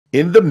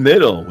In the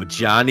Middle with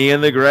Johnny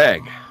and the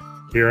Greg.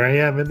 Here I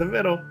am in the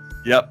middle.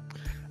 Yep.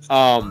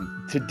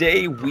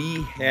 Today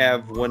we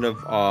have one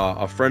of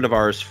a friend of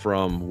ours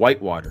from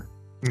Whitewater.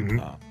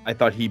 Mm-hmm. We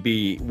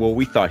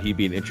thought he'd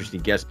be an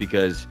interesting guest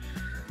because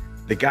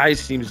the guy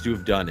seems to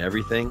have done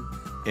everything,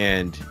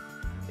 and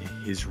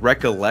his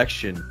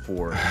recollection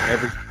for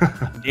every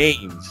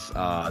names,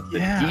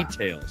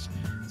 details,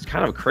 it's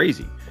kind of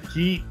crazy.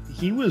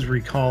 He was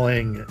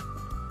recalling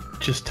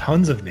just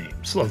tons of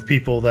names of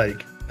people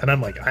and I'm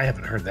like, I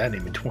haven't heard that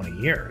name in 20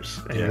 years.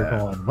 And you're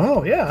going,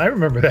 oh yeah, I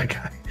remember that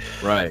guy.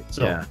 Right.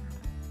 So,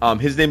 yeah.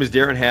 His name is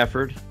Darren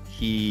Hafford.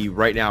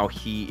 Right now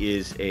he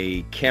is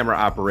a camera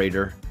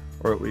operator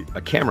or a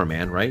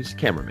cameraman, right? He's a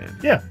cameraman.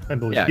 Yeah, I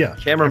believe. Yeah.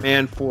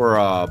 Cameraman for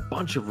a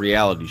bunch of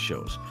reality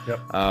shows.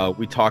 Yep.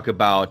 We talk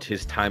about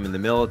his time in the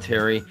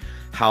military,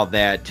 how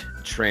that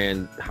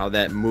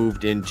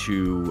moved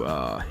into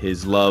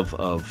his love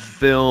of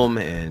film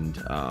and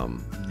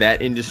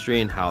that industry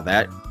and how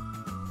that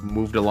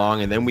moved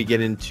along, and then we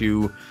get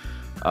into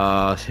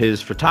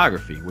his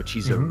photography, which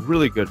he's a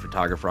really good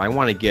photographer. I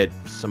want to get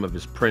some of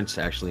his prints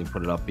actually and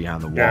put it up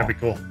behind the wall. Yeah, that'd be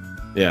cool.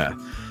 Yeah.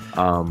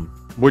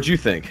 What'd you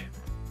think?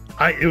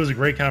 It was a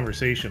great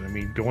conversation. I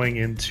mean, going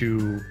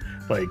into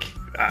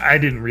I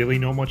didn't really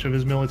know much of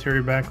his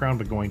military background,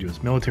 but going to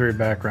his military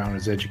background,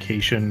 his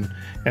education,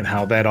 and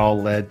how that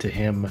all led to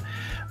him.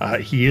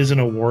 He is an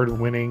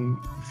award-winning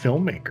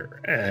filmmaker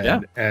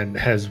and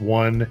has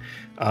won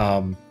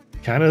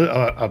kind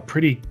of a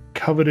pretty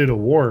coveted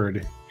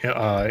award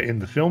in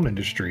the film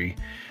industry.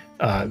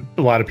 A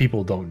lot of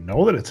people don't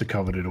know that it's a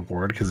coveted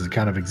award because it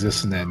kind of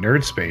exists in that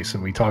nerd space,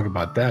 and we talk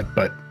about that,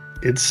 but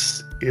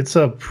it's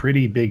a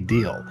pretty big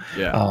deal.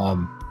 Yeah.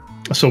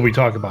 So we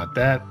talk about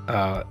that.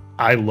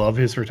 I love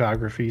his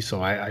photography,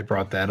 so I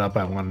brought that up.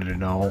 I wanted to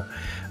know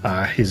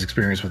his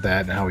experience with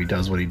that and how he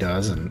does what he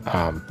does, and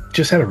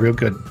just had a real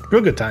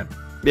good time.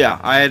 Yeah,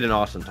 I had an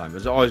awesome time. It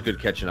was always good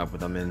catching up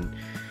with him, and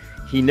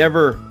he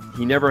never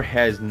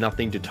has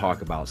nothing to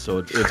talk about, so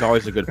it's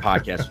always a good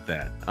podcast with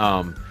that.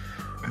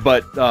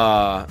 But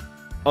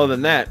other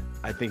than that,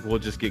 I think we'll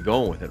just get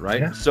going with it,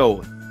 right? Yeah.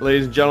 So,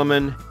 ladies and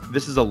gentlemen,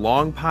 this is a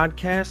long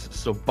podcast,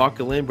 so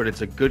buckle in, but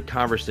it's a good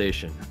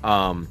conversation.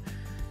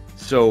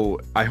 So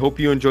I hope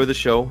you enjoy the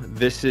show.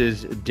 This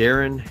is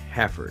Darren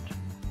Hafford.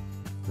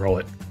 Roll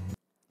it.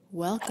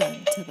 Welcome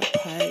to the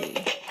party.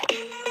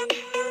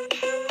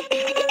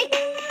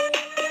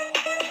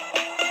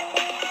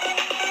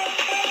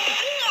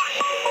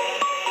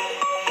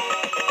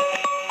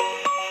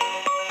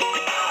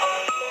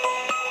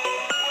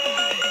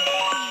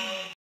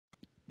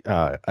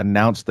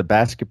 Announced the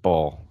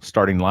basketball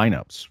starting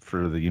lineups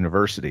for the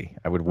university.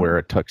 I would wear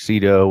a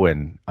tuxedo,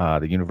 and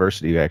the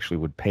university actually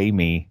would pay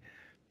me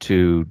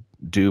to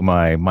do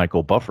my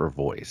Michael Buffer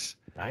voice.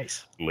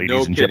 Nice.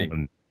 Ladies and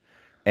gentlemen.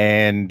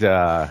 And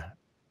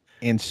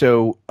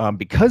so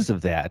because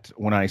of that,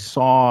 when I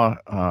saw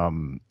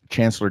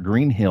Chancellor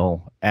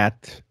Greenhill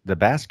at the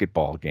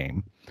basketball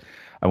game,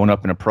 I went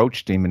up and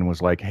approached him and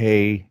was like,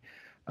 hey,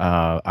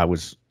 I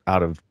was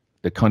out of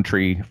the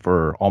country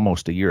for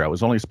almost a year. I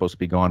was only supposed to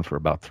be gone for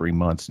about 3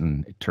 months,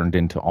 and it turned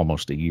into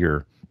almost a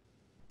year.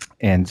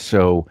 And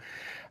so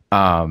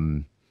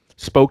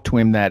spoke to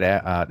him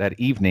that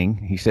evening.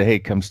 He said, hey,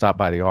 come stop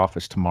by the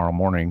office tomorrow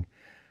morning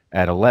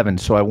at 11.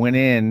 So I went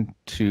in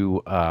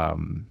to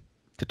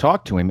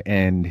talk to him,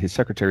 and his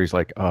secretary's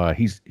like,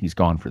 he's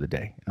gone for the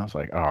day. And I was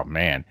like, oh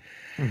man.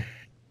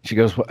 She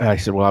goes, I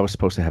said, well, I was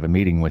supposed to have a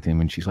meeting with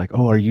him. And she's like,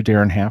 oh, are you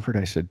Darren Hafford?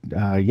 I said,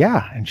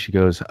 yeah. And she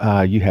goes,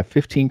 you have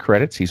 15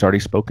 credits. He's already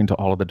spoken to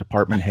all of the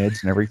department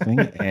heads and everything.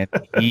 And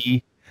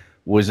he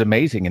was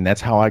amazing. And that's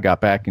how I got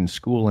back in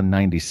school in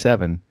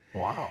 97.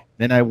 Wow.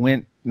 Then I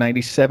went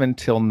 97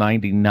 till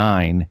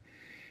 99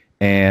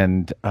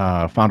 and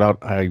found out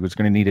I was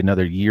going to need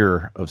another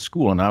year of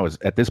school. And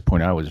at this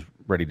point, I was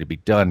ready to be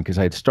done because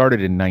I had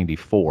started in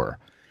 94.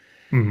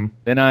 Mm-hmm.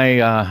 Then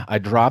I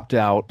dropped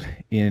out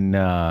in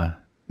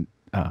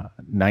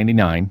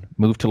 99,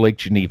 moved to Lake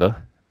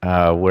Geneva,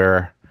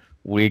 where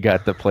we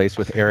got the place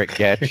with Eric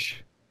Getch,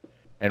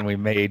 and we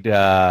made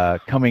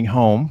Coming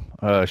Home,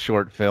 a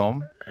short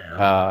film,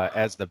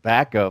 as the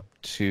backup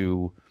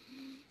to,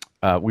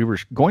 we were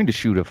going to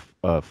shoot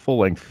a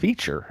full-length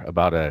feature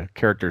about a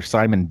character,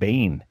 Simon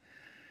Bain.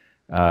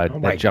 Oh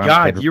my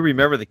God, you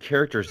remember the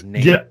character's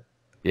name? Yeah.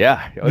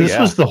 Yeah. This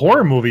was the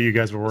horror movie you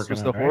guys were working on.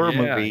 This was the horror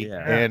movie,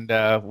 and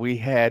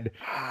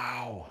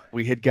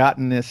we had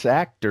gotten this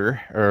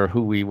actor, or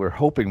who we were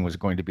hoping was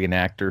going to be an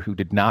actor, who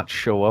did not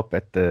show up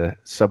at the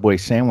Subway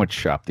sandwich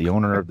shop. The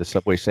owner of the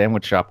Subway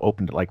sandwich shop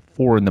opened at like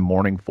 4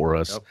 a.m. for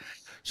us,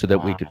 so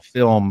that we could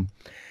film.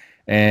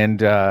 And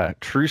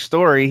true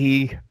story,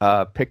 he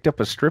picked up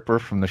a stripper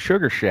from the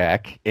Sugar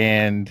Shack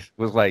and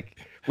was like,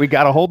 we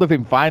got a hold of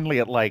him finally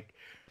at like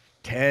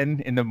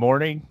 10 in the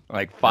morning,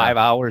 like 5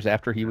 hours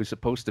after he was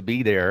supposed to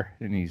be there,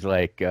 and he's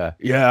like,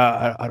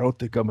 yeah, I don't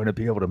think I'm going to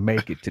be able to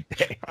make it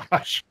today.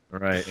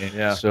 Right.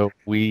 Yeah. So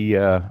we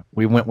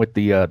went with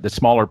the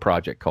smaller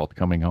project called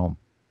Coming Home.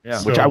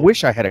 Yeah. Which I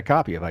wish I had a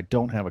copy of. I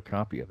don't have a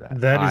copy of that.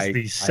 That is the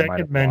I might second have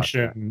lost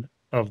mention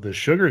of the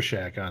Sugar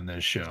Shack on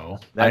this show.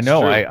 I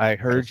know. true. I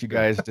heard you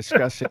guys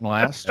discuss it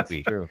last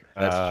week. True.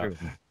 That's true.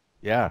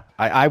 Yeah,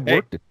 I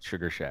worked at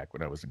Sugar Shack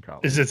when I was in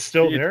college. Is it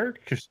still there?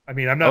 Because I'm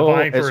not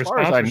vying for as a far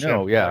as sponsorship. I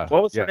know, yeah.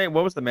 What was her name?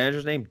 What was the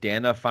manager's name?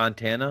 Dana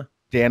Fontana.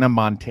 Dana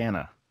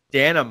Montana.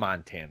 Dana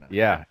Montana.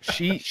 Yeah,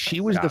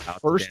 she was the Shout out to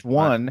first Dana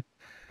one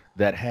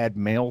that had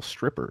male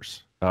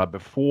strippers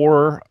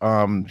before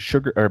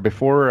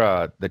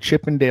the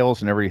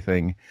Chippendales and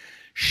everything.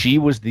 She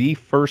was the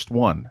first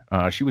one.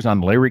 She was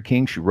on Larry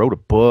King. She wrote a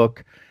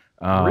book.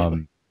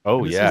 Really?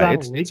 Oh This yeah,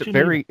 is on it's a Lake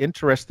very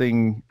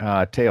interesting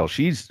tale.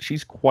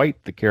 She's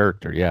quite the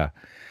character. Yeah,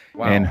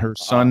 Wow. and her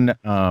son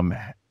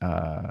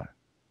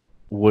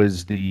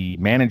was the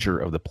manager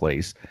of the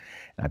place.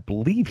 I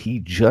believe he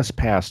just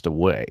passed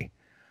away.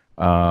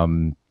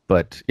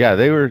 But yeah,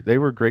 they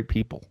were great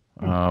people.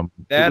 It was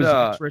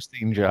an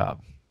interesting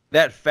job.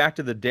 That fact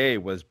of the day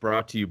was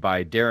brought to you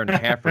by Darren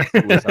Hafford,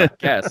 who was our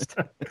guest.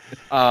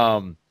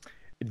 Darren,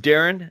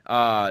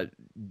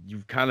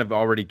 you've kind of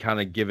already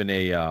given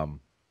an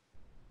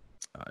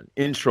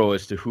intro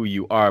as to who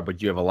you are,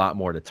 but you have a lot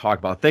more to talk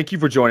about. Thank you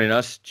for joining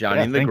us,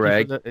 Johnny and the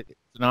Greg. It's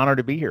an honor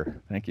to be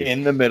here. Thank you.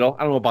 In the middle.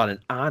 I don't know about an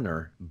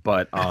honor,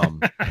 but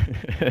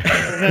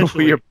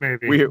we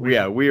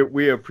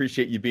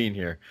appreciate you being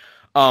here.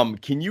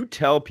 Can you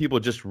tell people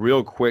just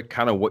real quick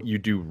kind of what you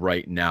do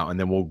right now, and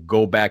then we'll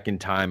go back in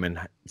time and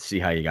see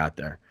how you got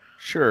there?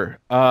 Sure.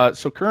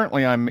 So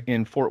currently I'm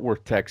in Fort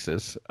Worth,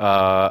 Texas.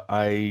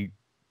 I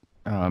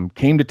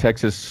came to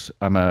Texas.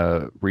 I'm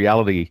a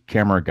reality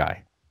camera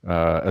guy,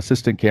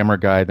 assistant camera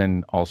guy,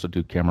 then also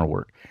do camera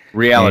work.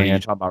 Reality, you're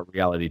talking about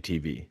reality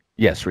TV.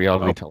 Yes,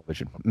 reality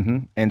television. Mm-hmm.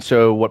 And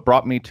so what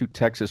brought me to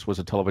Texas was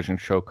a television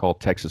show called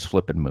Texas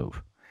Flip and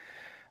Move,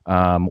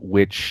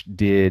 which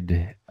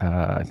did,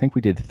 I think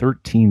we did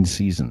 13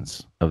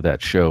 seasons of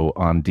that show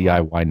on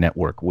DIY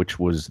Network, which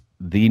was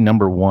the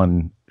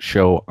 #1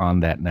 show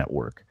on that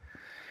network.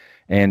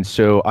 And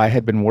so I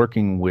had been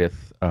working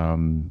with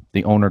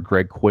the owner,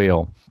 Greg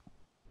Quayle.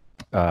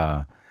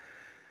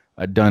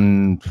 I'd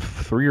done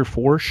 3 or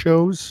 4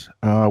 shows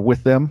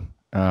with them.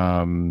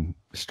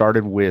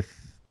 Started with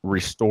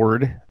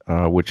Restored,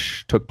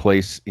 which took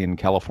place in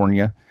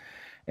California.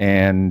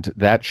 And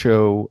that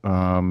show,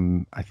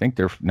 I think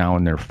they're now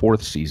in their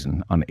 4th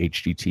season on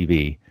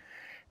HGTV.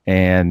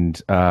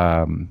 And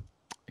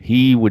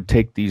he would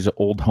take these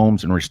old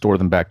homes and restore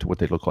them back to what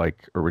they looked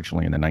like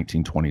originally in the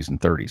 1920s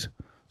and 30s.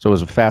 So it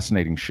was a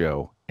fascinating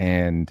show.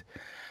 And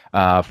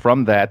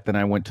from that, then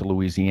I went to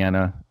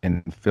Louisiana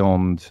and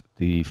filmed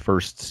the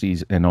first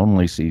season and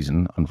only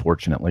season,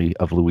 unfortunately,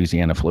 of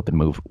Louisiana Flip and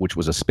Move, which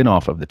was a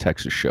spinoff of the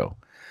Texas show.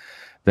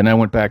 Then I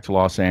went back to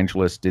Los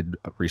Angeles, did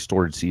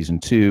Restored season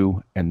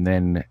 2, and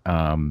then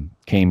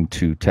came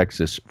to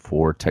Texas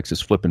for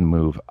Texas Flip and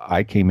Move.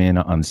 I came in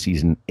on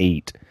season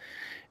 8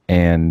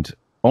 and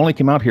only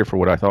came out here for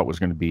what I thought was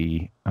going to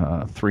be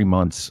 3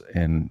 months,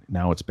 and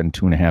now it's been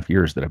 2.5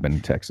 years that I've been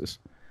in Texas.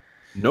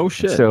 No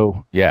shit.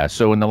 So, yeah.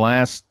 So in the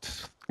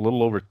last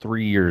little over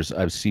 3 years,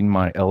 I've seen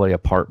my LA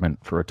apartment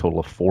for a total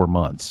of 4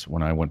 months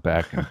when I went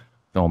back and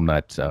filmed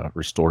that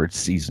Restored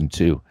season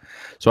 2.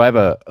 So I have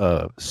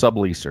a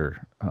subleaser,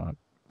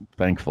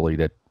 thankfully,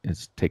 that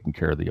is taking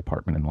care of the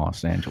apartment in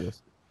Los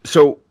Angeles.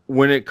 So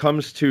when it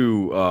comes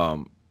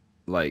to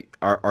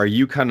are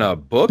you kind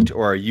of booked,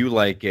 or are you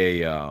like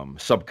a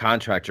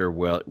subcontractor?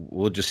 Well,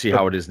 we'll just see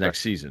how it is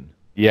next season.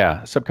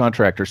 Yeah,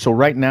 subcontractor. So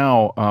right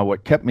now,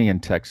 what kept me in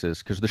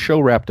Texas, because the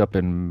show wrapped up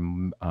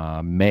in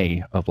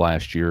May of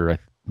last year,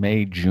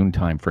 June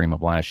timeframe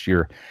of last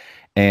year.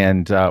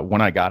 And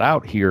when I got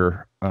out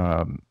here,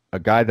 a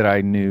guy that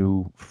I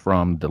knew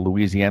from the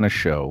Louisiana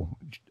show,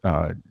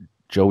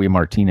 Joey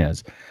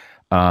Martinez,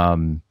 I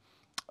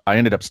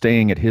ended up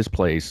staying at his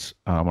place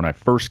when I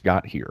first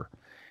got here.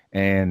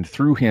 And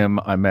through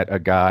him, I met a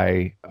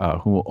guy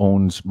who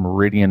owns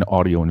Meridian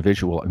Audio and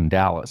Visual in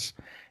Dallas.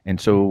 And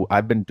so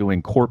I've been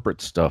doing corporate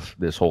stuff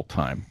this whole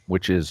time,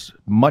 which is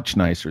much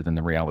nicer than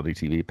the reality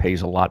TV. It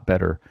pays a lot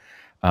better.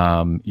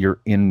 You're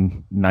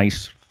in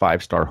nice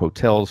 5-star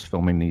hotels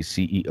filming these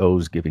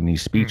CEOs giving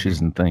these speeches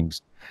and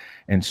things.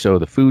 And so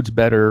the food's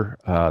better,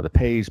 the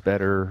pay's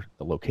better,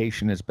 the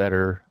location is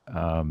better.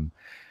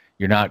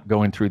 You're not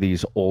going through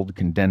these old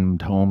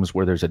condemned homes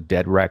where there's a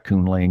dead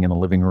raccoon laying in the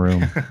living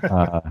room.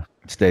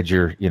 Instead,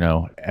 you're,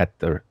 at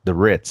the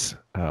Ritz,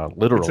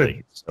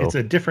 literally. It's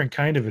a different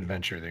kind of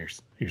adventure there,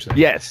 you're saying.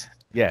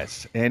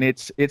 Yes. And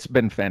it's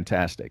been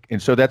fantastic.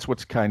 And so that's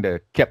what's kind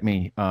of kept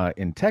me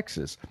in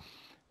Texas.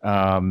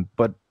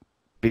 But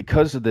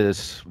because of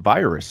this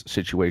virus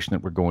situation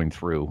that we're going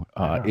through,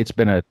 it's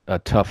been a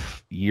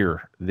tough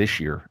year this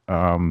year.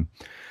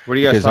 What are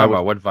you guys talking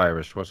about? What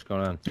virus? What's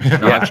going on? I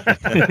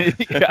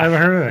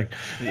haven't heard anything.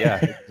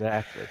 Yeah,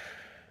 exactly.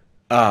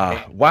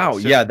 Wow.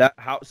 Yeah.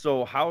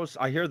 How's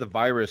I hear the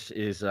virus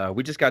is,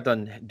 we just got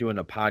done doing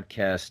a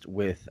podcast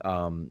with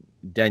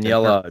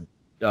Daniela,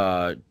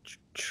 God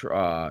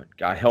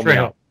help me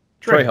out.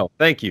 Trejo.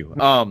 Thank you.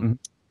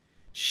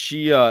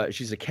 She's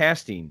a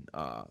casting.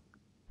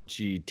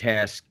 She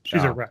tasked.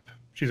 She's a rep.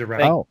 She's a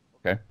rep. Oh,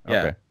 okay. Yeah.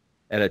 Okay.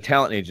 At a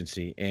talent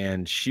agency,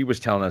 and she was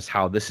telling us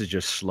how this is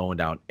just slowing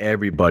down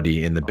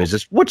everybody in the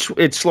business, which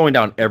it's slowing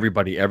down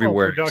everybody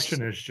everywhere.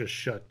 Production is just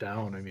shut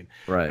down. I mean,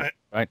 right.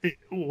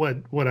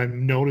 What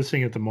I'm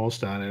noticing it the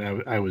most on,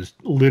 and I was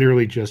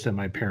literally just at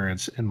my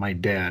parents, and my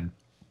dad,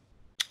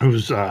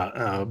 who's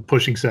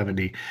pushing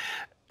 70,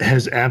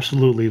 has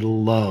absolutely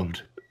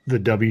loved the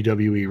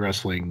WWE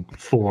wrestling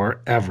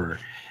forever,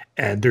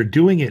 and they're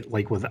doing it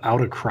like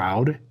without a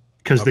crowd.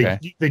 Because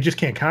they just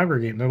can't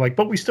congregate, and they're like,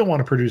 but we still want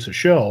to produce a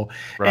show.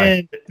 Right.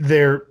 And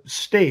their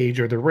stage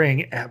or the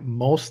ring, at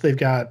most they've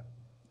got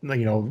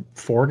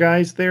 4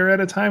 guys there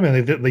at a time,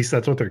 and at least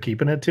that's what they're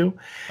keeping it to.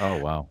 Oh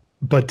wow!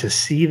 But to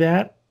see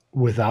that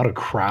without a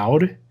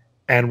crowd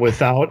and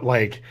without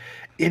it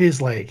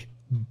is like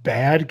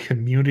bad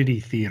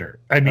community theater.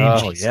 I mean,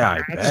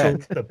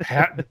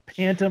 the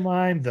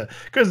pantomime,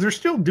 because they're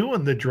still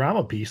doing the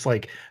drama piece.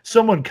 Like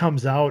someone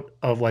comes out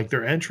of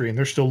their entry, and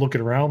they're still looking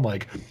around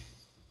like.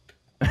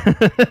 I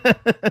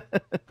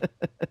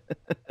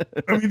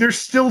mean, they're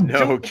still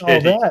doing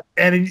all that,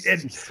 and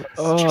just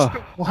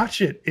to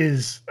watch it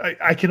is.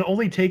 I can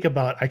only take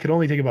about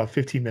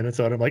 15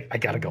 minutes on it. I'm like, I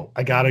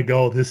gotta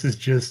go. This is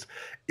just,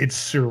 it's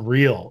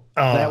surreal.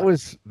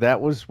 That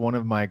was one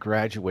of my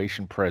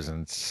graduation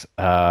presents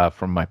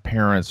from my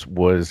parents,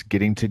 was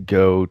getting to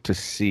go to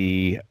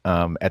see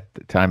at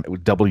the time it was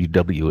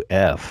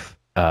WWF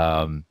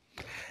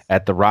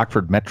at the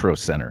Rockford Metro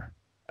Center.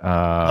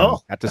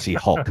 Got to see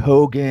Hulk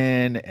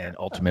Hogan and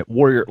Ultimate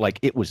Warrior. Like,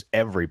 it was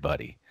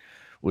everybody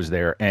was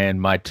there, and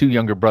my 2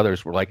 younger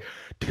brothers were like,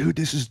 "Dude,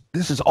 this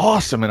is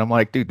awesome!" And I'm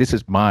like, "Dude, this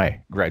is my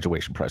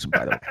graduation present,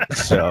 by the way."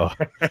 So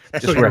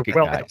just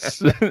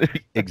recognize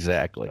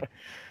exactly.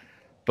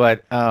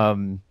 But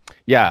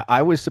yeah,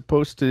 I was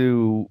supposed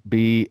to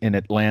be in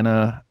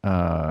Atlanta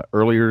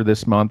earlier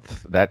this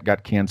month. That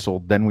got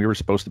canceled. Then we were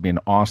supposed to be in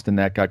Austin.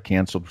 That got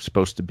canceled. We're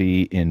supposed to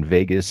be in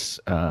Vegas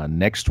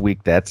next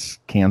week. That's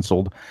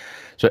canceled.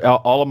 So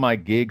all of my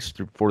gigs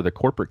for the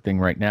corporate thing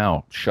right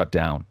now shut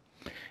down.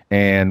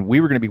 And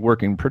we were going to be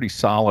working pretty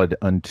solid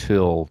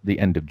until the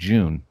end of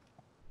June.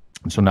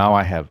 So now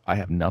I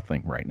have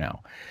nothing right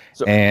now.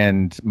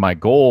 And my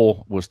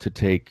goal was to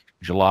take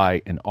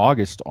July and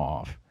August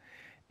off.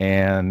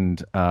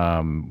 And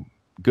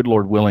good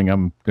Lord willing,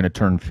 I'm going to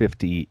turn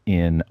 50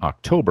 in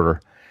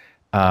October.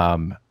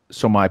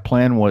 So my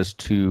plan was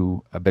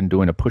I've been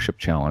doing a push-up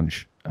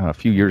challenge. A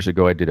few years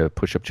ago, I did a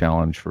push-up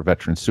challenge for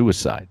veteran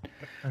suicide,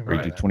 where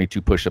you do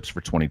 22 push-ups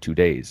for 22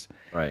 days.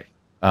 Right.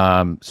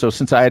 So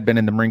since I had been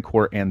in the Marine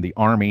Corps and the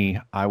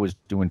Army, I was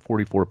doing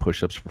 44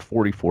 push-ups for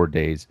 44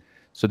 days.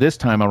 So this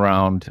time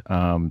around,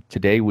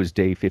 today was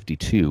day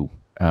 52.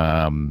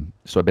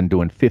 So I've been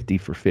doing 50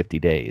 for 50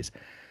 days.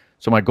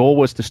 So my goal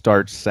was to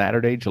start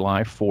Saturday,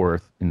 July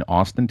 4th in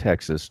Austin,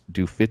 Texas,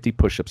 do 50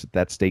 push-ups at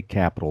that state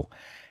capital,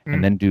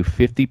 and then do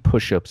 50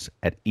 push-ups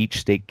at each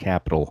state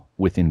capital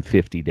within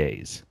 50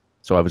 days.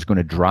 So I was going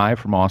to drive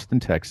from Austin,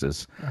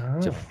 Texas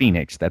to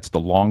Phoenix. That's the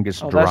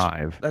longest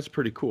drive. That's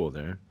pretty cool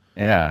there.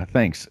 Yeah,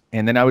 thanks.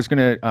 And then I was going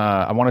to,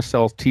 I want to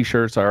sell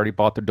T-shirts. I already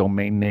bought the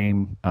domain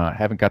name.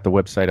 Haven't got the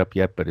website up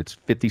yet, but it's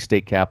 50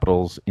 State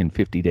Capitals in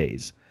 50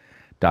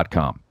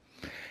 days.com.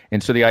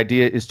 And so the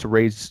idea is to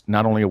raise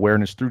not only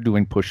awareness through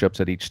doing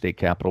push-ups at each state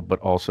capital, but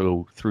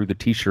also through the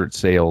T-shirt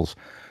sales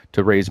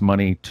to raise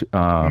money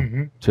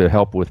to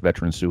help with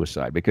veteran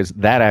suicide, because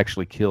that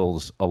actually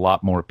kills a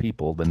lot more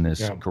people than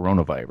this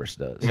coronavirus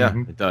does. Yeah,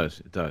 it does.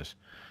 It does.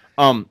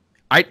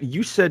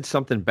 You said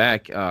something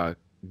back,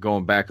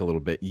 going back a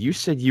little bit. You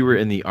said you were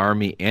in the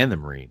Army and the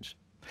Marines.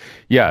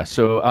 Yeah.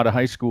 So out of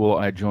high school,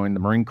 I joined the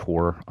Marine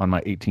Corps on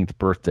my 18th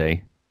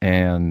birthday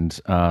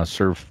and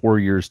served 4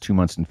 years, 2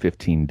 months, and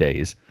 15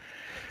 days.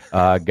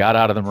 Got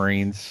out of the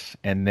Marines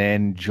and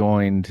then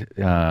joined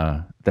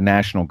the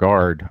National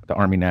Guard, the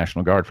Army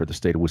National Guard for the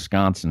state of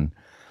Wisconsin,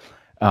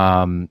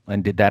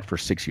 and did that for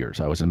 6 years.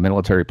 I was a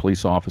military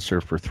police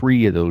officer for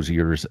 3 of those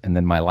years, and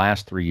then my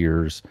last 3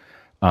 years,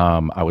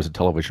 I was a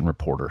television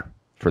reporter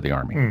for the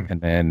Army.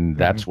 And then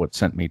that's what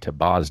sent me to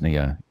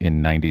Bosnia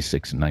in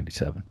 96 and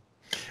 97.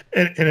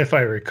 And if I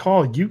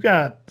recall, you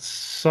got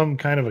some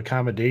kind of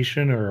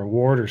accommodation or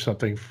award or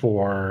something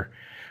for...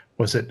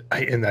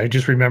 and I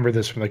just remember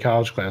this from the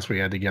college class we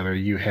had together.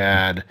 You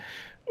had,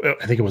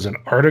 I think it was an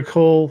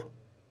article,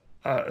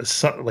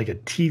 like a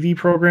TV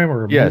program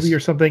or a movie or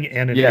something,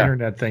 and an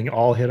internet thing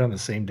all hit on the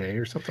same day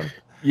or something.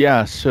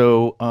 Yeah.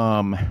 So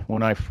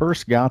when I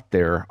first got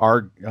there,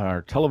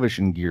 our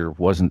television gear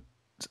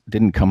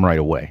didn't come right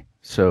away.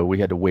 So we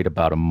had to wait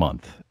about a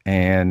month.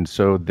 And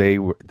so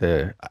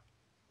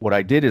what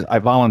I did is I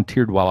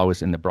volunteered while I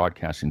was in the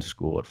broadcasting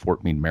school at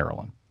Fort Meade,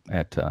 Maryland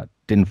at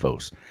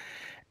Dinfos.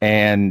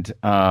 And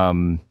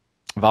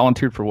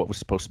volunteered for what was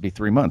supposed to be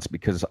 3 months,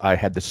 because I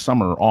had the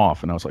summer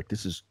off, and I was like,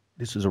 this is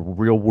a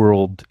real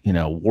world,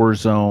 war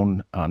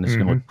zone. This is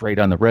going to look great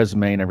on the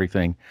resume and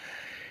everything.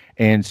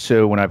 And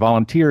so when I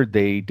volunteered,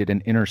 they did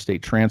an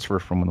interstate transfer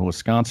from the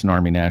Wisconsin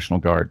Army National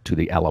Guard to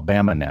the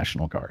Alabama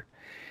National Guard.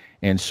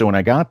 And so when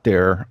I got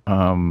there,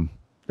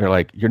 they're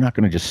like, you're not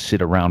going to just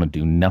sit around and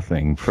do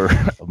nothing for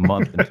a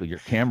month until your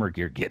camera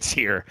gear gets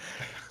here.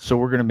 So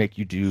we're going to make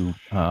you do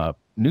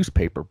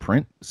newspaper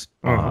print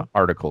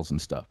articles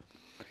and stuff.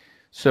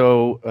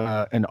 So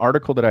an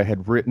article that I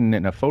had written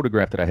and a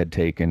photograph that I had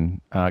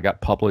taken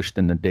got published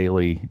in the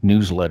daily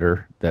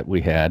newsletter that we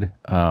had.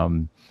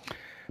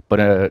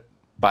 But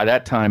by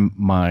that time,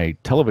 my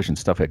television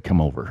stuff had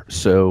come over.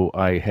 So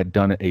I had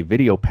done a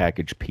video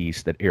package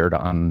piece that aired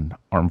on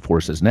Armed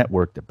Forces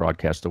Network that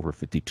broadcast over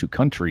 52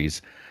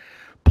 countries,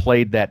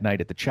 played that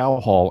night at the Chow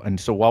Hall. And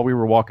so while we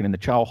were walking in the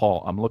Chow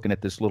Hall, I'm looking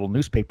at this little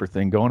newspaper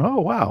thing going, oh,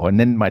 wow. And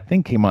then my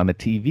thing came on the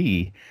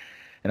TV.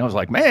 And I was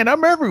like, man,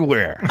 I'm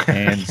everywhere.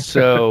 And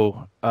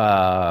so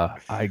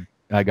I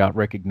got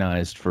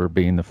recognized for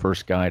being the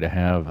first guy to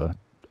have a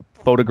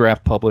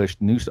photograph published,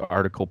 news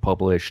article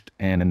published,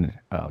 and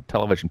a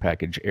television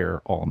package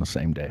air all on the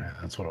same day. Yeah,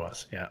 that's what it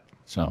was. Yeah.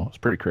 So it's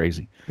pretty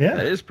crazy. Yeah,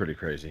 that is pretty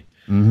crazy.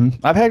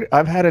 Mm-hmm.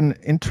 I've had an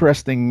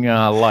interesting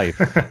life.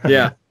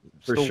 Yeah,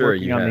 for Still sure.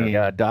 Working on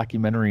the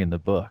documentary and the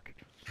book.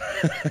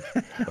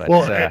 But,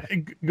 well,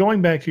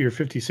 going back to your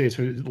 50 states,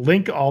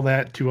 link all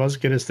that to us,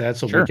 get us that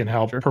so we can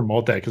help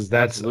promote that, because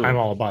I'm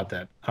all about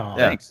that.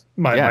 Thanks.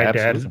 My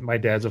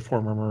dad's a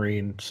former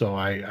Marine, so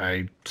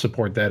I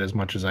support that as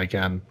much as I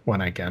can when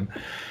I can.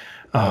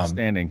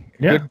 Outstanding.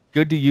 Yeah.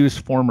 Good to use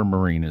former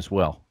Marine as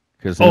well,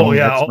 because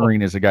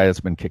Marine is a guy that's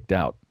been kicked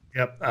out.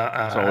 Yep.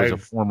 It's always a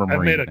former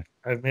Marine.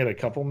 I've made a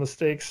couple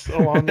mistakes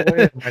along the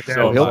way. My dad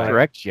so he'll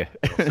correct you.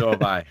 So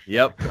have I.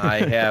 Yep.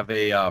 I have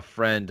a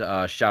friend,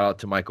 shout out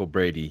to Michael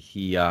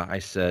Brady. I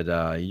said,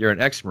 you're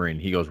an ex-Marine.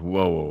 He goes,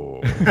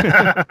 whoa.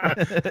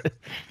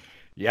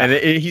 Yeah.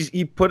 And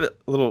he put a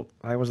little,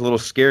 I was a little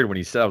scared when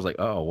he said, I was like,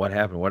 oh, what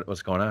happened?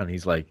 What's going on?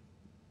 He's like,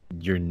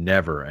 you're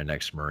never an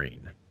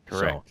ex-Marine.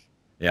 Correct. So,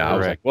 yeah. Correct. I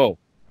was like, whoa,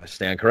 I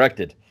stand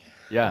corrected.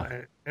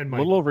 Yeah. A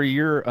little over a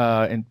year,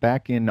 and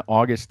back in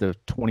August of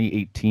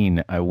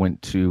 2018, I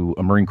went to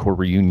a Marine Corps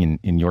reunion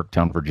in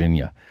Yorktown,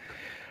 Virginia.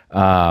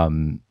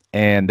 And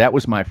that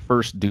was my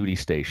first duty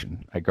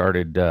station. I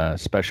guarded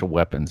special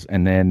weapons.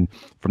 And then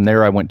from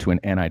there, I went to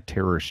an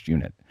anti-terrorist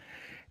unit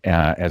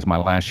as my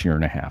last year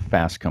and a half.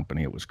 FAST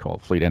Company, it was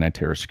called, Fleet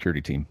Anti-Terrorist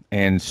Security Team.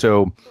 And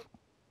so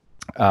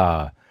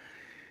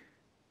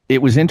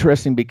it was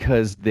interesting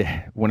because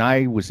when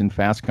I was in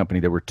FAST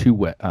Company, there were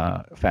two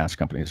FAST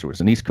companies. There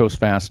was an East Coast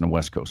FAST and a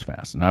West Coast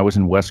FAST. And I was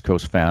in West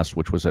Coast FAST,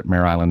 which was at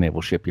Mare Island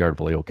Naval Shipyard,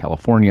 Vallejo,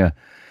 California,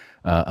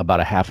 about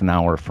a half an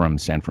hour from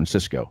San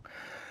Francisco.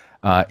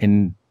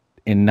 In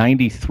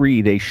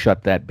 93, they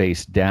shut that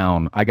base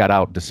down. I got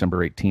out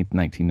December 18th,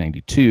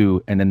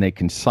 1992, and then they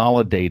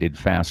consolidated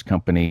FAST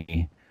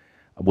Company,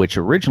 which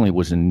originally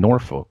was in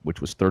Norfolk,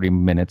 which was 30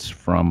 minutes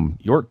from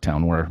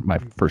Yorktown, where my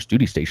first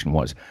duty station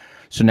was.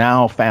 So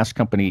now FAST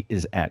Company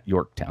is at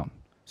Yorktown.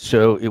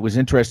 So it was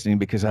interesting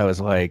because I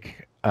was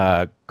like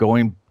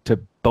going to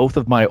both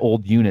of my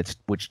old units,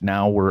 which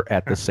now were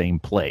at the same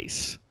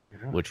place,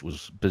 which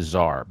was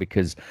bizarre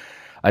because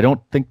I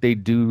don't think they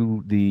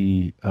do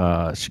the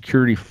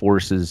security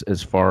forces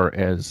as far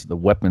as the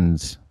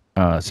weapons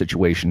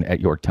situation at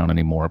Yorktown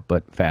anymore,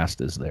 but FAST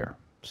is there.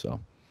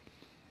 So.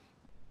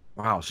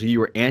 Wow. So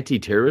you were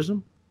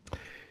anti-terrorism?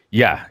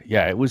 Yeah,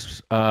 it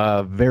was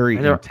very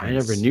intense. I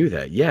never knew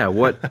that. Yeah,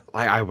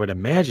 I would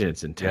imagine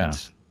it's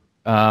intense.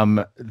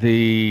 Yeah.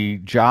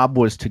 The job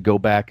was to go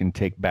back and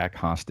take back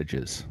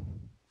hostages.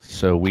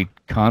 So we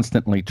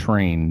constantly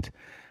trained.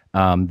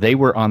 They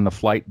were on the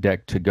flight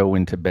deck to go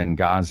into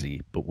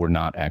Benghazi, but were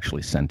not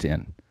actually sent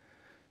in.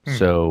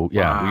 So,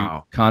 yeah,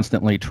 we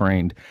constantly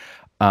trained.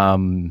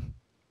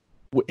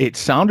 It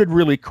sounded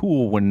really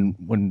cool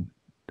when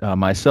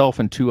myself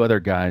and two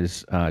other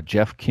guys,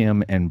 Jeff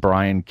Kim and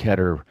Brian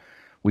Ketter,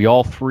 we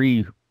all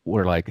three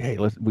were like, hey,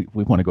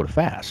 we want to go to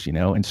FAST,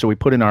 And so we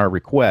put in our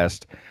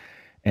request,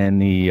 and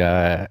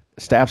the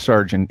staff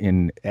sergeant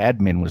in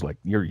admin was like,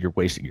 you're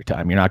wasting your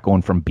time. You're not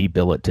going from B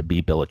billet to B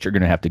billet. You're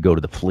going to have to go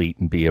to the fleet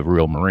and be a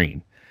real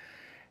Marine.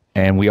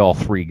 And we all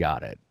three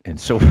got it. And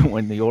so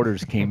when the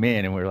orders came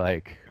in, and we're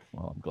like,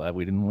 well, I'm glad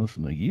we didn't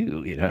listen to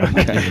you,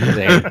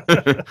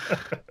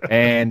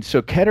 And so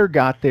Ketter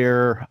got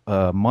there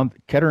a month.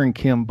 Ketter and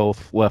Kim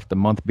both left a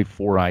month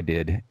before I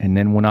did. And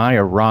then when I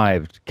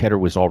arrived, Ketter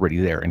was already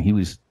there, and he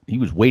was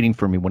waiting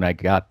for me when I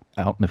got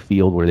out in the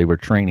field where they were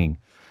training.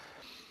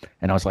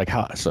 And I was like,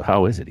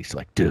 how is it? He's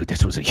like, dude,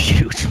 this was a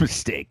huge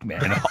mistake,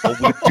 man. All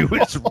we do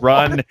is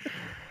run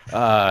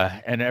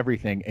and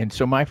everything. And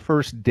so my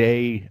first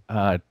day,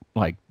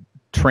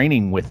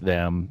 training with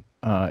them,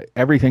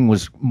 everything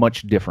was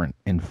much different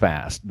in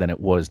FAST than it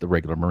was the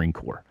regular Marine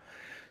Corps.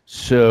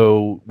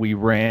 So we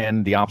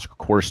ran the obstacle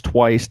course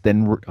twice,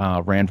 then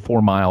ran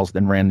 4 miles,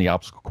 then ran the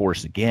obstacle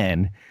course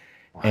again.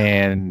 Wow.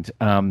 And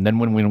then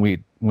when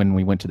we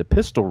went to the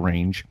pistol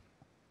range,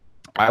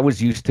 I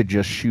was used to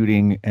just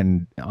shooting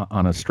and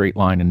on a straight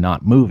line and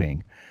not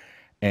moving.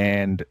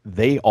 And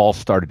they all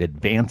started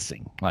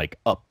advancing, like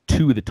up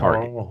to the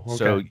target. Oh, okay.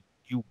 So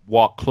you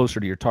walk closer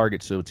to your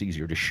target so it's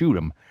easier to shoot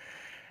them.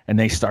 and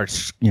they start,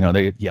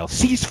 they yell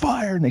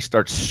ceasefire, and they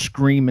start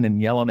screaming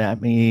and yelling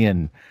at me,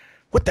 and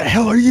what the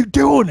hell are you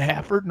doing,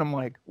 Hafford? And I'm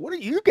like, what are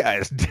you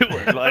guys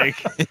doing? Like,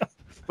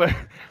 but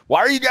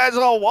why are you guys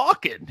all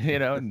walking?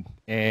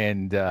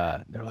 And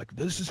they're like,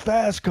 this is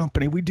Fast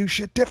Company. We do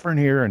shit different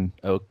here. And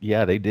oh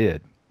yeah, they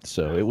did.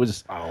 So it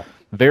was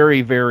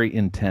very, very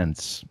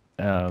intense.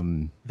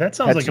 That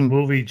sounds like a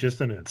movie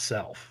just in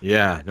itself.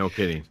 Yeah, no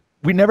kidding.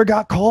 We never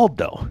got called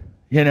though.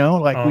 We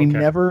okay.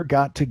 never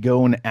got to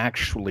go and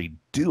actually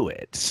do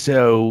it.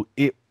 So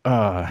it,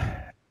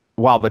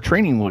 while the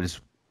training was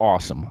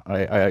awesome,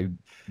 I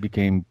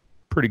became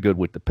pretty good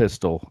with the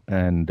pistol,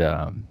 and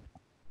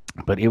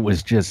but it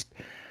was just,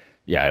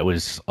 it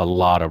was a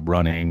lot of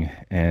running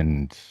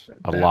and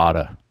a lot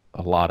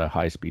of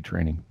high-speed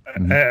training.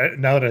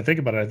 Now that I think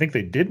about it, I think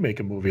they did make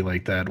a movie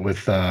like that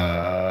with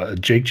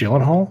Jake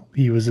Gyllenhaal.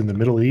 He was in the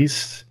Middle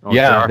East.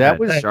 Jarhead. That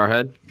was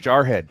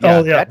Jarhead.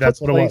 Yeah,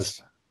 that's what it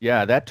was.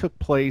 Yeah, that took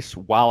place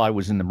while I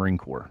was in the Marine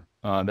Corps.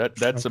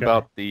 That's Okay.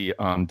 about the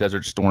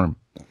Desert Storm.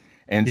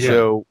 And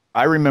so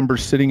I remember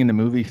sitting in the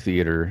movie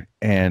theater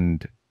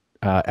and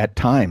at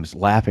times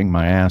laughing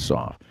my ass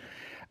off.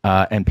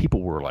 And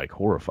people were like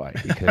horrified.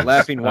 Because,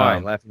 Laughing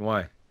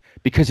why?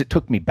 Because it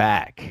took me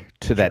back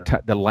to that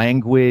time, the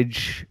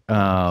language.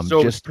 So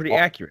it's pretty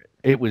accurate.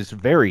 It was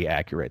very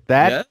accurate.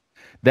 That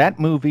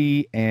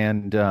movie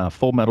and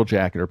Full Metal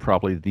Jacket are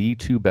probably the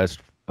two best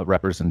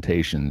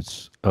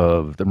representations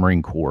of the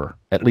Marine Corps,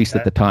 at least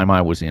at the time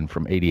I was in,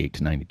 from 88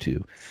 to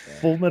 92.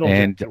 Full Metal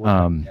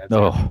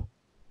Jacket.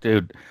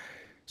 Dude.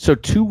 So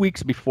 2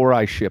 weeks before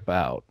I ship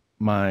out,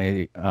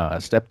 my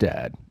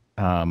stepdad,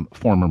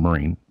 former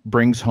Marine,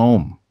 brings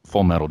home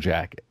Full Metal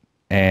Jacket,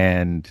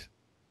 and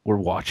we're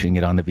watching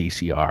it on the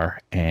VCR,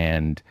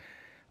 and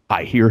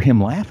I hear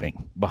him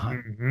laughing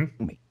behind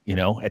me,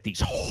 at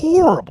these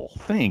horrible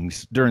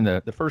things during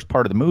the first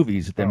part of the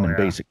movies, them in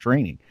basic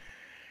training.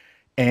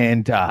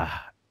 And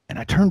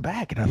I turn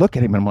back and I look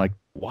at him and I'm like,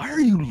 why are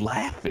you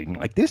laughing?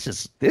 Like, this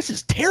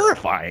is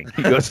terrifying.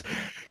 He goes,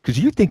 because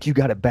you think you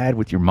got it bad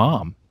with your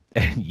mom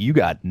and you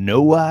got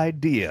no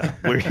idea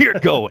where you're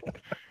going.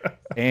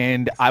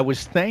 And I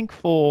was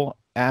thankful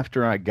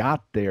after I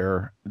got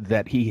there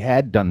that he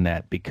had done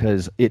that,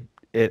 because it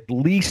at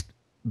least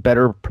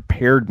better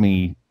prepared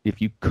me, if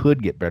you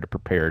could get better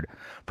prepared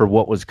for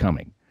what was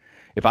coming.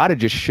 If I'd have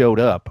just showed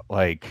up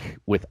like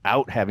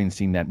without having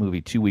seen that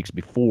movie 2 weeks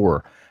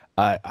before,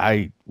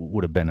 I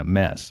would have been a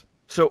mess.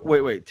 So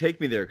wait, take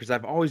me there, because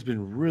I've always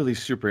been really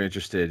super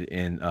interested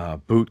in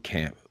boot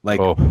camp. Like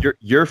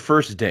your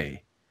first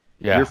day.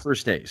 Yeah. Your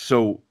first day.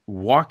 So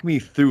walk me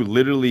through,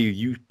 literally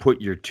you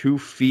put your 2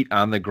 feet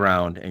on the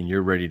ground and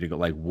you're ready to go.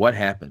 Like, what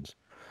happens?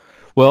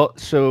 Well,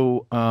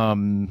 so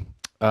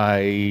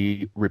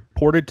I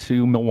reported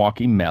to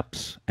Milwaukee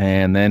MEPS,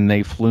 and then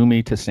they flew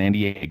me to San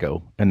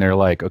Diego, and they're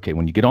like, okay,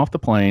 when you get off the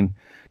plane,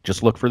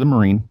 just look for the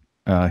Marine.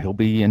 He'll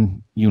be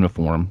in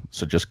uniform,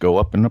 so just go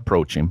up and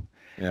approach him.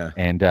 Yeah.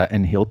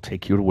 And he'll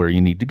take you to where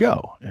you need to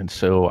go. And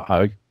so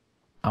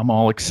I'm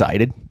all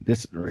excited.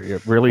 This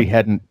really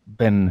hadn't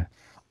been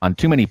on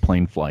too many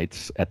plane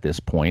flights at this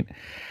point.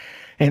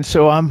 And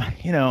so I'm,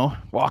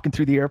 walking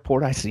through the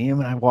airport. I see him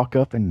and I walk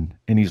up and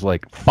he's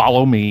like,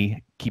 follow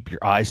me, keep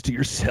your eyes to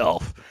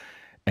yourself,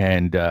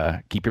 and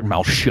keep your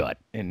mouth shut.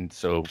 And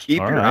so keep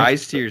your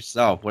eyes to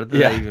yourself. What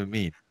does that even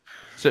mean?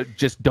 So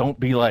just don't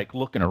be like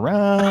looking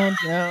around,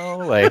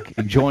 like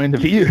enjoying the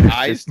view.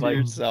 Eyes to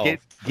yourself.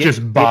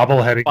 Just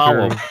bobbleheading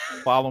through.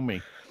 Follow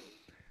me.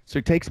 So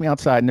he takes me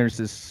outside, and there's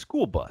this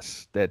school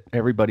bus that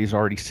everybody's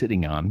already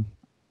sitting on.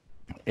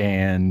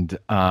 And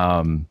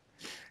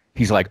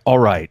he's like, all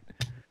right,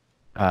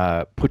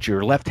 put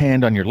your left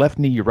hand on your left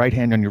knee, your right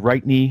hand on your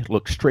right knee,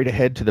 look straight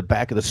ahead to the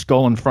back of the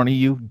skull in front of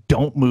you.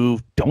 Don't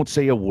move. Don't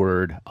say a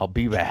word. I'll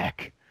be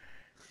back.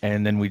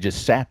 And then we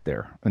just sat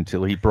there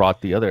until he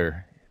brought the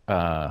other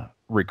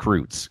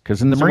recruits,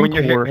 because in the Marine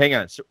Corps, hang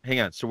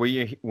on. So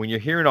when you're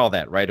hearing all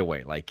that right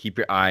away, like keep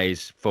your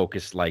eyes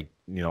focused, like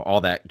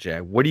all that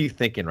jazz. What are you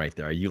thinking right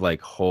there? Are you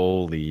like,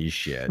 holy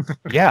shit?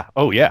 Yeah.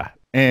 Oh yeah.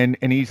 And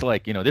he's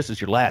like, this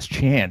is your last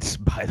chance,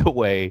 by the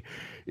way,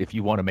 if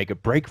you want to make a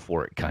break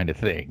for it, kind of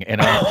thing.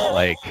 And I was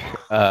like,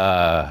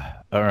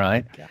 all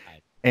right. God.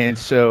 And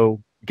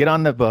so get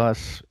on the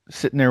bus,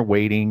 sitting there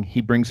waiting.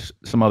 He brings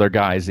some other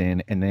guys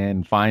in, and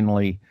then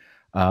finally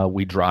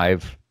we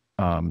drive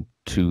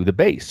to the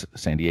base,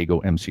 San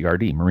Diego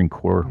MCRD, Marine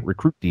Corps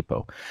Recruit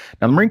Depot.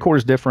 Now, the Marine Corps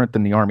is different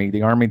than the Army.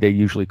 The Army, they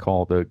usually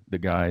call the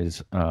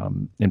guys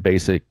in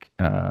basic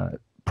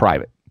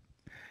private.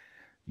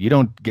 You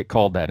don't get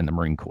called that in the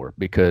Marine Corps,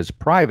 because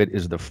private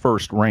is the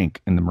first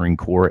rank in the Marine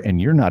Corps,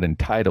 and you're not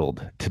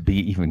entitled to be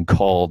even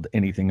called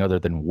anything other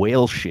than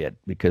whale shit,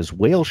 because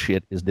whale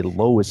shit is the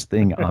lowest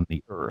thing on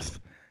the earth,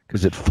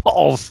 because it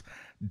falls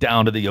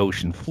down to the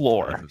ocean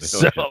floor.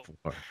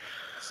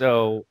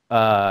 So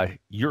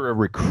you're a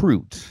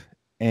recruit.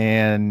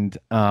 And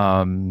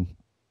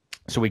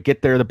so we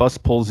get there, the bus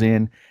pulls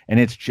in, and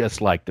it's just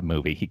like the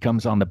movie. He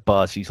comes on the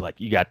bus. He's like,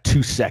 you got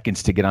 2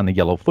 seconds to get on the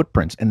yellow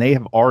footprints. And they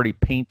have already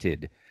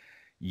painted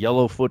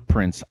yellow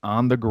footprints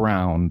on the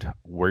ground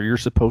where you're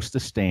supposed to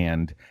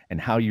stand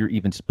and how you're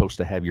even supposed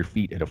to have your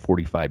feet at a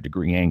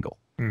 45-degree angle.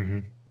 Mm-hmm.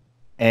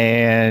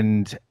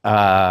 And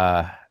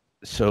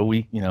so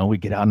we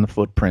get on the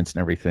footprints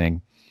and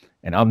everything.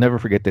 And I'll never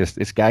forget this.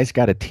 This guy's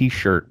got a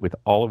T-shirt with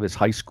all of his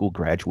high school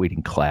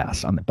graduating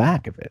class on the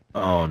back of it.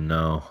 Oh,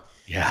 no.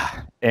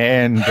 Yeah.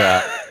 And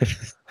I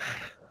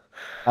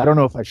don't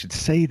know if I should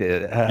say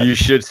that. You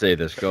should say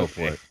this. Go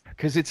for it.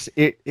 Because it's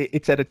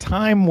at a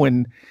time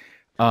when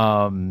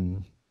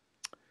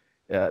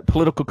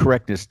political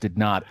correctness did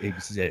not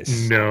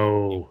exist.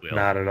 No,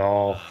 not at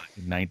all.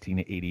 In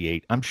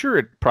 1988. I'm sure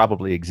it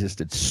probably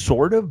existed,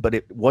 sort of, but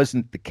it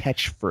wasn't the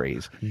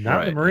catchphrase.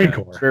 Not the Marine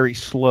Corps. Very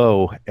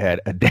slow at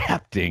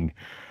adapting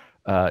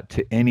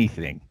to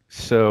anything.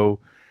 So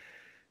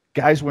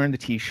guys wearing the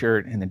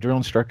T-shirt and the drill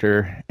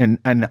instructor, and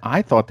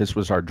I thought this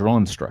was our drill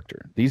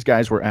instructor. These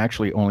guys were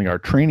actually only our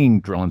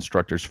training drill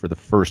instructors for the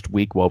first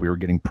week while we were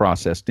getting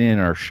processed in,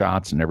 our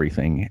shots and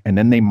everything. And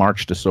then they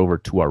marched us over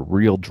to our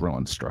real drill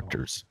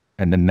instructors.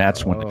 And then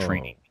that's when the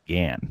training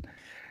began.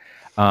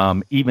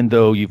 Even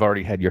though you've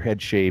already had your head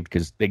shaved,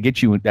 because they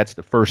get you, that's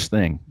the first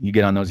thing. You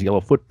get on those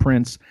yellow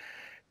footprints,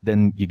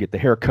 then you get the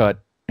haircut,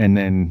 and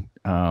then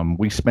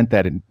we spent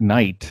that at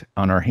night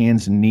on our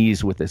hands and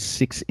knees with a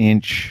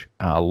 6-inch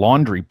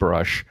laundry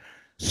brush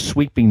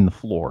sweeping the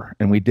floor.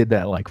 And we did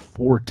that like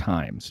 4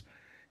 times.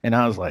 And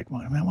I was like,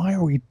 man, why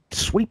are we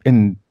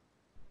sweeping?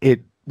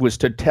 It was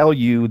to tell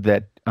you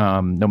that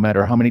no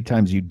matter how many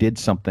times you did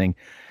something,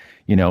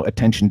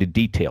 attention to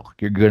detail,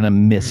 you're going to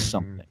miss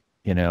something,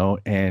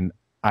 And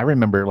I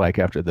remember like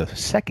after the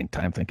second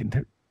time thinking,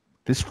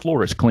 this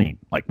floor is clean.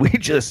 Like we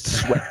just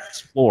swept this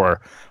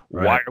floor.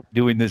 Right. Why are we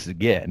doing this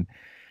again?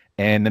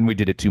 And then we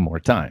did it 2 more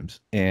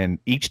times. And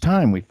each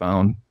time we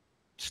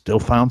still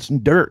found some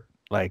dirt.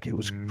 Like it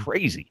was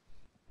crazy.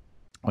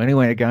 Well,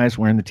 anyway, a guy's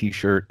wearing the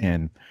T-shirt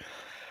and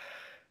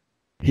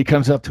he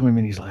comes up to him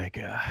and he's like,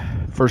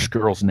 first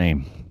girl's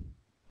name.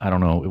 I don't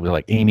know. It was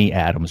like Amy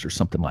Adams or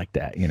something like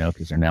that,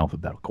 because they're in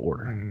alphabetical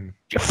order. Did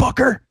you fuck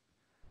her?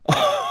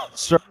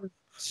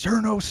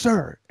 Sir, no,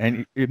 sir.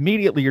 And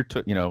immediately you're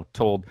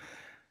told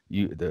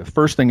the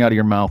first thing out of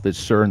your mouth is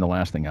sir, and the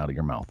last thing out of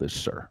your mouth is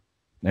sir.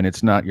 And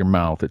it's not your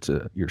mouth, it's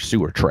your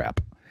sewer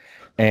trap.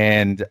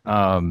 And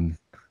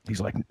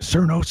he's like,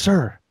 sir, no,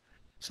 sir.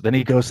 So then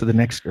he goes to the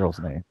next girl's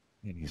name.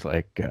 And he's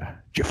like, did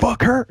you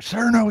fuck her?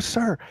 Sir, no,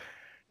 sir.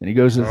 Then he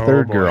goes to the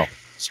third girl.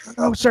 Sir,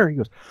 no, sir. He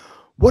goes,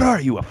 what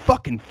are you, a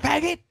fucking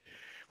faggot?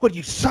 What,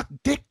 you suck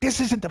dick? This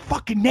isn't the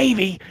fucking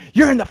Navy.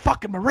 You're in the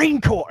fucking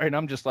Marine Corps. And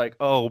I'm just like,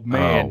 oh,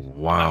 man. Oh,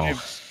 wow.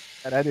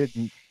 And I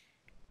didn't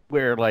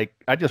wear,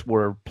 I just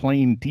wore a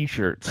plain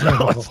T-shirt.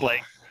 So it's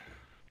like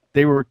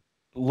they were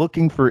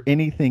looking for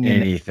anything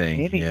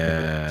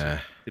yeah,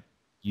 to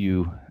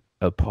you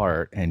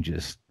apart and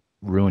just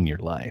ruin your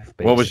life.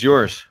 Basically. What was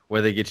yours?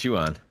 Where they get you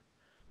on?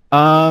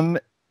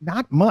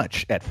 Not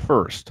much at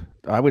first.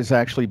 I was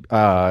actually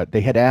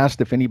they had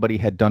asked if anybody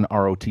had done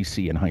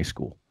ROTC in high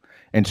school,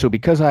 and so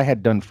because I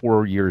had done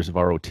 4 years of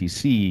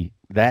ROTC,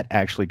 that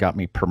actually got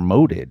me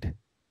promoted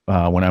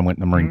when I went in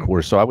the Marine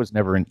Corps. So I was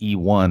never an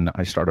E1.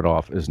 I started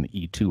off as an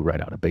E2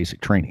 right out of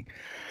basic training,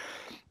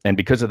 and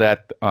because of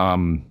that.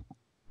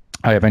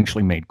 I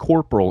eventually made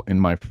corporal in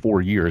my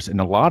 4 years, and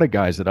a lot of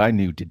guys that I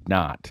knew did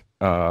not.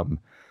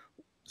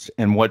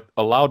 And what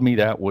allowed me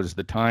that was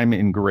the time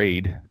in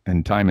grade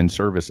and time in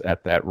service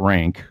at that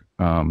rank,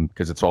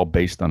 because it's all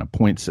based on a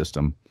point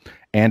system.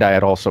 And I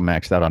had also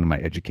maxed out on my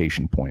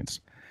education points.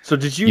 So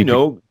did you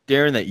know,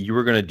 Darren, that you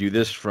were going to do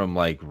this from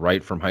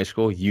right from high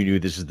school? You knew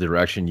this is the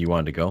direction you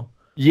wanted to go?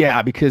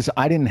 Yeah, because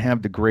I didn't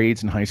have the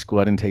grades in high school.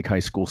 I didn't take high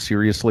school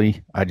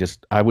seriously.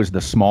 I was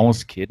the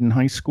smallest kid in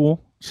high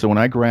school. So when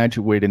I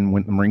graduated and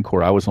went in the Marine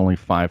Corps, I was only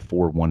 5'4",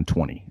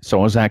 120. So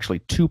I was actually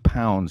 2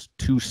 pounds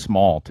too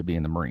small to be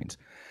in the Marines.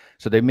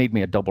 So they made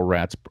me a double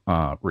rats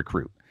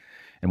recruit.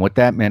 And what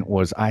that meant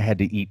was I had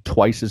to eat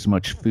twice as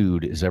much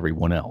food as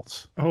everyone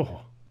else.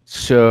 Oh.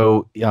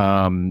 So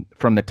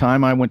from the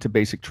time I went to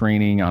basic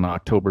training on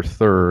October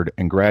 3rd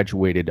and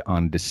graduated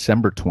on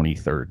December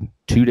 23rd,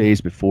 2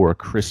 days before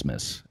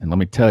Christmas. And let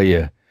me tell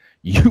you,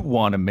 you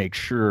want to make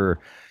sure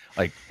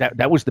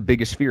that was the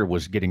biggest fear,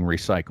 was getting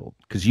recycled,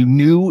 because you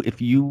knew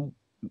if you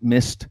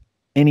missed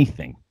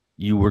anything,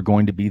 you were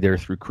going to be there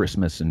through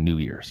Christmas and New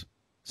Year's.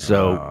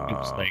 So it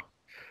was like,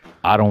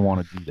 I don't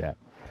want to do that.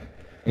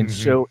 And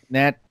so in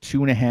that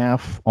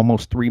 2.5,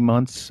 almost 3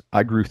 months,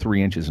 I grew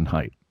 3 inches in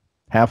height.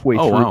 Halfway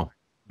through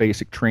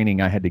basic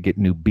training, I had to get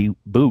new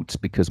boots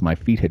because my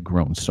feet had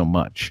grown so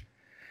much.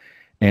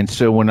 And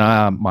so when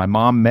my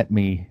mom met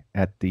me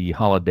at the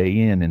Holiday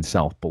Inn in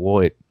South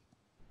Beloit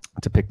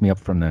to pick me up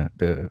from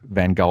the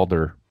Van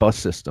Galder bus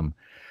system,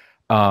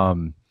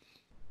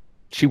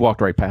 she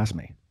walked right past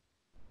me.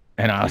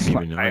 And I was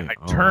like, I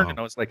turned and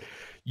I was like,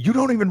 you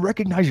don't even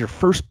recognize your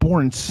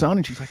firstborn son?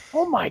 And she's like,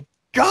 oh my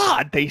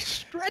God, they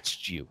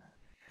stretched you.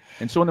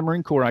 And so in the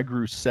Marine Corps, I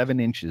grew 7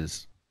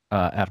 inches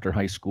after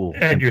high school.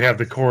 And you have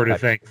the Corps to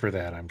thank for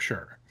that, I'm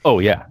sure. Oh,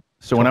 yeah.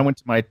 So when I went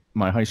to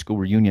my high school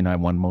reunion, I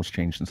won most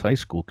changed since high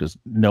school because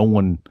no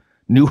one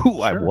knew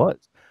who I was.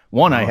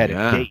 One, I had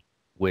a date,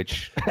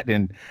 which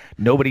and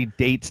nobody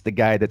dates the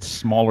guy that's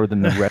smaller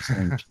than the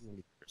wrestling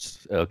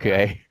cheerleaders.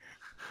 Okay.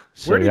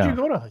 So, where did you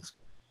go to high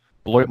school?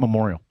 Beloit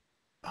Memorial.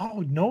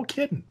 Oh, no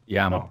kidding.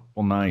 Yeah, I'm a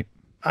full night.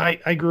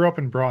 I grew up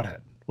in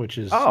Broadhead, which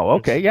is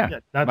not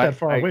that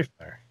far away from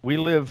there.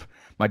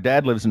 My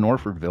dad lives in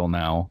Orfordville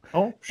now.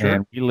 Oh, sure.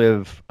 And we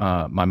live,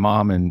 my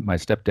mom and my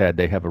stepdad,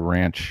 they have a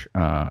ranch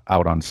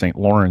out on St.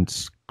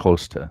 Lawrence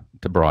close to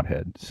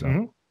Broadhead.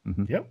 So,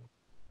 Yep.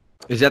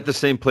 Is that the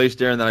same place,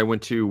 Darren, that I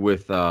went to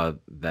with that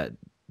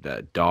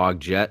dog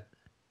Jet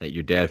that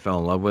your dad fell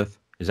in love with?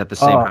 Is that the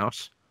same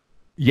house?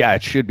 Yeah,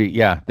 it should be.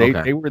 Yeah,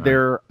 they were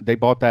there. They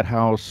bought that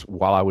house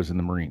while I was in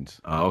the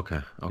Marines. Oh, okay.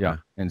 Yeah,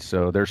 and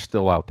so they're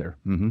still out there.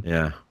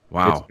 Yeah.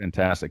 Wow. It's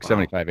fantastic.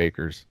 75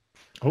 acres.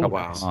 Oh,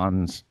 wow.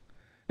 Ponds.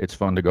 It's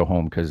fun to go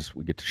home because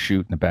we get to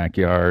shoot in the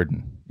backyard,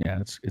 and yeah,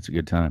 it's a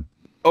good time.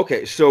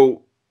 Okay,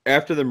 so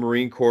after the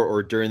Marine Corps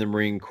or during the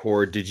Marine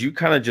Corps, did you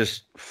kind of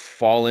just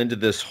fall into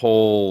this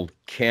whole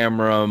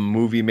camera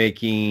movie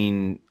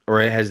making,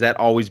 or has that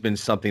always been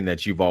something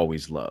that you've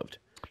always loved?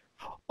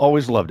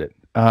 Always loved it.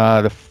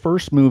 The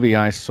first movie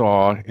I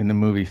saw in the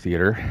movie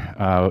theater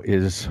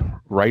is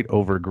right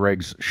over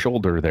Greg's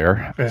shoulder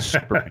there.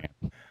 Superman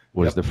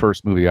was the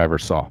first movie I ever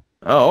saw.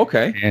 Oh,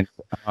 okay. And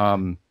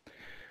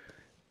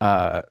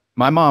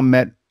my mom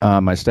met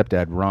my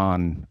stepdad,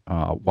 Ron,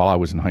 while I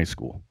was in high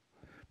school.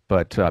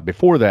 But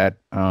before that,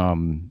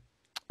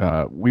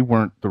 we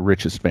weren't the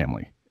richest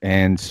family.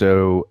 And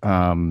so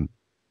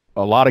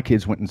a lot of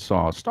kids went and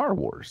saw Star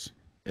Wars.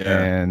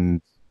 Yeah.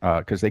 And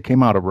because they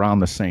came out around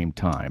the same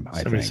time,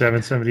 I think.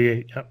 77,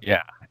 78. Yep.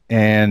 Yeah.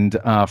 And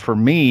for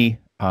me,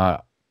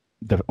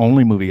 the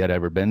only movie I'd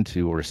ever been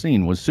to or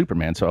seen was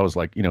Superman. So I was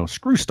like,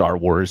 screw Star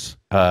Wars.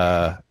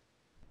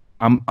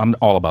 I'm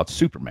all about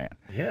Superman.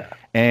 Yeah.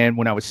 And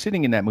when I was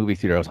sitting in that movie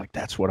theater, I was like,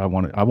 that's what I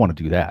want. I want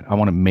to do that. I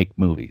want to make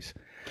movies.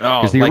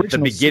 Oh, like the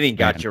beginning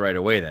got you right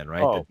away then,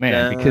 right? Oh,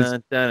 man,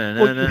 because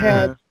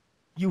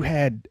you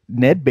had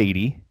Ned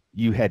Beatty,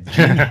 you had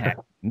Gene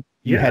Hackman,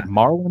 you had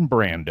Marlon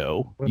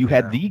Brando, you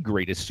had the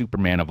greatest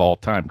Superman of all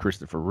time,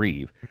 Christopher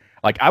Reeve.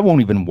 Like, I won't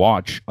even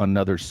watch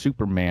another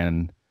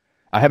Superman.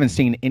 I haven't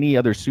seen any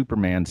other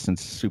Superman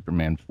since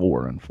Superman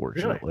 4,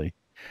 unfortunately,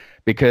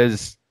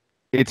 because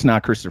it's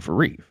not Christopher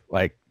Reeve.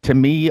 Like, to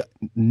me,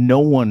 no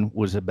one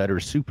was a better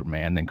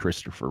Superman than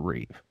Christopher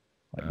Reeve.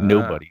 Like,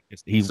 nobody.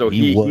 He's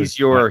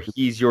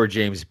your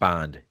James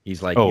Bond.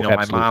 He's like,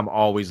 my mom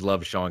always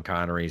loved Sean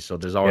Connery, so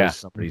there's always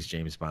somebody's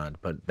James Bond,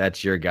 but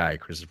that's your guy,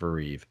 Christopher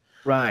Reeve.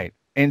 Right.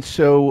 And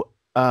so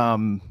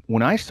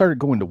when I started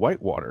going to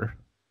Whitewater,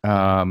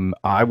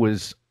 I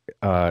was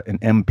an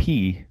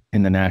MP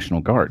in the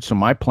National Guard. So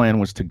my plan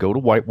was to go to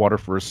Whitewater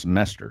for a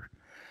semester,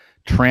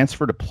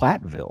 transfer to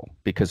Platteville,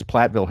 because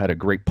Platteville had a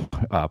great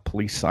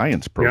police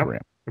science program.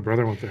 Yep. My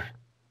brother went there.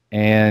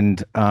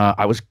 And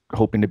I was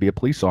hoping to be a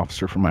police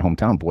officer from my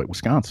hometown, Beloit,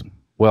 Wisconsin.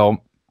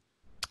 Well,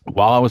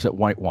 while I was at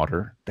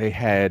Whitewater, they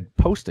had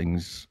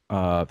postings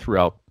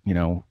throughout,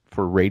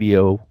 for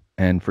radio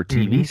and for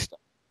TV stuff.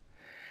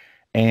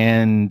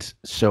 And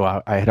so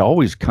I had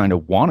always kind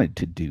of wanted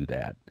to do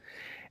that.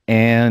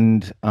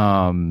 And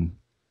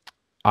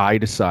I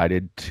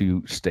decided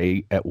to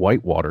stay at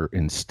Whitewater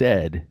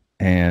instead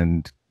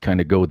and kind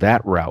of go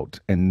that route.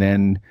 And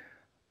then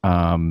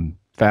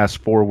fast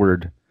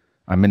forward,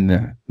 I'm in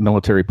the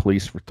military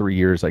police for 3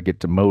 years. I get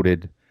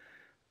demoted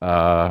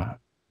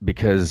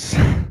because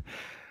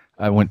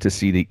I went to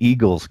see the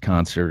Eagles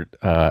concert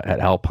at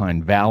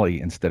Alpine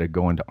Valley instead of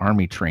going to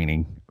Army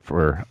training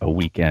for a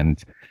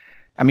weekend.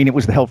 I mean, it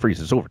was the Hell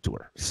Freezes Over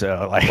tour.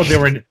 So, like, they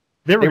were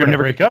never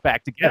break up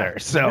back together.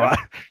 Yeah.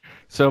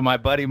 So my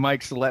buddy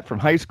Mike Sillette from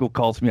high school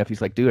calls me up.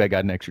 He's like, dude, I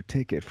got an extra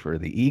ticket for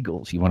the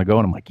Eagles. You want to go?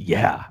 And I'm like,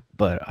 yeah,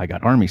 but I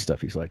got Army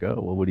stuff. He's like, oh,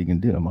 well, what are you going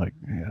to do? I'm like,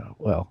 yeah,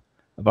 well,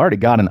 I've already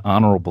got an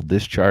honorable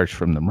discharge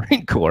from the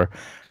Marine Corps.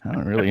 I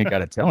don't really ain't got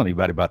to tell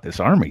anybody about this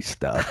Army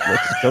stuff.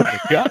 Let's go to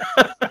God.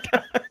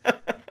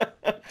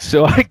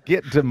 So I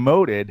get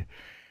demoted,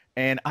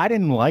 and I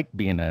didn't like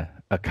being a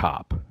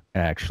cop,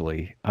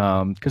 actually,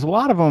 because a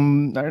lot of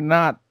them are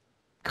not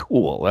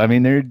cool. I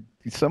mean,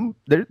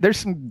 there's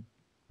some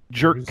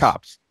jerk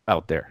cops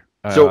out there.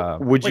 So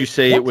would you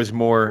say it was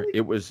more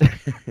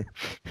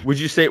would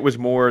you say it was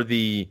more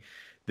the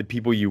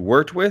people you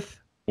worked with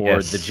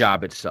or the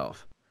job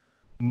itself?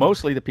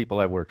 Mostly the people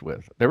I worked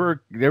with. There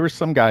were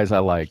some guys I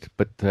liked,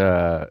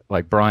 but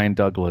like Brian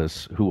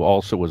Douglas, who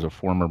also was a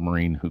former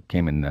Marine who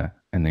came in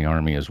the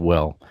Army as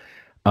well.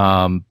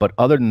 But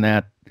other than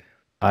that,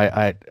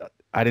 I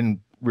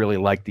didn't really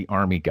like the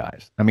Army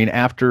guys. I mean,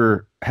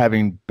 after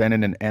having been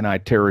in an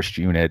anti-terrorist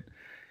unit,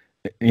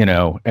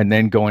 and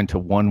then going to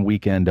one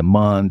weekend a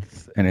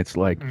month, and it's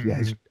like, you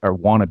guys are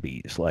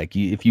wannabes. Like,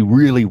 if you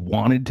really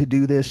wanted to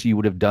do this, you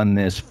would have done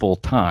this full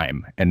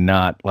time and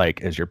not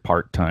like as your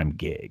part-time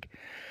gig.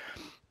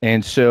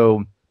 And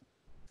so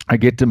I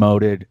get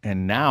demoted,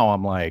 and now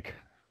I'm like,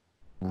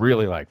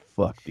 really like,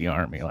 fuck the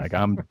Army. Like,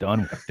 I'm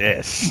done with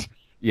this,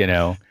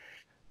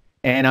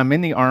 And I'm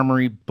in the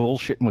armory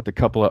bullshitting with a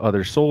couple of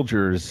other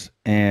soldiers,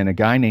 and a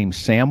guy named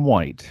Sam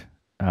White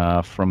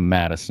from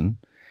Madison.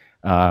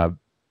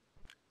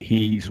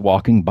 He's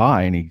walking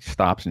by and he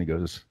stops and he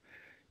goes,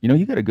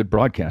 you got a good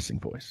broadcasting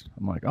voice.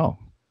 I'm like, oh,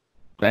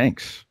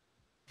 thanks.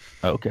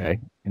 Okay.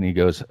 And he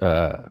goes,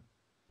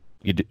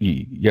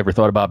 you ever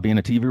thought about being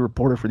a TV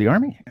reporter for the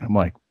Army? And I'm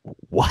like,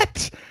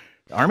 what?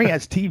 The Army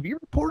has TV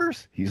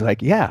reporters? He's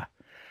like, yeah.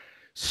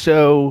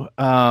 So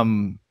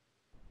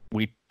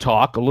we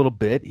talk a little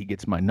bit. He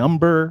gets my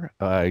number.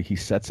 He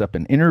sets up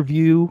an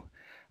interview.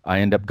 I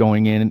end up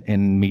going in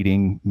and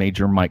meeting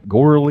Major Mike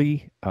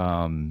Gorley,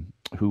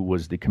 who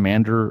was the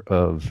commander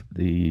of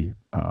the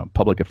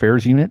Public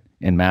Affairs Unit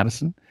in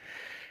Madison.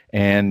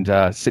 And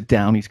sit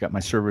down. He's got my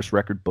service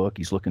record book.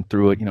 He's looking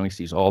through it. He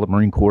sees all the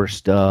Marine Corps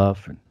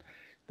stuff, and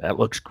that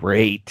looks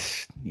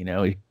great.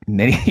 And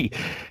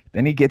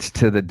then he gets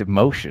to the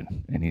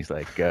demotion, and he's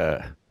like,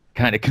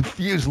 kind of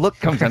confused look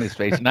comes on his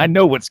face, and I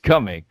know what's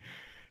coming.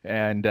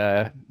 And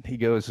he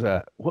goes,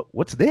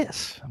 what's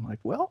this? I'm like,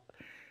 well,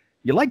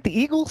 you like the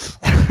Eagles?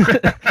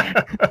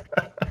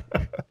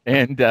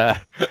 And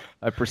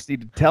I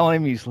proceed to tell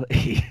him.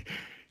 He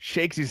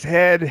shakes his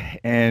head,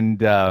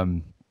 and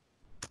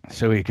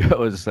so he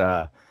goes,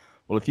 well,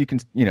 if you can,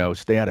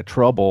 stay out of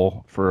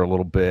trouble for a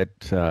little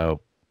bit,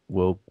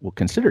 we'll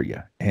consider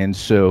you. And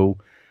so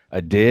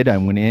I did. I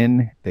went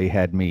in. They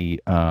had me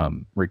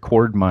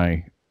record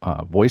my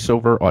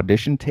voiceover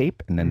audition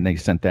tape, and then they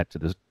sent that to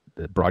the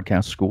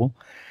broadcast school.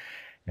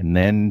 And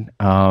then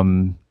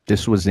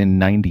this was in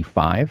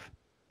 95.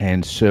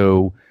 And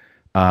so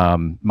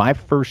my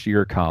first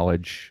year of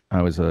college,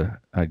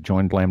 I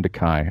joined Lambda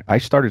Chi. I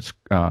started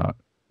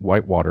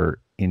Whitewater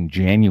in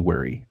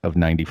January of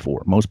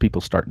 94. Most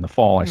people start in the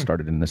fall. I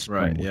started in the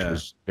spring, which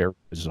was very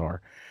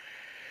bizarre.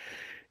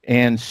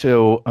 And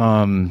so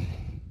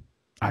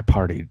I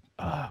partied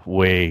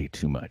way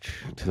too much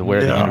to the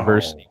where the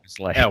university was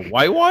like, at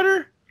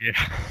Whitewater?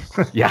 Yeah.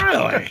 Yeah,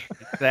 really?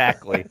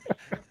 Exactly.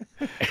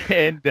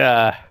 And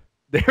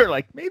they were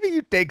like, maybe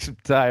you take some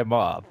time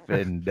off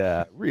and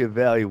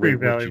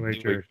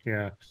reevaluate your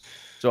yeah.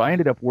 So I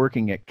ended up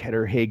working at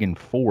Ketterhagen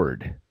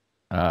Ford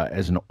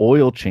as an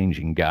oil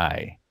changing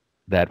guy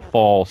that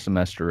fall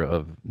semester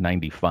of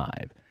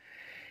 95,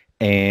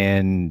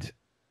 and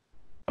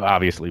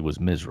obviously was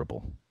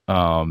miserable.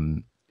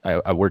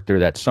 I worked there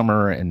that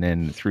summer and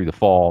then through the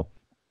fall,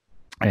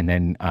 and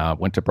then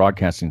went to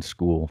broadcasting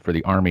school for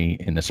the Army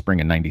in the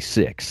spring of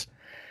 96.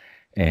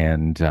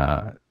 And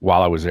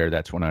while I was there,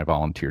 that's when I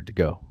volunteered to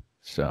go.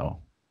 So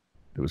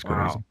it was crazy.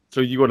 Wow.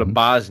 So you go to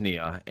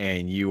Bosnia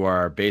and you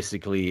are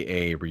basically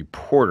a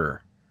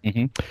reporter.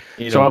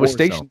 Mm-hmm. So I was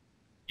stationed.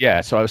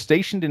 Yeah, so I was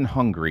stationed in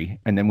Hungary,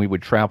 and then we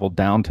would travel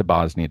down to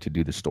Bosnia to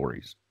do the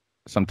stories.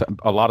 Sometimes,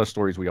 a lot of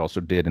stories we also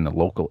did in the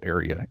local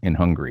area in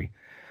Hungary,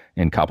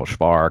 in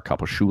Kaposvar,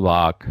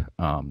 Kaposhulak,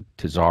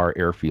 Tizar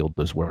Airfield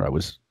was where I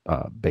was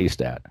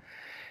based at.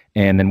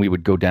 And then we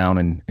would go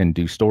down and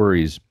do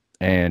stories.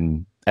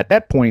 And at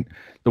that point,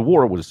 the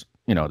war was,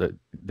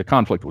 the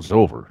conflict was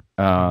over.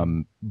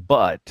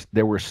 But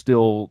there were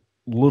still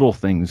little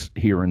things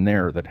here and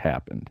there that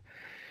happened.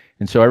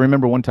 And so I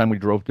remember one time we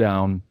drove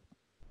down.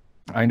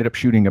 I ended up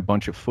shooting a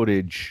bunch of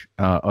footage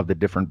of the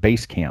different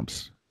base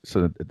camps.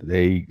 So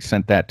they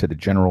sent that to the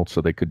general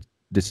so they could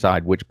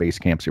decide which base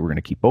camps they were going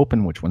to keep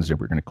open, which ones they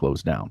were going to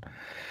close down.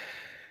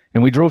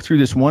 And we drove through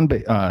this one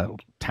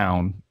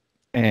town,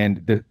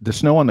 and the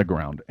snow on the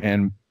ground,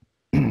 and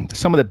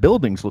some of the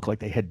buildings looked like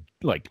they had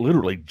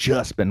literally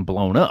just been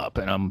blown up.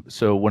 And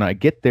so when I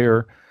get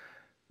there,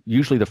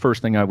 usually the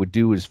first thing I would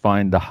do is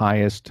find the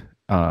highest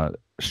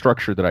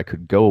structure that I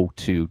could go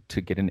to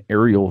get an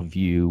aerial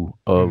view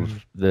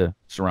of the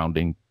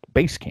surrounding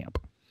base camp.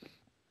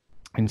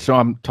 And so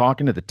I'm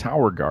talking to the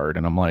tower guard,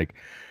 and I'm like,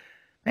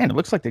 man, it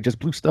looks like they just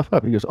blew stuff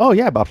up. He goes, oh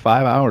yeah, about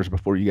 5 hours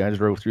before you guys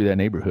drove through that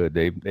neighborhood,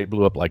 they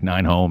blew up like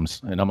 9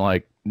 homes. And I'm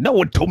like, no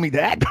one told me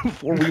that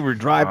before we were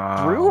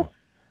driving through,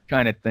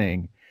 kind of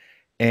thing.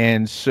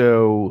 And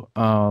so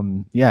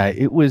yeah,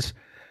 it was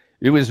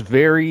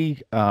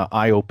very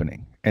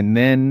eye-opening. And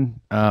then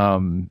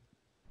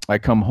I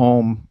come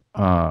home,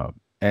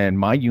 and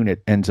my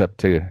unit ends up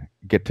to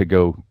get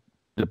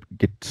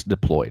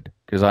deployed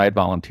because I had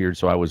volunteered,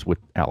 so I was with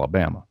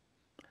Alabama.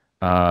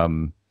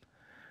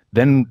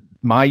 Then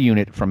my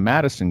unit from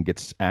Madison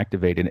gets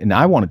activated, and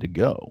I wanted to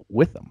go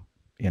with them,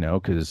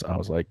 because I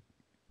was like,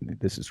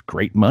 this is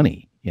great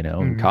money,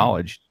 in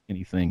college,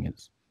 anything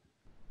is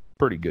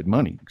pretty good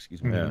money,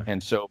 excuse me. Yeah.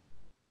 And so,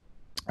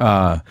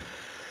 but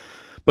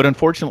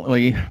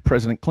unfortunately,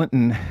 President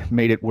Clinton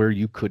made it where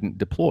you couldn't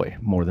deploy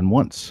more than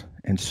once.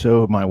 And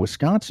so my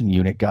Wisconsin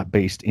unit got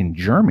based in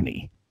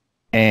Germany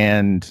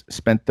and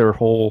spent their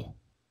whole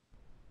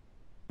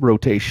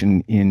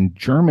rotation in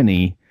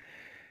Germany.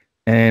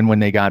 And when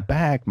they got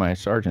back, my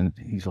sergeant,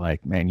 he's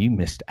like, man, you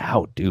missed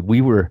out, dude.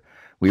 We were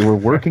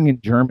working in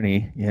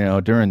Germany,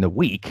 during the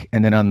week.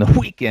 And then on the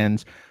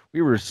weekends,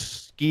 we were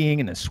skiing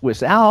in the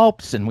Swiss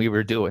Alps, and we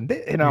were doing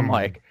this. And I'm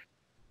like,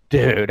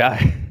 dude, I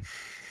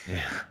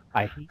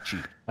hate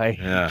you. I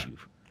hate you.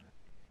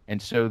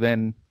 And so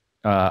then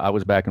I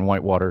was back in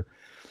Whitewater.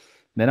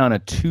 Then on a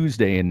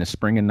Tuesday in the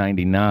spring of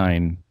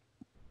 '99,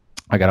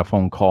 I got a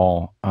phone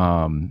call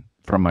from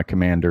my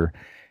commander,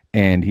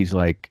 and he's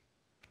like,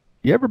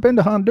 "You ever been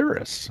to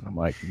Honduras?" I'm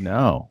like,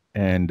 "No."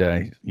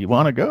 And you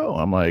want to go?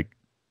 I'm like,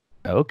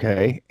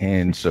 "Okay."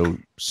 And so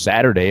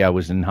Saturday I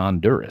was in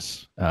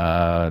Honduras.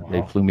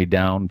 They flew me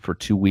down for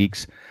 2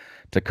 weeks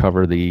to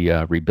cover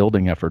the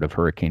rebuilding effort of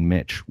Hurricane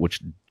Mitch, which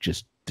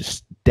just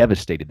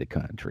devastated the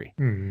country.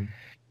 Mm-hmm.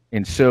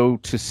 And so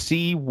to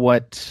see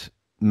what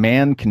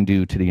man can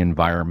do to the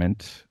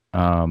environment,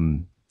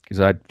 because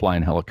I'd fly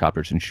in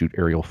helicopters and shoot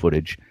aerial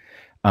footage,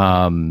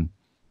 and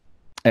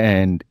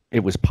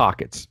it was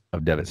pockets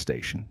of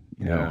devastation,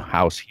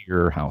 house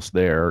here, house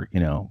there,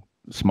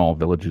 small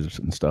villages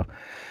and stuff.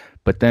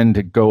 But then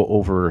to go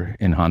over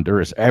in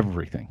Honduras,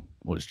 everything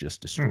was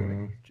just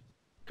destroyed,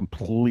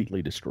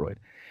 completely destroyed.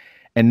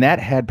 And that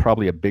had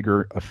probably a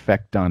bigger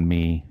effect on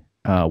me.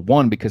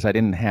 One, because I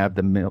didn't have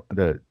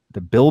the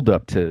build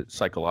up to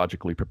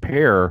psychologically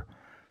prepare.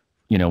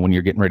 When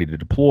you're getting ready to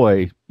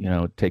deploy,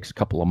 it takes a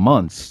couple of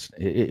months.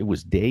 It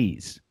was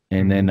days.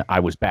 And then I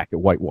was back at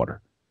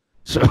Whitewater.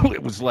 So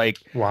it was like,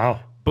 wow,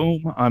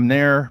 boom, I'm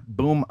there.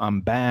 Boom,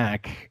 I'm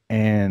back.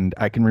 And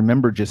I can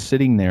remember just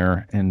sitting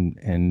there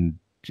and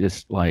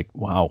just like,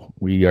 wow,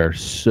 we are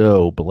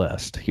so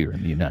blessed here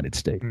in the United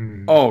States.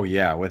 Oh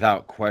yeah,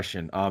 without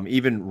question.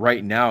 Even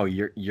right now,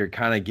 you're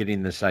kind of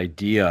getting this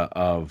idea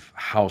of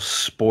how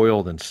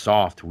spoiled and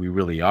soft we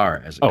really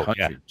are as a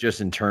country,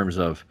 just in terms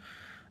of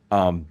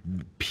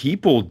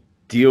people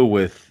deal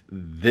with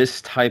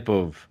this type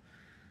of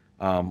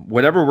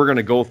whatever we're going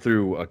to go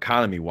through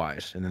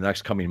economy-wise in the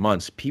next coming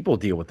months. People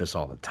deal with this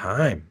all the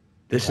time.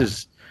 This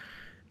is,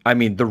 I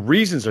mean, the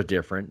reasons are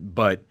different,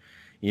 but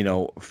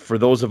for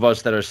those of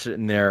us that are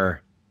sitting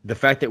there, the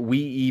fact that we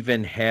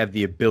even have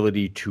the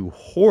ability to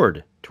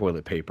hoard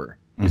toilet paper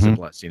is a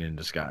blessing in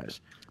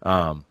disguise.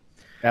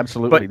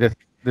 Absolutely. But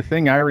the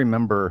thing I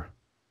remember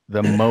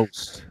the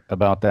most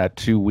about that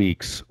 2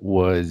 weeks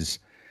was,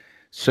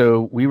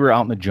 so we were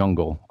out in the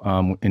jungle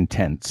in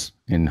tents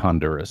in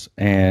Honduras,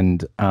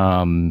 and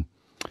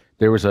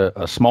there was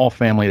a small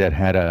family that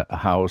had a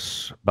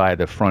house by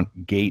the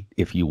front gate,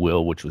 if you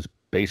will, which was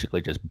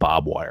basically just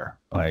barbed wire,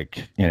 and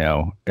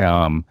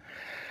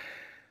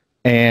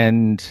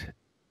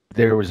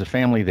there was a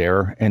family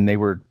there, and they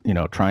were,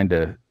 trying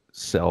to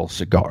sell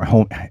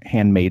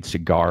handmade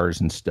cigars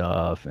and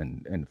stuff,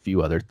 and a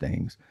few other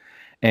things.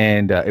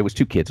 And it was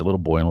two kids, a little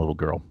boy and a little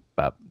girl,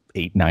 about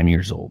 8, 9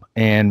 years old.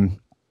 And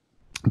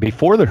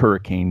before the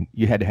hurricane,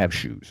 you had to have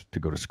shoes to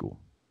go to school.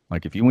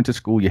 Like if you went to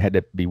school, you had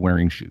to be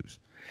wearing shoes.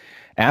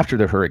 After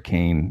the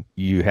hurricane,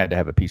 you had to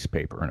have a piece of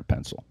paper and a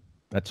pencil.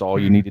 That's all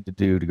you needed to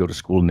do to go to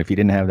school. And if you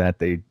didn't have that,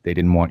 they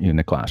didn't want you in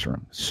the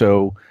classroom.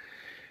 So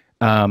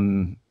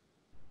I'm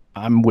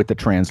with the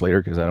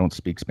translator because I don't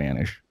speak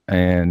Spanish.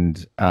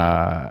 And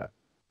I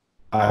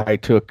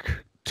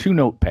took 2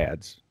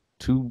 notepads,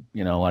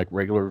 like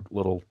regular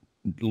little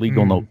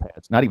legal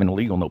notepads, not even a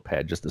legal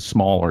notepad, just a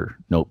smaller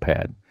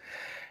notepad.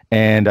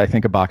 And I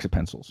think a box of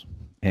pencils.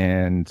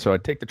 And so I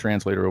take the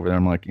translator over there.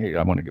 I'm like, hey,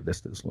 I want to give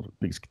this to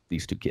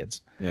these 2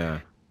 kids. Yeah.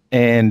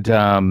 And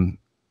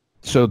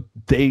so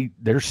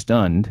they're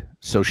stunned.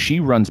 So she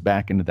runs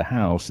back into the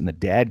house, and the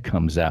dad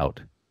comes out,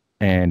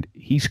 and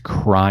he's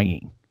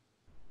crying.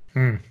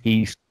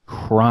 He's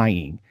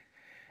crying,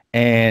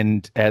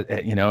 and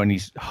and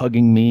he's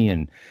hugging me,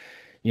 and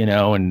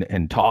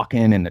and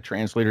talking, and the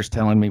translator's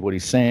telling me what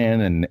he's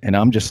saying, and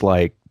I'm just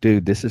like,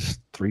 dude, this is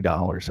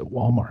 $3 at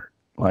Walmart.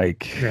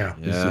 Like,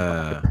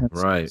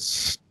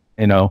 right.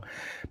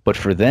 But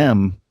for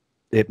them,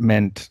 it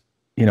meant,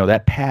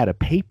 that pad of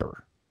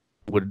paper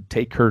would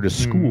take her to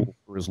school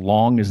for as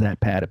long as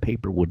that pad of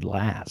paper would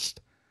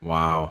last.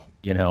 Wow.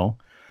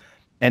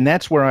 And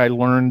that's where I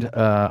learned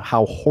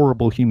how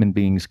horrible human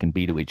beings can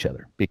be to each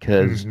other,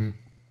 because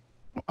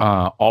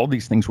all of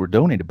these things were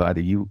donated by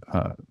the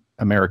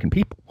American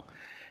people.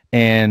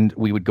 And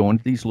we would go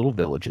into these little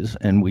villages,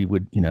 and we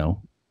would,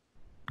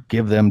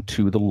 give them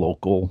to the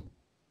local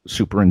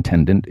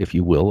superintendent, if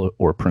you will,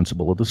 or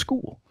principal of the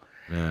school.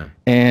 Yeah.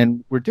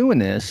 And we're doing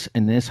this,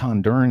 and this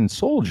Honduran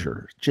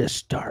soldier just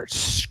starts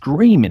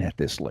screaming at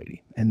this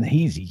lady, and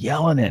he's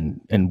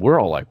yelling, and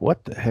we're all like,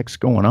 what the heck's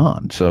going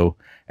on? So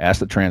ask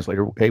the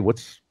translator, hey,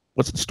 what's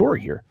the story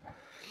here?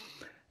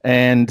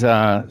 And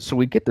so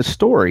we get the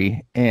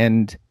story,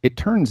 and it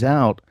turns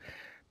out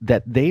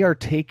that they are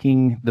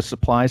taking the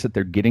supplies that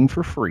they're getting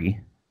for free,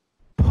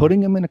 putting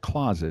them in a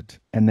closet,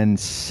 and then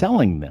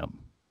selling them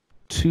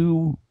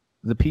to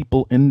the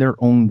people in their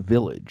own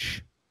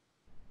village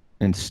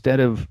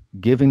instead of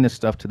giving the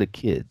stuff to the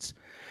kids.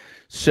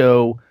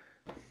 So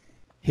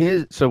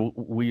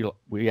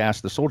we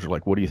asked the soldier,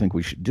 like, what do you think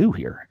we should do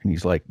here? And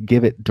he's like,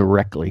 give it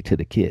directly to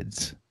the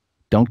kids.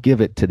 Don't give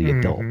it to the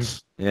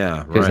adults. Yeah,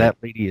 right. Because that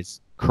lady is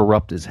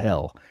corrupt as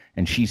hell,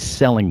 and she's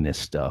selling this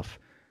stuff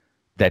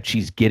that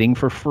she's getting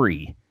for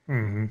free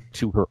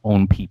to her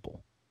own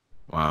people.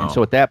 Wow. And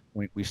so at that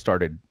point, we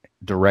started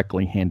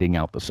directly handing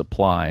out the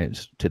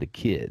supplies to the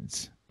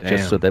kids.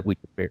 just so that we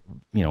could,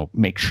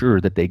 make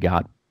sure that they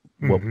got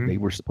what they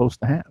were supposed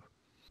to have.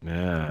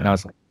 Yeah. And I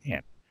was like,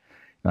 man,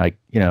 like,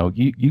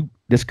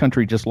 this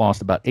country just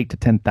lost about 8,000 to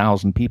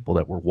 10,000 people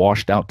that were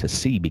washed out to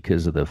sea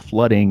because of the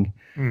flooding,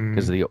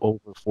 because of the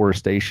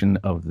overforestation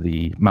of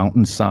the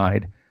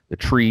mountainside. The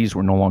trees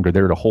were no longer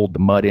there to hold the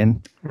mud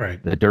in,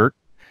 the dirt.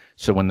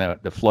 So when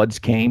the floods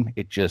came,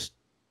 it just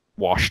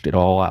washed it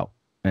all out.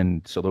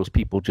 And so those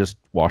people just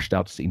washed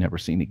out to sea, never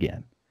seen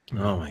again.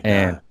 Oh my God.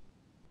 And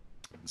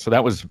so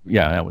that was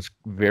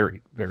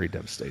very, very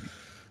devastating.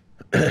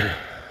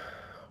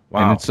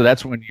 Wow. And so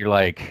that's when you're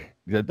like,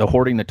 the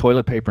hoarding the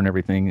toilet paper and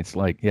everything, it's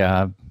like,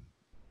 yeah,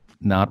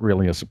 not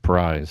really a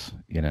surprise,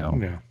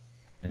 in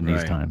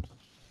these times.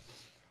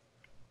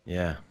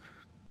 Yeah.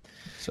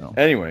 So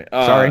anyway,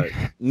 sorry.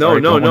 No.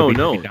 It's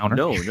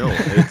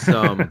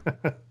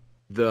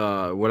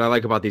what I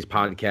like about these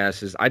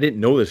podcasts is I didn't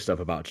know this stuff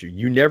about you.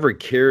 You never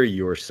carry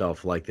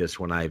yourself like this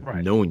when I've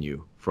known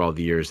you for all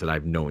the years that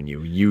I've known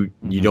you. You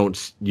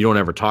don't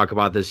ever talk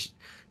about this.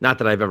 Not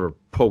that I've ever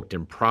poked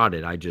and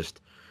prodded.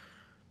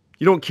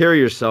 You don't carry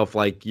yourself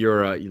like you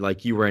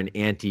were an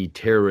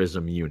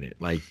anti-terrorism unit.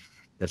 Like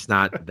that's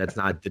not the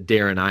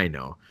Darren I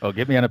know. Oh,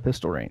 get me on a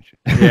pistol range.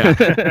 Yeah,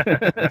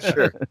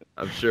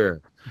 I'm sure.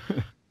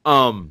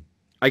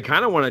 I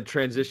kind of want to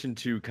transition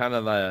to kind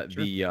of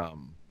the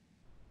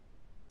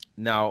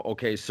now.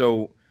 Okay,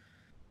 so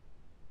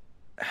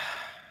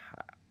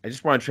I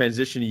just want to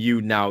transition to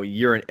you now.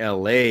 You're in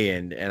LA,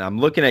 and I'm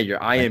looking at your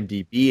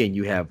IMDb, and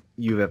you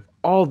have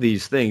all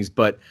these things,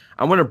 but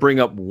I want to bring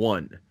up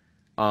one.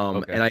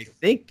 And I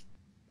think,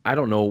 I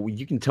don't know,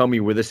 you can tell me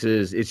where this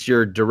is. It's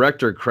your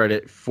director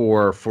credit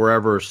for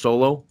Forever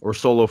Solo or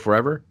Solo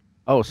Forever.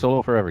 Oh,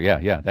 Solo Forever.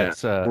 Yeah.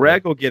 That's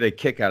Greg will get a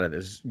kick out of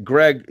this.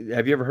 Greg,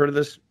 have you ever heard of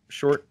this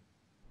short?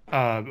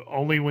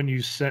 Only when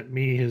you sent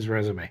me his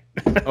resume.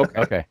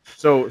 Okay.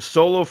 So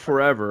Solo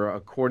Forever,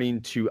 according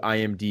to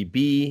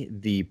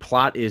IMDb, the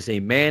plot is a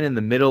man in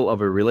the middle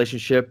of a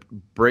relationship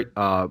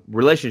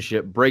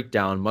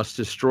breakdown must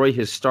destroy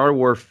his Star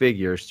Wars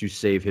figures to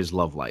save his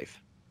love life.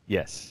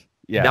 Yes.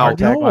 Yeah. Now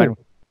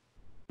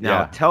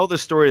tell the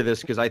story of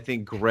this, because I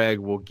think Greg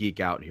will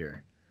geek out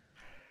here.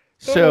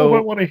 So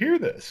I want to hear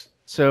this.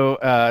 So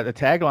the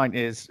tagline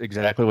is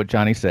exactly what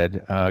Johnny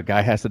said.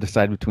 Guy has to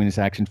decide between his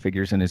action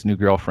figures and his new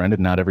girlfriend,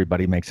 and not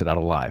everybody makes it out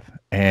alive.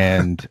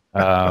 And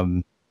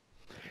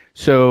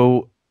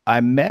so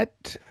I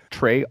met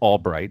Trey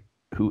Albright,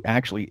 who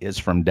actually is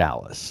from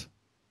Dallas.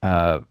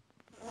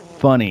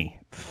 Funny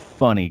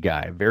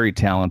guy, very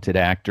talented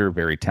actor,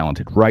 very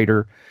talented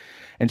writer.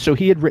 And so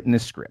he had written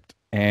this script,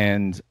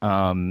 and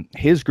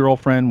his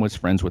girlfriend was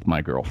friends with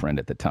my girlfriend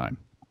at the time.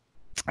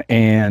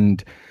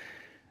 And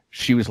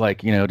she was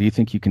like, do you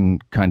think you can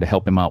kind of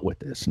help him out with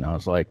this? And I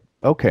was like,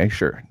 okay,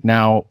 sure.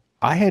 Now,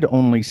 I had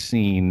only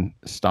seen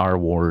Star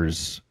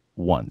Wars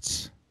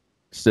once.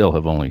 Still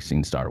have only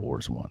seen Star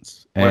Wars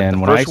once.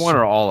 And the first one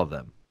or all of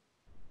them?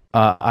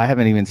 I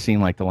haven't even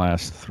seen like the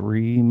last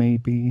 3,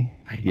 maybe.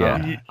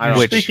 Yeah.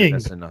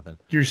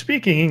 You're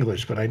speaking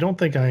English, but I don't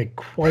think I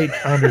quite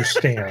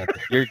understand.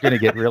 You're going to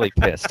get really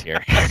pissed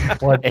here.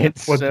 what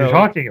you're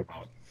talking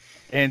about.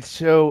 And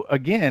so,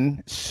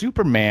 again,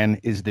 Superman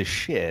is the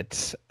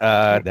shit.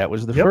 That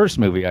was the first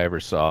movie I ever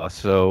saw.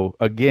 So,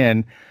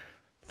 again,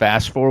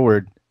 fast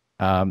forward,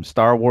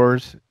 Star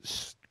Wars,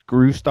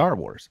 screw Star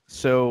Wars.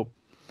 So,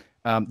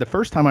 the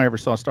first time I ever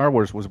saw Star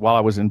Wars was while I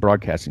was in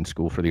broadcasting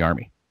school for the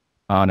Army,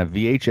 on a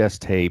VHS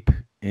tape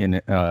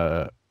in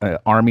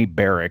Army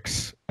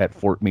barracks at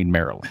Fort Meade,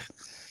 Maryland.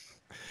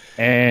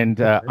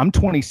 And I'm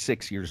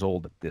 26 years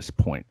old at this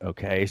point,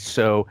 okay?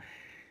 So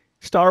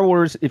Star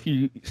Wars, if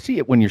you see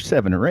it when you're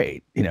 7 or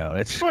 8,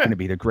 it's going to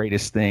be the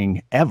greatest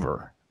thing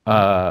ever.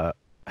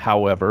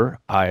 However,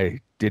 I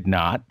did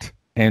not.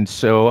 And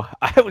so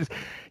I was,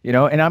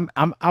 and I'm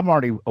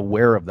already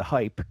aware of the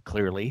hype,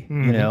 clearly,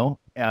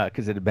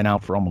 because it had been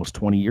out for almost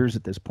 20 years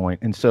at this point.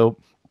 And so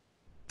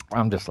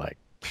I'm just like,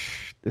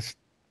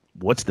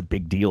 what's the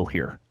big deal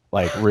here?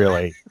 Like,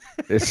 really,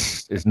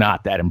 this is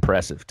not that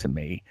impressive to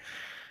me.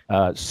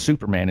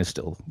 Superman is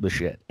still the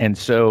shit. And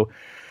so,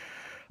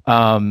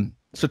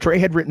 so Trey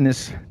had written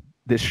this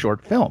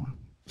short film,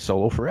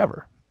 Solo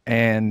Forever.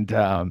 And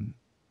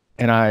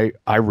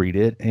I read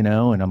it, and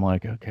I'm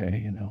like,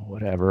 okay,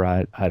 whatever.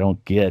 I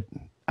didn't get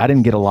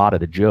a lot of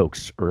the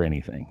jokes or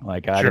anything.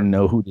 Like, I didn't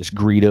know who this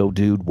Greedo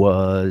dude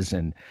was,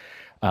 and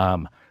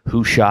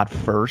who shot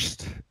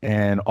first,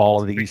 and all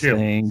of these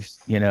things,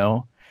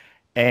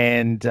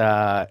 and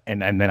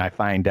then I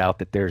find out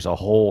that there's a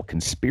whole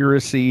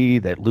conspiracy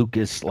that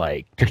Lucas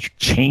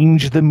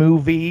changed the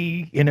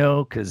movie,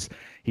 because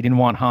he didn't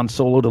want Han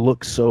Solo to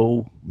look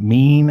so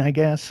mean, I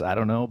guess. I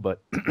don't know,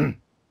 but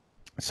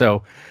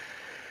so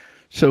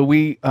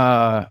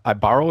I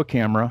borrow a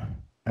camera.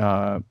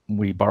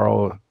 We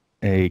borrow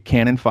a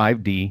Canon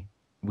 5D.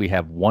 We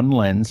have one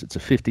lens. It's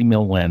a 50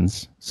 mil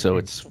lens, so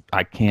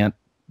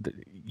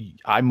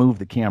I move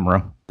the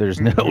camera. There's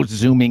no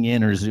zooming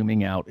in or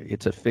zooming out.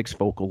 It's a fixed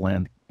focal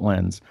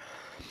lens.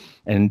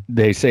 And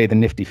they say the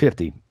nifty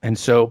 50. And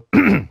so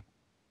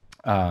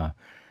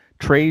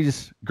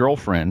Trey's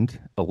girlfriend,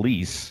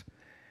 Elise,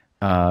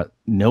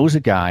 knows a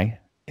guy,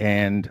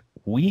 and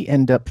we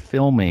end up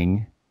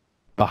filming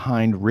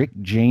behind Rick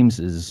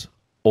James's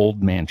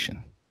old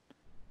mansion.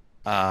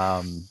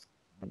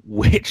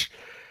 Which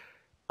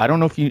I don't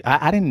know if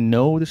I didn't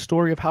know the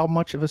story of how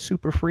much of a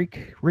super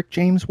freak Rick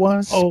James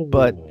was,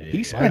 but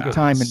he spent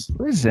time in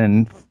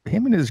prison.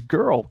 Him and his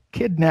girl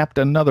kidnapped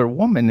another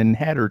woman and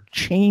had her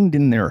chained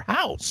in their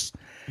house.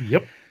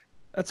 Yep.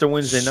 That's a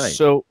Wednesday night.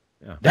 So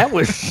that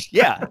was,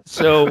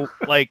 So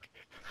like,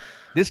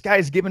 this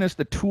guy's giving us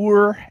the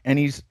tour, and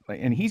he's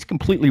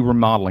completely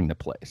remodeling the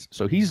place.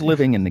 So he's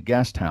living in the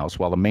guest house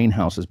while the main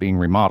house is being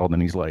remodeled, and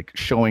he's like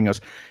showing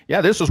us,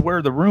 this is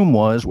where the room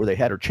was where they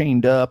had her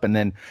chained up, and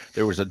then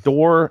there was a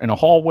door in a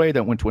hallway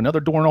that went to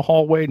another door in a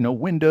hallway, no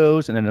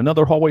windows, and then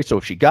another hallway. So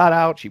if she got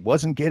out, she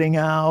wasn't getting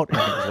out. And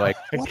it was like,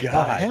 what the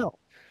hell?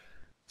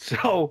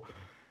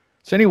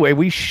 So anyway,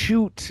 we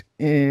shoot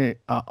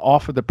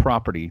off of the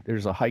property.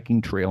 There's a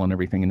hiking trail and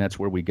everything, and that's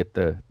where we get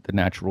the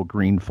natural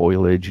green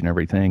foliage and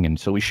everything. And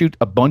so we shoot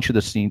a bunch of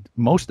the scene,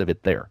 most of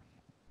it there.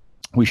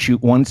 We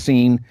shoot one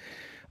scene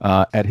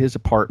at his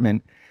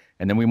apartment,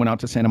 and then we went out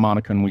to Santa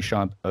Monica and we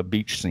shot a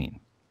beach scene.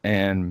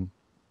 And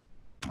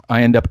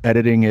I end up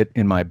editing it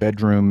in my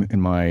bedroom in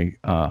my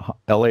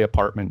LA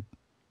apartment.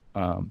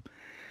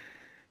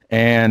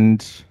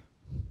 And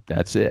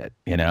that's it,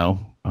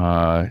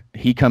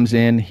 he comes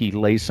in, he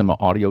lays some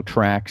audio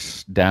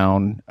tracks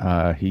down.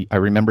 I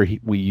remember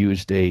we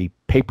used a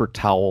paper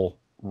towel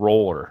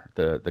roller,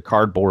 the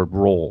cardboard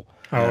roll,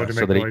 so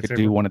that he could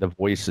do one of the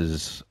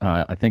voices.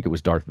 I think it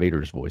was Darth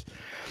Vader's voice.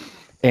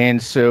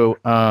 And so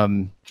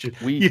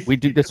we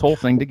do this whole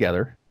thing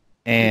together.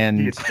 And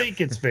you think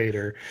it's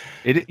Vader?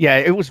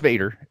 It was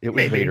Vader. It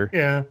was Vader.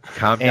 Yeah.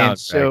 Calm down.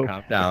 So,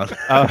 calm down.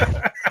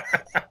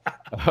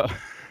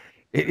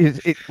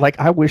 It like,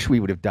 I wish we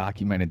would have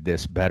documented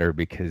this better,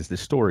 because the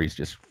story is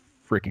just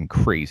freaking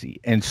crazy.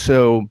 And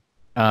so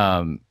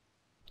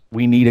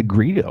we need a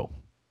Greedo.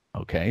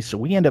 Okay. So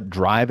we end up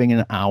driving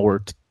an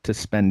hour to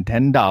spend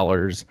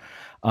 $10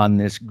 on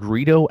this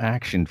Greedo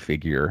action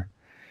figure.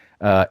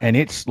 And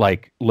it's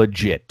like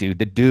legit, dude.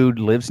 The dude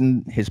lives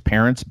in his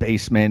parents'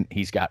 basement.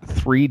 He's got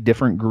 3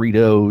 different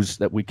Greedos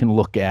that we can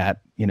look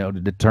at, to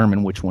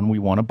determine which one we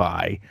want to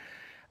buy.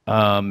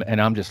 And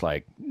I'm just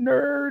like,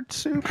 nerd,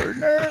 super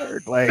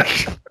nerd.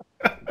 Like,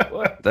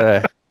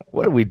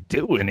 what are we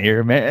doing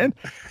here, man?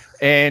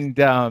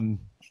 And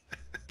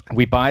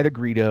we buy the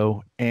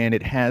Greedo, and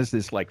it has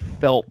this like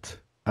felt.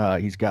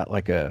 He's got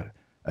like a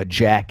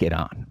jacket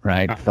on,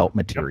 right? Felt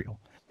material.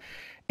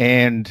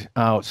 And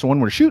so when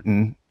we're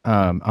shooting,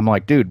 I'm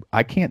like, dude,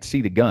 I can't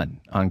see the gun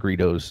on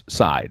Greedo's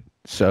side.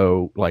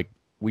 So like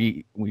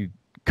we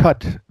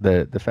cut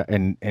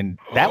and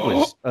that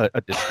was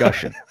a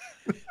discussion.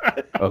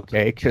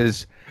 Okay,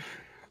 because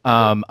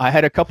I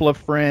had a couple of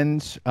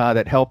friends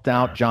that helped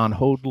out, John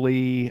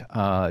Hoadley,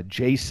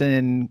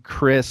 Jason,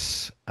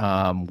 Chris,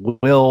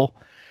 Will.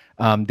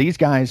 These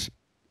guys,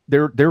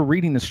 they're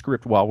reading the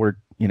script while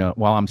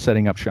I'm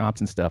setting up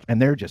shots and stuff,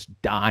 and they're just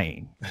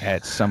dying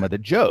at some of the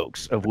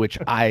jokes, of which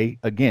I,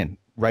 again,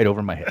 right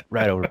over my head.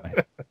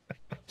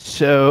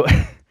 So,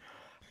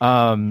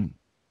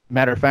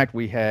 matter of fact,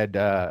 we had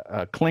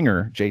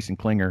Jason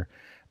Klinger,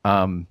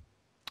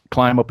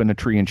 climb up in a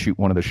tree and shoot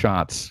one of the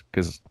shots,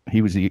 because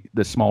he was the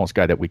smallest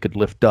guy that we could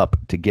lift up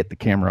to get the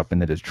camera up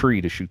into this tree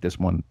to shoot this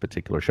one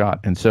particular shot.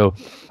 And so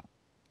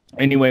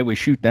anyway, we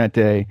shoot that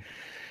day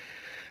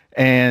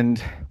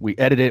and we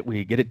edit it,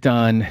 we get it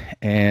done,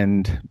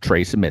 and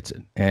Trey submits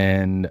it.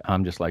 And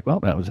I'm just like,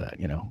 well, that was that.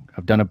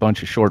 I've done a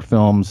bunch of short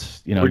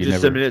films. Where'd you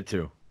submit it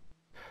to?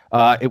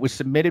 It was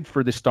submitted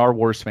for the Star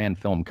Wars fan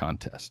film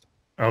contest.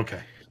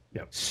 Okay.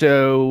 Yep.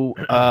 So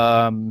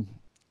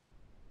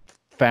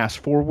fast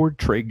forward,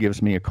 Trey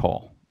gives me a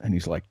call, and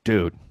he's like,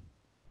 dude,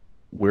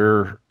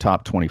 we're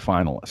top 20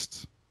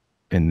 finalists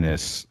in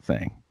this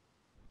thing,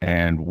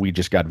 and we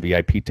just got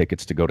VIP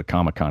tickets to go to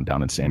Comic-Con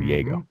down in San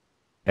Diego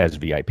as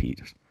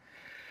VIPs.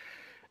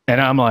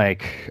 And I'm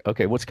like,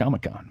 okay, what's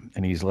Comic-Con?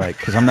 And he's like,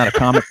 because I'm not a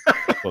comic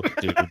book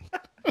dude.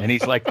 And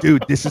he's like,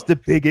 dude, this is the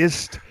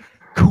biggest,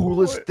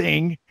 coolest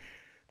thing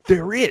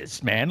there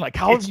is, man. Like,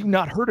 how have you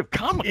not heard of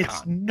Comic-Con?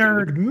 It's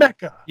nerd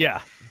mecca. Yeah.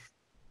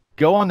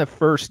 Go on the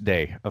first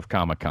day of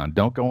Comic-Con.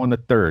 Don't go on the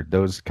third.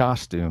 Those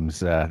costumes,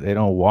 they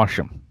don't wash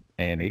them,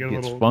 and it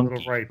gets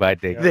funky by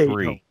day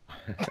 3.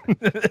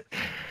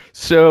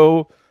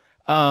 So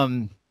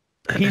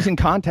he's in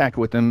contact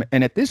with them,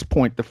 and at this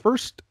point, the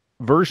first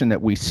version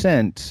that we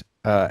sent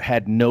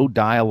had no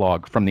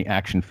dialogue from the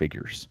action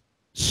figures.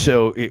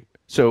 So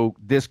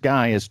this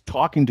guy is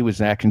talking to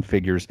his action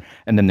figures,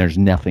 and then there's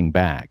nothing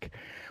back,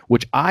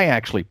 which I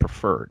actually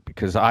preferred,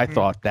 because I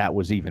thought that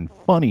was even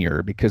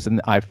funnier, because then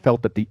I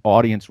felt that the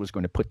audience was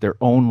going to put their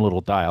own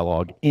little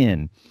dialogue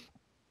in.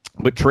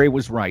 But Trey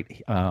was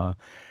right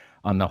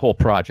on the whole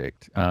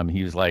project.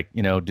 He was like,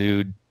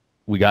 dude,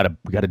 we gotta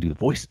do the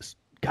voices.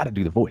 Got to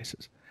do the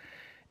voices.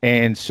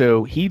 And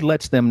so he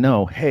lets them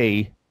know,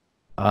 hey,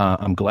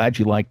 I'm glad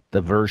you liked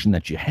the version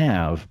that you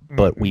have,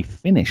 but we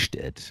finished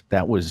it.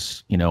 That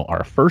was,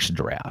 our first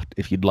draft.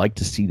 If you'd like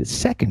to see the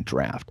second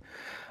draft,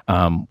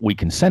 we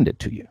can send it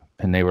to you.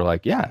 And they were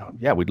like,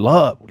 yeah, we'd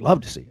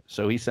love to see it.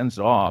 So he sends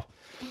it off.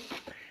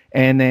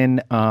 And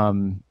then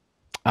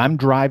I'm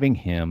driving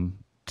him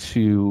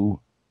to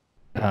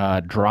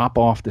drop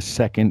off the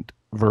second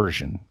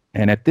version.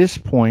 And at this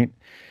point,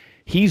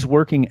 he's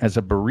working as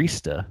a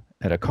barista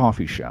at a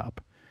coffee shop.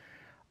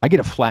 I get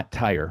a flat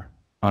tire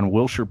on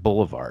Wilshire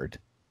Boulevard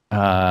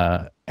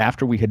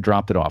after we had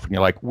dropped it off. And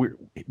you're like,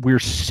 we're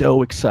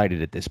so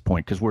excited at this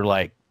point because we're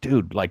like,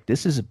 dude, like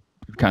this is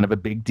kind of a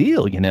big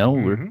deal,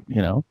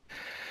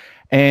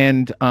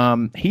 And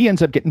he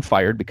ends up getting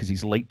fired because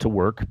he's late to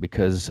work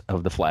because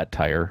of the flat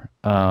tire.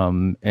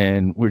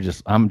 And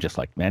I'm just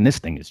like, man, this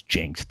thing is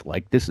jinxed.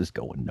 Like this is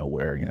going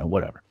nowhere,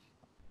 whatever.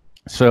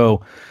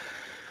 So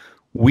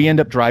we end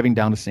up driving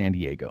down to San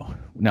Diego.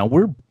 Now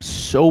we're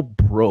so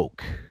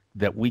broke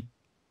that we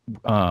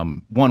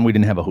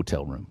didn't have a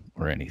hotel room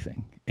or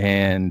anything.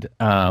 And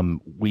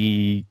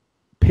we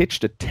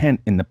pitched a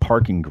tent in the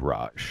parking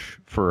garage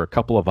for a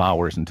couple of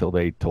hours until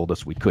they told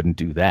us we couldn't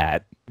do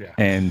that. Yeah.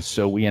 And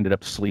so we ended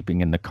up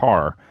sleeping in the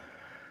car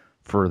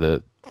for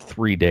the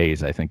 3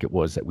 days, I think it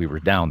was, that we were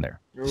down there.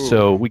 Ooh.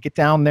 So we get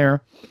down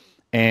there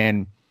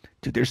and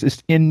dude, there's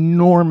this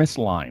enormous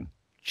line,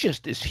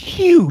 just this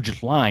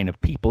huge line of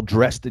people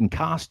dressed in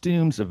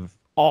costumes of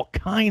all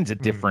kinds of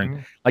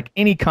different, like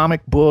any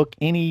comic book,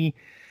 anything,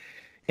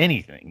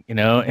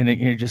 and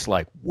you're just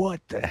like,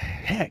 what the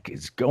heck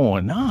is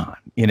going on,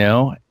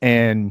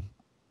 and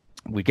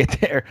we get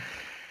there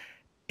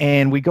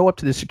and we go up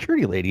to the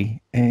security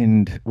lady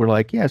and we're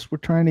like, yes, we're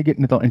trying to get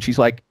into and she's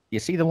like, you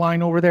see the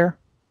line over there?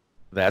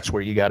 That's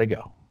where you got to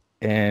go.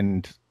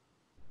 And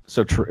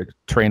so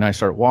Trey and I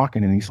start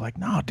walking and he's like,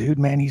 no, dude,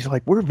 man. He's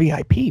like, we're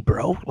VIP,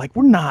 bro. Like,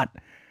 we're not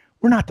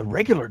the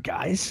regular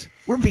guys.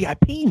 We're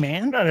VIP,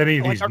 man. Not any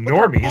of these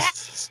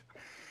normies.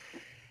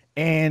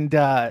 And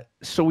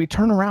so we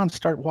turn around and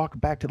start walking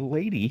back to the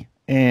lady.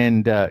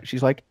 And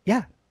she's like,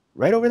 yeah,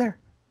 right over there.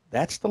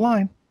 That's the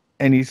line.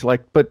 And he's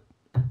like, but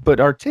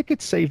our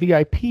tickets say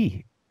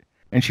VIP.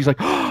 And she's like,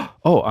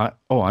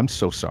 I'm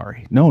so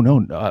sorry.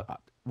 No,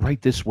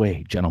 right this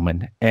way,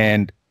 gentlemen.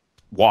 And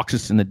walks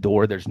us in the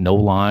door. There's no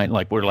line.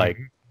 Like, we're like,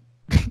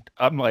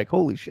 I'm like,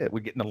 holy shit, we're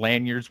getting the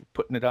lanyards, we're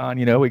putting it on,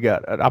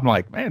 I'm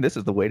like, man, this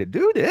is the way to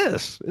do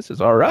this. This is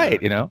all right,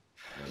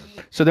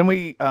 So then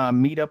we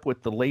meet up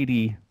with the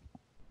lady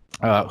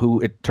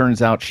who it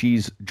turns out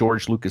she's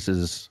George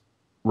Lucas's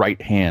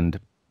right-hand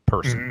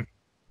person.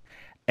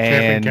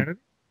 And Kennedy?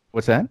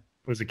 What's that?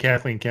 Was it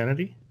Kathleen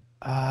Kennedy?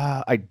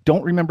 I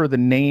don't remember the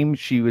name.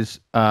 She was,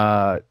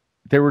 there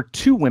were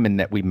two women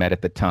that we met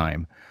at the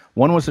time.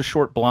 One was a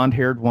short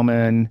blonde-haired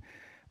woman.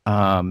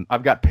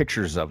 I've got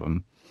pictures of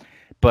them,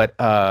 but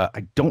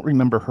I don't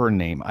remember her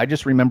name. I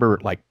just remember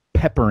like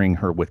peppering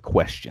her with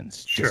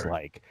questions, just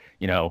like,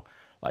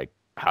 like,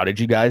 how did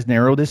you guys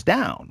narrow this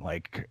down?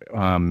 Like,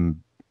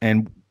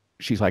 and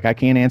she's like, I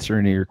can't answer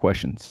any of your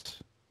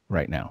questions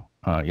right now,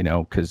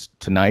 because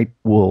tonight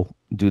we'll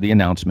do the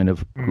announcement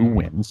of who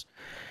wins.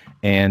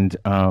 And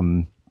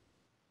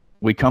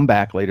we come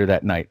back later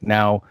that night.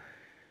 Now,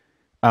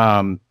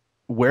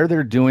 where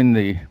they're doing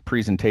the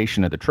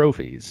presentation of the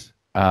trophies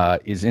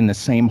is in the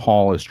same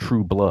hall as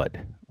True Blood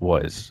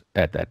was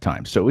at that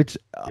time. So it's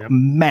a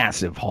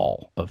massive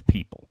hall of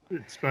people.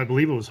 I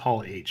believe it was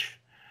Hall H.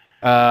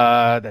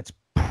 That's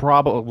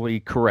probably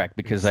correct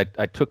because I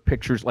took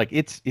pictures. Like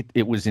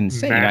it was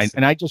insane.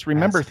 I just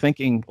remember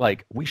thinking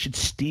like we should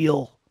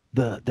steal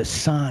the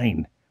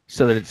sign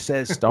so that it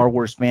says Star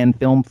Wars fan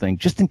film thing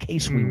just in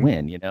case we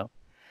win,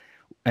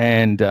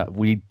 and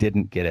we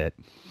didn't get it.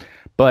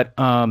 But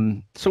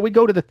so we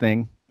go to the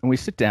thing and we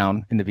sit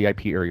down in the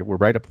VIP area. We're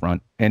right up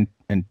front, and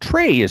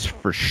Trey is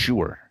for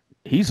sure.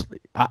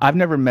 I've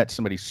never met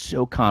somebody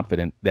so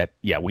confident that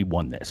we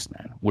won this,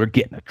 man. We're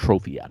getting a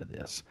trophy out of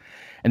this,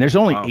 and there's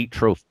only 8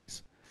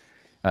 trophies.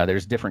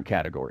 There's different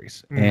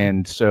categories,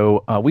 and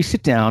so we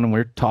sit down and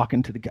we're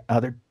talking to the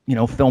other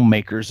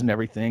filmmakers and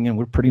everything, and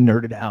we're pretty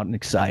nerded out and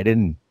excited.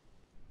 And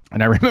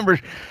I remember.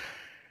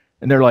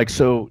 And they're like,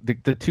 so the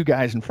two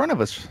guys in front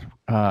of us,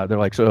 they're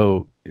like,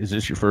 so is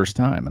this your first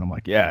time? And I'm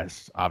like, yeah,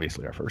 it's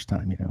obviously our first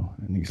time,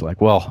 And he's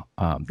like, well,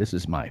 this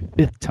is my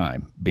 5th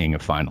time being a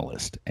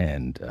finalist,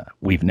 and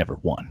we've never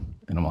won.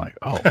 And I'm like,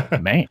 oh,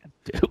 man,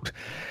 dude.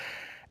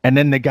 And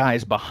then the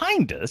guys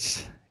behind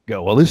us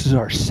go, well, this is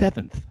our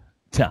 7th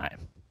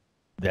time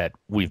that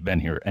we've been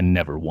here and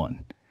never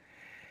won.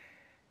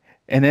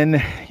 And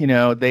then,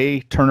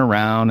 they turn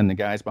around and the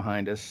guys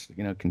behind us,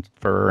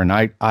 confer. And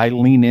I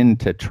lean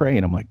into Trey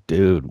and I'm like,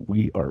 dude,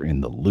 we are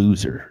in the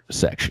loser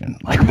section.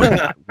 Like, we're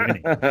not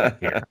winning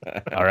here.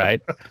 All right.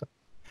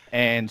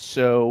 And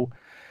so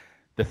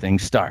the thing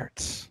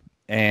starts.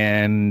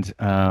 And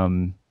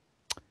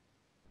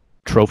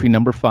trophy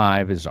number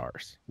 5 is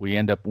ours. We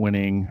end up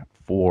winning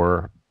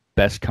for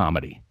best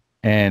comedy.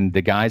 And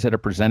the guys that are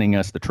presenting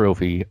us the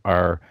trophy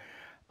are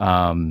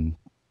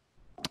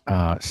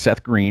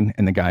Seth Green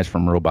and the guys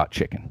from Robot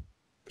Chicken.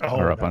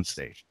 are up on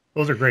stage.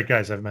 Those are great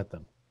guys. I've met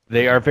them.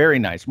 They are very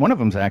nice. One of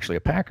them's actually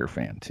a Packer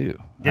fan too.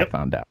 Yep. I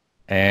found out.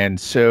 And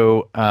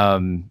so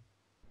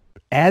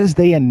as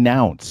they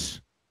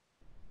announce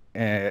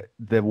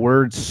the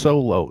word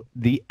solo,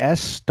 the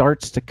S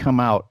starts to come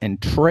out,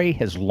 and Trey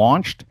has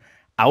launched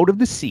out of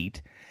the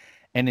seat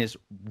and is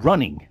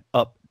running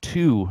up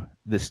to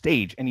the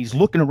stage, and he's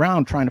looking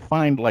around trying to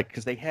find, like,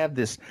 because they have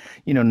this,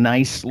 you know,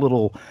 nice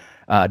little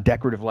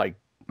decorative, like,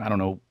 I don't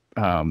know,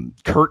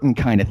 curtain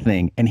kind of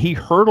thing, and he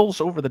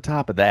hurdles over the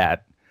top of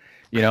that,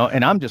 you know,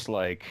 and I'm just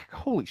like,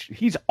 holy shit,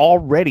 he's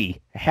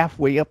already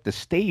halfway up the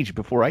stage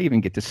before I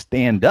even get to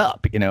stand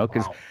up, you know,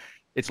 because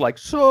it's like,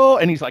 so,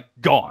 and he's like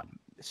gone.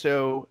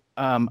 So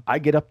I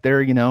get up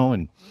there, you know,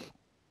 and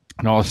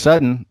all of a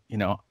sudden, you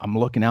know, I'm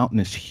looking out in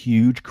this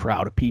huge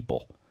crowd of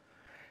people,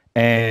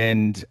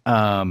 and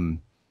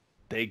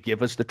they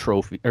give us the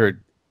trophy,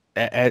 or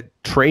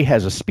Trey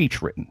has a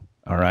speech written.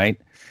 All right.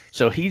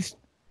 So he's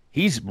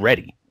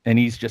ready. And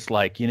he's just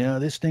like, you know,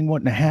 this thing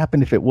wouldn't have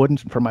happened if it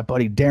wasn't for my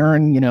buddy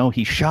Darren. You know,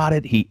 he shot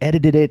it, he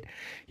edited it,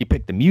 he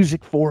picked the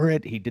music for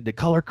it, he did the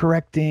color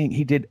correcting,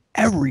 he did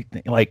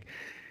everything. Like,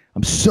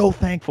 I'm so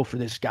thankful for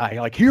this guy.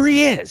 Like, here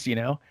he is, you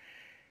know.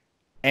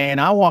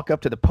 And I walk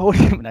up to the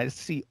podium and I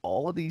see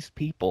all of these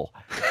people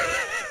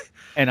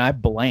and I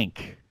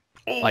blank.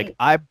 Like,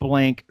 I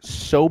blank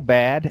so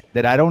bad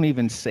that I don't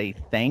even say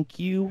thank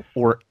you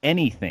or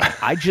anything.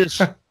 I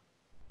just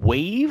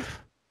wave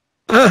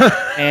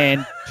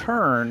and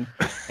turn,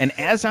 and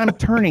as I'm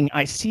turning,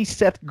 I see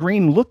Seth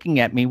Green looking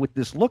at me with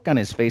this look on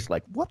his face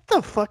like, what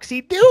the fuck's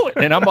he doing?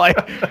 And I'm like,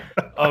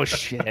 oh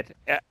shit.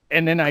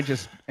 And then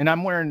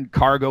I'm wearing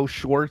cargo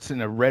shorts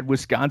and a red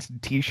Wisconsin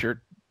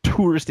t-shirt,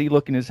 touristy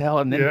looking as hell.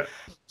 And then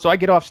so I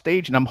get off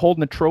stage and I'm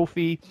holding a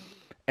trophy,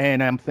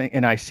 and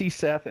and I see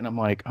Seth, and I'm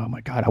like, oh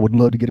my God, I would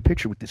love to get a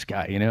picture with this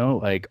guy, you know,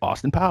 like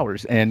Austin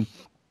Powers. And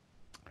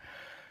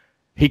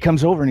he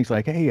comes over and he's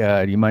like,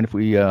 hey, do you mind if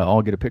we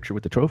all get a picture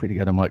with the trophy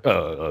together? I'm like,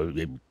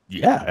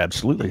 yeah,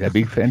 absolutely. That'd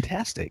be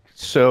fantastic.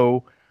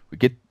 So we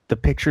get the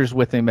pictures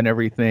with him and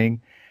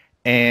everything.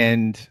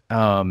 And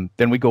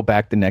then we go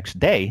back the next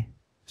day.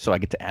 So I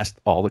get to ask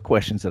all the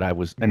questions that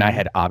and I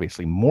had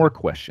obviously more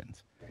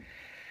questions.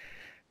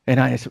 And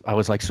I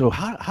was like, so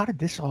how did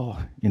this all,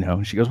 you know?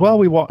 And she goes, well,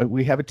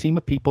 we have a team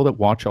of people that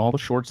watch all the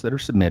shorts that are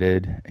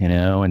submitted, you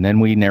know, and then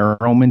we narrow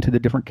them into the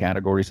different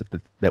categories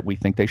that we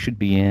think they should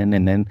be in,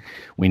 and then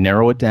we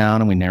narrow it down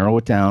and we narrow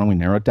it down and we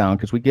narrow it down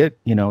because we get,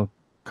 you know,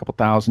 a couple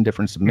thousand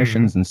different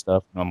submissions and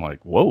stuff. And I'm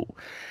like, whoa,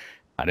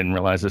 I didn't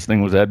realize this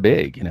thing was that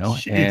big, you know?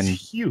 And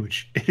it's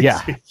huge.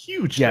 Yeah,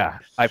 huge. Yeah,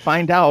 I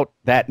find out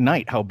that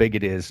night how big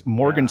it is.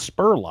 Morgan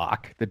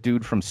Spurlock, the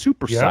dude from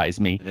Super Size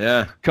Me,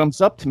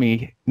 comes up to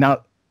me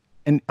now.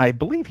 And I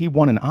believe he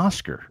won an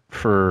Oscar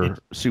for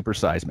Super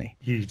Size Me.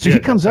 He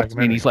comes up to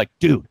me and he's like,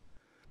 dude,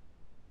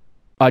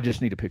 I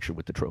just need a picture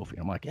with the trophy.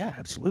 I'm like, yeah,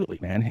 absolutely,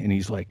 man. And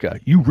he's like,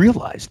 you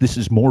realize this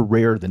is more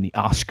rare than the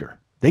Oscar.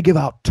 They give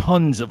out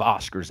tons of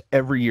Oscars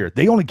every year.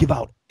 They only give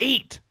out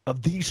 8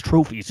 of these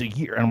trophies a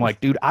year. And I'm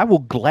like, dude, I will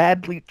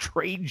gladly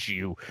trade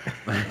you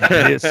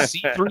this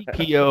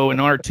C-3PO and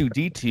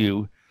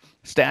R2-D2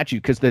 statue,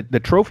 because the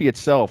trophy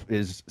itself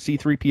is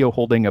C-3PO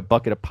holding a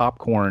bucket of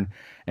popcorn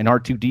and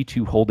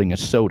R2-D2 holding a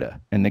soda.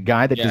 And the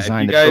guy that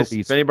designed the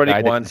trophies, if anybody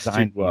wants to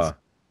check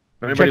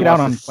it out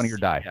on Funny or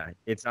Die. Yeah,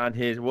 it's on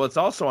his. Well, it's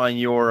also on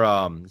your.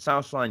 It's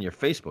also on your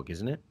Facebook,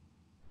 isn't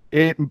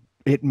it?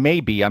 It may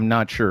be. I'm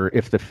not sure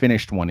if the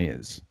finished one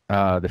is.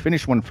 The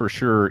finished one for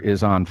sure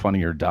is on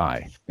Funny or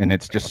Die, and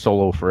it's just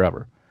Solo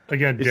Forever.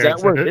 Again, is that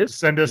where it is?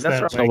 Send us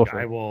that link.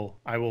 I will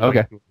link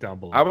it down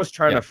below. I was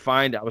trying to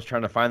find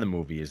the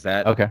movie. Is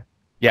that okay?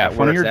 Yeah,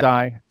 Funny or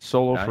Die,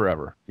 Solo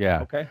Forever.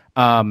 Yeah. Okay.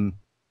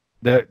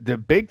 The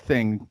big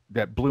thing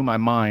that blew my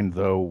mind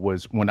though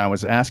was when I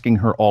was asking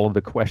her all of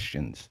the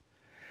questions.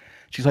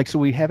 She's like, so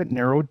we have it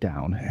narrowed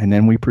down, and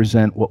then we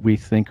present what we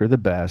think are the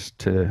best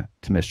to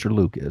Mr.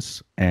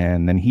 Lucas,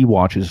 and then he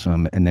watches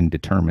them and then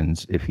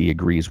determines if he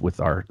agrees with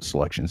our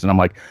selections. And I'm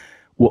like,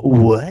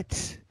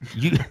 what?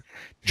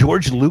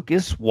 George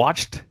Lucas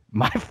watched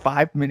my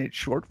 5-minute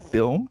short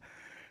film?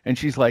 And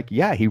she's like,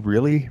 yeah, he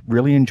really,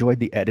 really enjoyed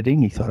the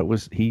editing.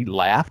 He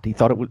laughed. He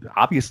thought it was,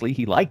 obviously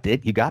he liked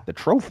it. You got the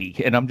trophy.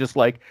 And I'm just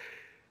like,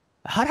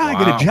 how do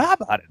I get a job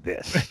out of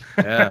this?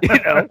 Yeah, you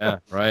know? Yeah,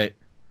 right.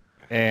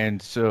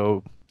 And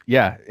so,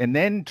 yeah. And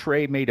then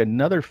Trey made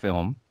another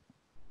film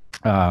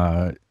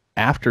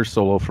after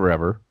Solo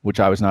Forever, which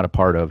I was not a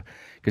part of,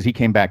 because he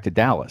came back to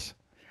Dallas.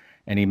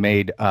 And he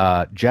made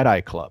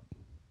Jedi Club,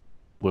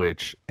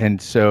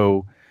 and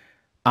so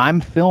I'm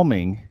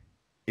filming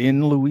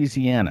in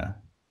Louisiana,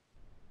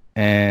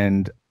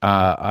 and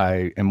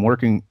I am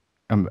working.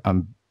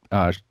 I'm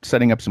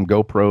setting up some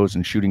GoPros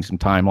and shooting some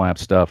time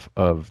lapse stuff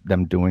of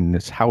them doing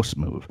this house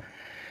move,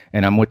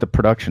 and I'm with the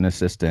production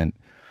assistant,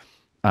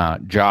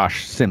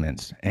 Josh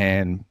Simmons,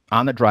 and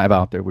on the drive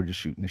out there, we're just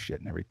shooting the shit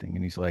and everything.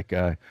 And he's like,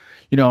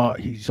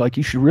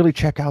 you should really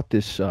check out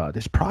this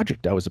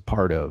project I was a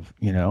part of.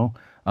 You know,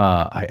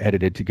 I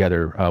edited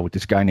together with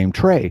this guy named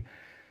Trey.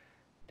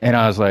 And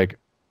I was like,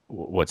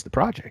 what's the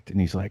project? And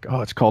he's like,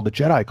 oh, it's called the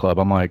Jedi Club.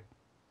 I'm like,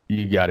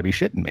 you got to be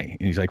shitting me.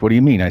 And he's like, what do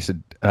you mean? I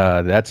said,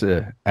 that's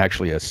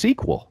actually a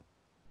sequel.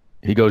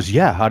 He goes,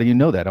 yeah, how do you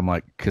know that? I'm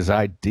like, because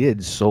I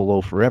did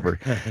Solo Forever.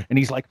 And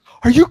he's like,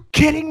 are you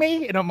kidding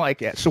me? And I'm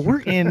like, yeah. So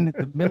we're in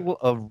the middle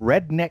of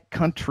redneck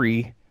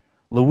country,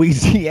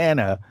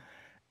 Louisiana,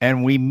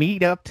 and we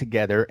meet up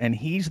together, and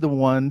he's the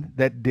one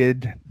that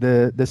did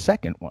the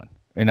second one.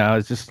 And I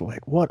was just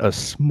like, what a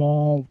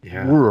small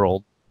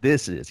world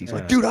this is. He's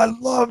like, dude, I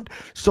loved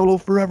Solo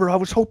Forever. I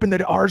was hoping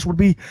that ours would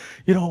be,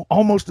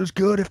 almost as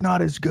good, if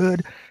not as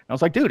good. And I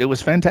was like, dude, it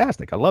was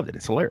fantastic. I loved it.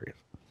 It's hilarious.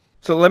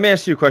 So let me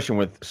ask you a question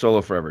with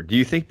Solo Forever. Do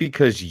you think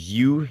because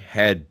you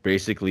had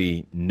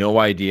basically no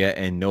idea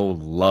and no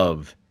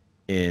love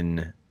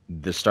in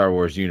the Star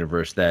Wars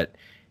universe that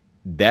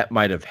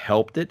might have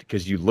helped it?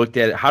 Because you looked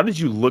at it. How did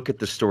you look at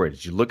the story?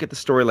 Did you look at the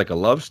story like a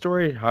love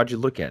story? How did you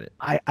look at it?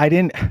 I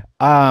didn't.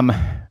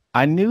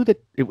 I knew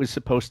that it was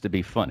supposed to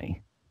be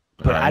funny,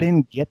 but I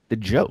didn't get the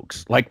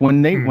jokes. Like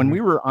when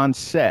we were on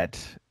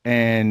set,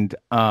 and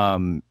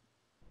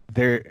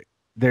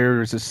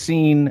there's a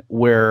scene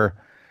where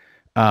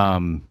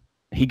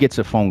he gets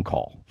a phone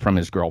call from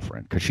his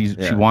girlfriend because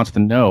she wants to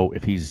know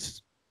if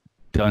he's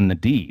done the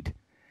deed.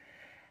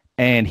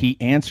 And he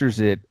answers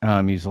it.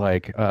 He's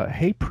like,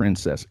 hey,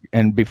 princess.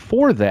 And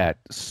before that,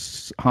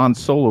 Han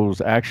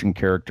Solo's action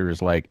character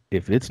is like,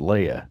 if it's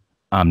Leia,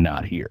 I'm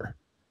not here,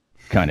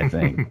 kind of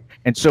thing.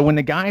 And so when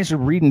the guys are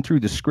reading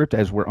through the script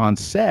as we're on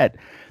set,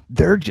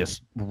 they're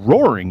just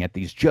roaring at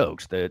these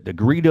jokes. The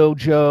Greedo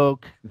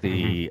joke,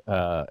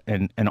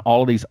 and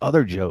all these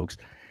other jokes.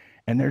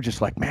 And they're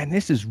just like, man,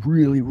 this is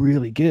really,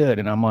 really good.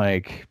 And I'm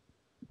like,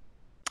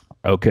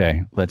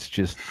 okay, let's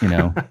just,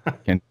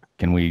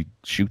 can we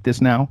shoot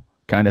this now,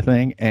 kind of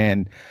thing.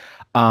 And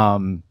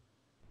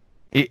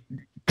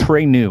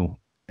Trey knew,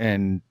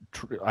 and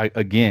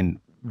again,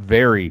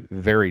 very,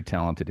 very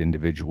talented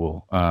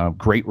individual,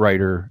 great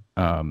writer.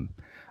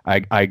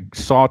 I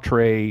saw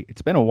Trey,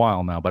 it's been a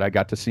while now, but I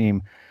got to see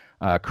him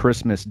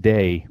Christmas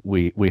Day.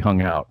 We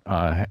hung out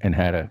and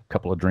had a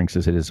couple of drinks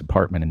at his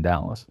apartment in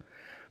Dallas.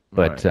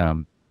 But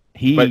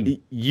But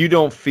you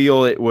don't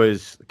feel it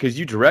was because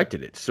you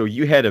directed it, so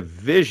you had a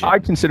vision. I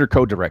consider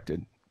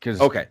co-directed because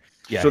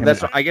so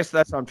that's I guess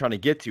that's what I'm trying to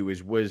get to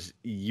was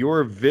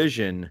your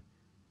vision.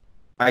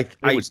 It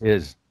was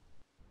his.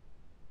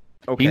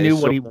 Okay, he knew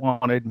what he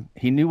wanted.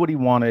 He knew what he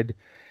wanted,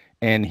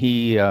 and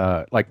he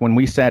like when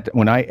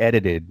I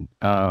edited,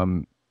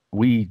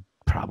 we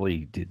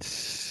probably did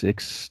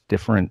 6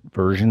 different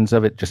versions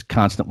of it, just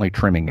constantly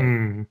trimming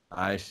it.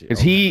 I see. Because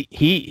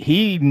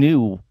he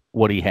knew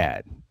what he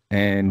had,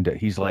 and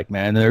he's like,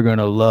 man, they're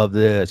gonna love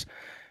this.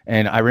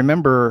 And I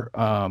remember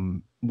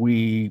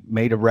we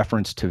made a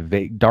reference to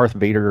Darth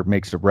Vader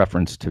makes a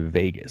reference to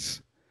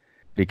Vegas,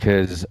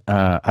 because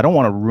I don't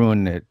want to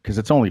ruin it because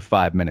it's only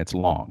 5 minutes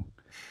long,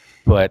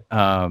 but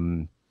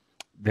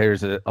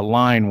there's a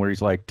line where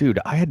he's like, dude,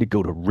 I had to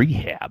go to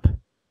rehab,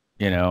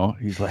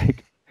 he's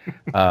like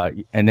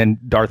and then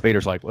Darth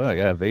Vader's like, well,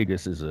 yeah,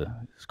 Vegas is a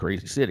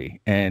crazy city.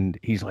 And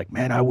he's like,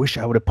 man, I wish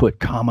I would have put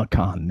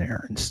Comic-Con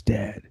there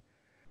instead.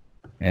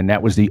 And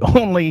that was the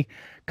only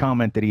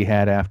comment that he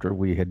had after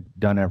we had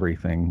done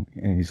everything.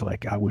 And he's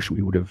like, I wish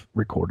we would have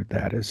recorded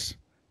that as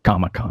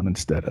Comic-Con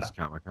instead of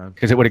Comic-Con,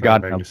 because it would have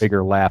gotten a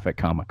bigger laugh at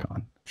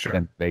Comic-Con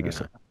than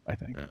Vegas, I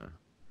think.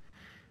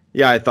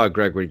 Yeah, I thought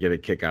Greg would get a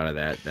kick out of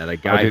that. That a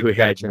guy who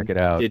had check it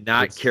out. did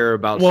not care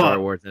about Star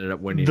Wars ended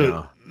up winning.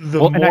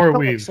 The more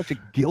like such a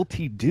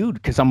guilty dude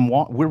because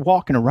we're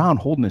walking around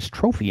holding this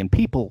trophy and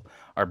people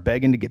are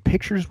begging to get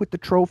pictures with the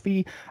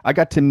trophy. I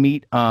got to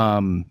meet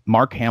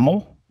Mark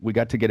Hamill. We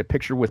got to get a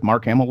picture with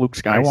Mark Hamill, Luke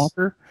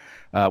Skywalker.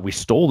 Nice. We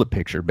stole the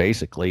picture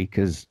basically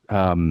because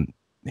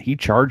he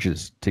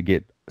charges to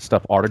get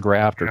stuff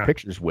autographed or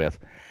pictures with.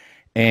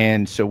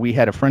 And so we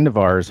had a friend of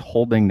ours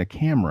holding the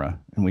camera,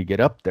 and we get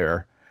up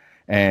there,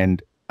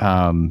 and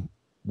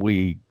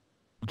we're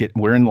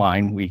in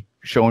line. We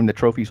show him the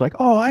trophy. He's like,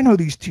 oh, I know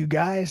these 2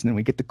 guys. And then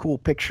we get the cool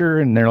picture,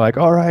 and they're like,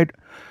 all right,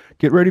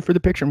 get ready for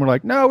the picture. And we're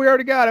like, no, we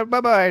already got it.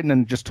 Bye-bye. And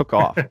then just took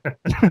off.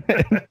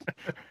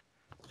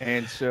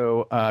 And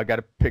so I got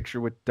a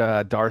picture with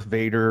Darth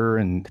Vader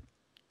and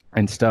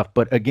stuff.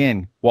 But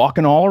again,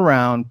 walking all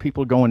around,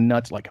 people going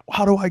nuts, like,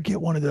 how do I get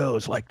one of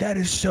those? Like, that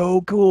is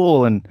so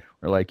cool. And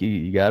we're like,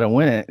 you got to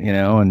win it,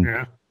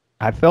 And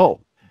I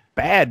felt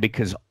bad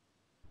because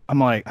I'm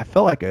like, I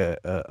felt like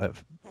a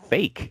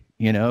fake,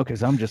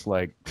 because I'm just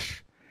like,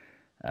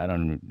 I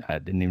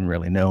didn't even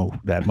really know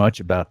that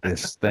much about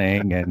this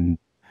thing. And,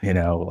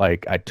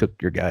 like I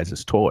took your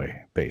guys' toy,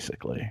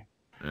 basically.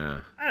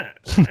 Yeah.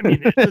 I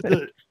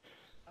mean,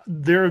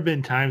 there have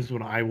been times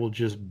when I will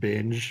just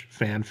binge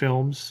fan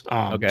films.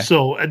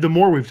 So the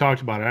more we've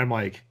talked about it, I'm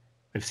like,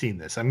 I've seen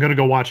this. I'm going to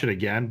go watch it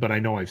again, but I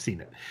know I've seen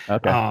it.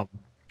 Okay.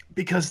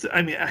 Because,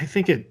 I mean, I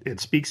think it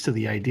speaks to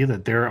the idea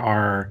that there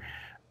are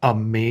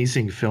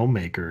amazing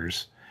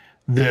filmmakers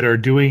that are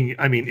doing,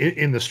 I mean,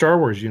 in the Star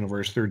Wars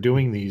universe, they're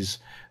doing these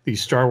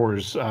Star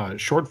Wars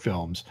short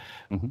films,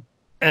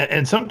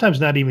 and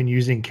sometimes not even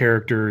using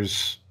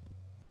characters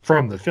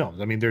from the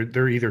films. I mean,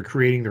 they're either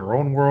creating their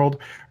own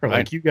world, or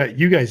like you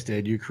guys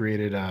did. You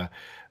created a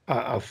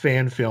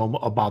fan film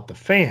about the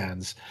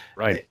fans,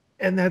 Right?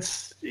 And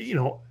that's,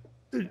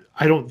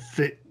 I don't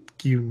think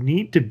you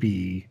need to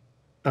be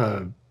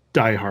a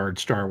diehard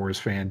Star Wars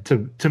fan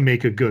to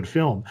make a good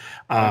film.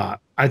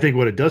 I think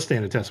what it does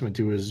stand a testament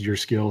to is your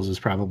skills as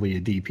probably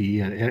a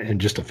DP and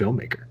just a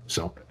filmmaker.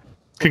 So,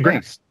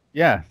 congrats.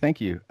 Yeah,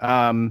 thank you.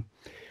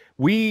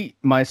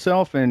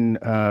 Myself and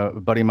a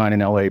buddy of mine in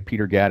LA,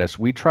 Peter Gaddis,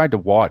 we tried to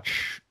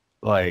watch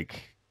I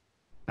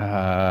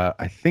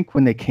think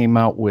when they came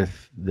out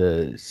with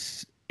the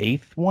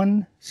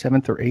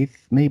seventh or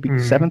eighth, maybe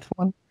seventh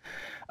one,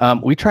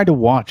 we tried to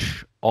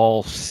watch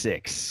all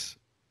 6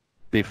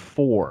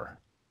 before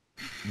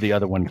the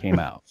other one came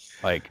out.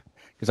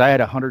 Because I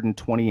had a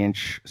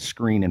 120-inch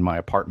screen in my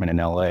apartment in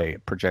LA,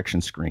 projection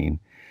screen.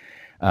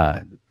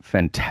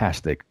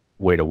 Fantastic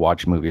way to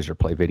watch movies or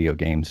play video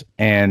games.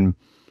 And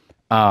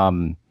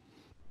I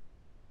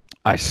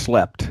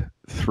slept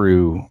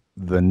through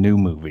the new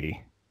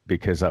movie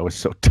because I was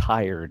so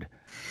tired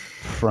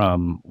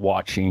from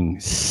watching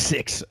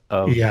 6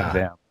 of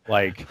them.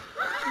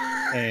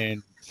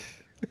 And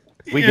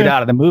we get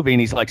out of the movie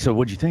and he's like, "So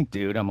what'd you think,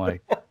 dude?" I'm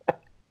like,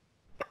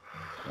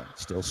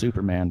 "Still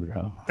Superman,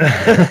 bro."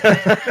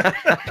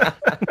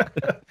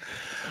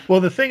 Well,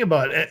 the thing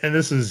about, and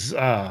this is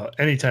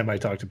anytime I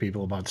talk to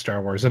people about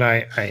Star Wars, and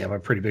I am a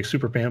pretty big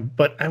super fan,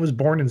 but I was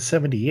born in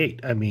 '78.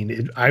 I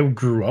mean, I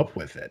grew up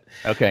with it.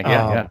 Okay,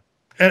 yeah.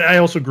 And I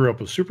also grew up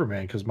with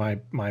Superman because my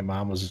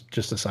mom was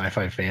just a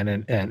sci-fi fan,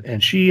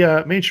 and she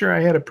made sure I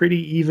had a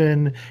pretty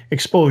even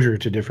exposure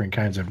to different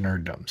kinds of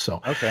nerddom.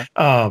 So, okay.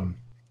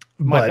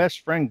 My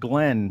best friend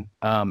Glenn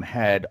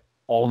had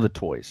all the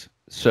toys.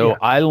 So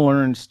I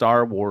learned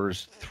Star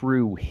Wars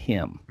through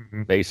him.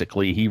 Mm-hmm.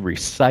 Basically, he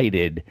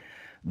recited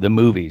the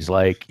movies,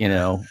 the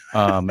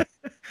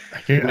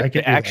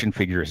action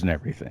figures and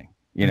everything,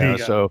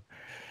 so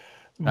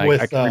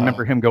I can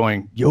remember him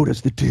going,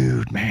 "Yoda's the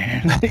dude,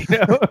 man."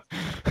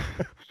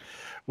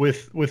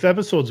 With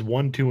episodes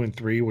 1, 2, and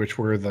 3, which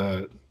were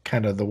the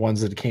kind of the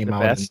ones that came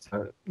out.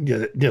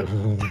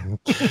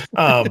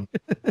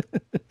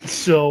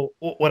 So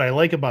what I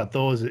like about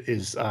those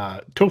is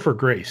Topher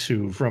Grace,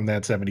 who from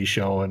that '70s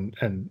show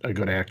and a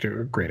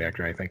great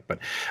actor, I think. But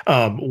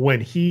when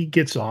he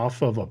gets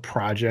off of a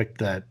project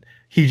that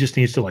he just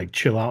needs to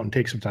chill out and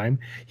take some time,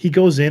 he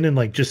goes in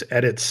and just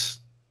edits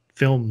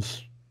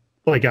films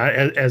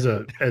as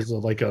a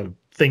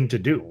thing to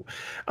do.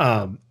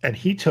 And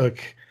he took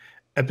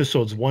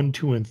episodes 1,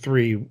 2, and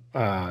 3.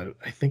 I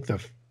think the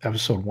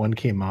episode 1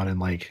 came out in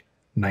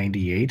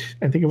 '98.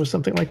 I think it was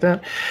something like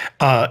that.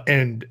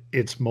 And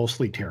it's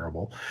mostly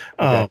terrible.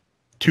 Okay.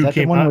 2 Is that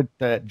came the one out with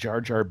that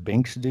Jar Jar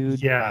Binks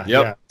dude? Yeah.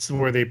 Yep. Yeah. It's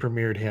where they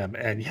premiered him.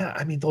 And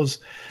I mean, those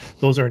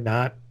are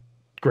not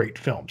great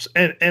films.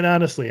 And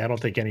honestly, I don't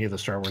think any of the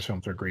Star Wars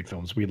films are great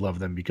films. We love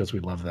them because we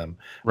love them.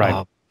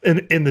 Right.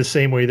 In the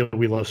same way that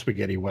we love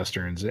spaghetti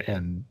westerns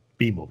and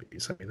B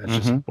movies. I mean,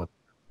 that's just what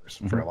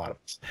for a lot of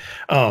us.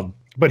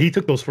 But he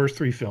took those first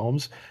 3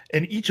 films,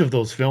 and each of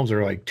those films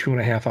are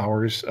 2.5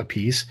 hours a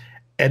piece,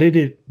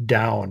 edited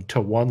down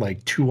to one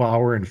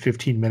 2-hour and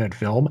 15-minute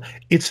film.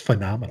 It's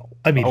phenomenal.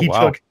 I mean, he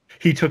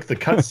took the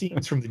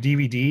cutscenes from the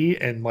DVD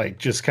and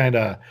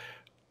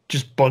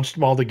just bunched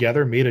them all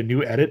together, made a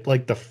new edit.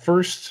 The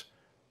first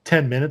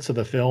 10 minutes of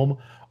the film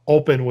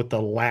open with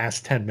the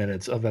last 10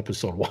 minutes of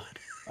episode 1.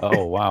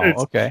 Oh, wow.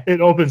 Okay.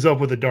 It opens up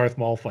with a Darth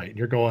Maul fight, and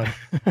you're going,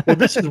 well,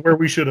 this is where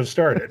we should have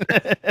started.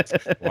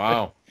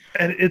 Wow.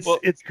 And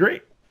it's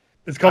great.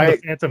 It's called the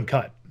Phantom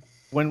Cut.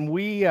 When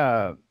we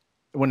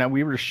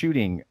were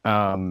shooting,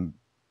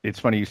 it's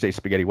funny you say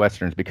spaghetti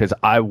westerns because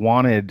I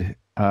wanted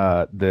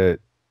the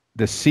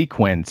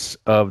sequence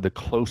of the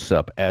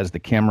close-up as the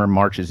camera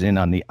marches in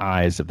on the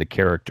eyes of the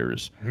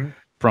characters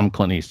from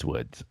Clint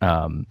Eastwood.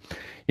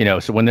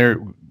 So when they're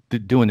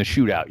doing the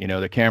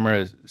shootout, the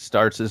camera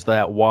starts as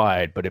that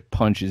wide, but it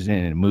punches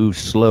in and moves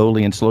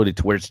slowly to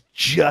where it's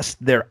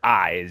just their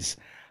eyes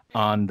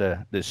on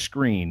the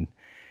screen.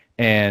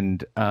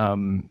 And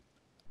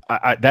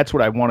that's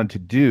what I wanted to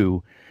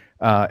do.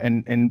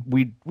 And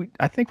we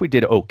I think we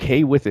did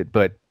okay with it,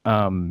 but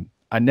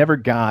I never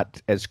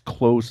got as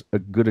close a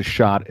good a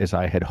shot as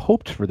I had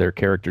hoped for their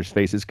characters'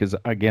 faces because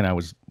again I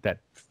was that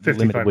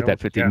limited with that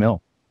 50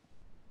 mil.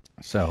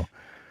 So,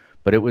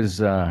 but it was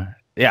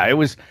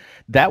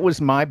that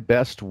was my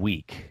best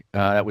week.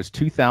 That was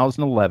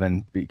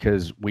 2011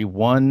 because we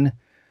won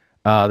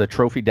the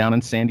trophy down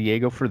in San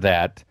Diego for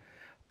that.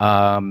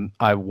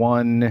 I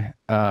won.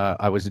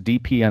 I was a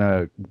DP on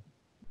a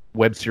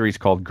web series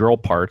called Girl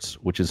Parts,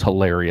 which is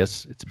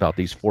hilarious. It's about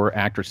these 4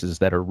 actresses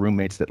that are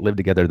roommates that live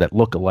together that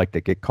look alike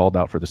that get called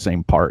out for the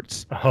same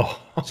parts.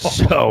 Oh.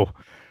 So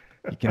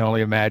you can only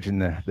imagine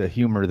the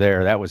humor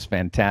there. That was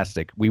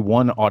fantastic. We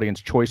won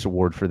Audience Choice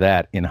Award for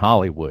that in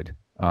Hollywood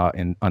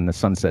on the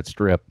Sunset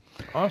Strip.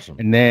 Awesome.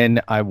 And then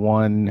I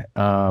won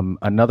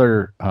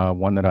another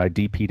one that I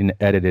DP'd and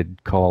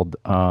edited called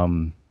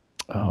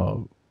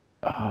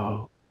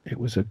it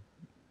was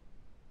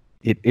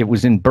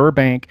in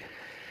Burbank.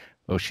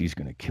 Oh, she's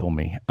gonna kill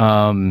me.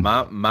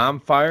 Mom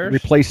fires.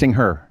 Replacing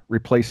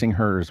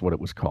her is what it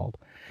was called.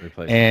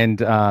 And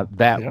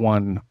that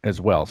one as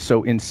well.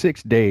 So in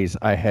 6 days,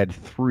 I had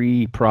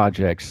 3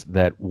 projects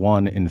that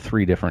won in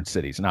 3 different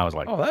cities, and I was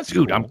like, "Oh, that's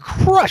dude, cool. I'm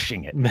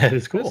crushing it." That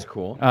is cool. That's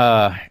cool.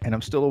 And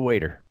I'm still a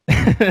waiter.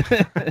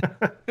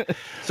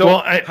 So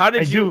well, how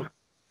did you?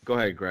 Go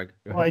ahead, Greg.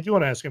 Well, I do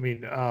want to ask. I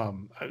mean,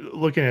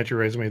 looking at your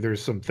resume,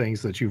 there's some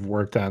things that you've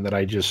worked on that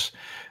I just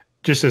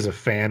as a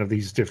fan of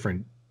these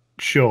different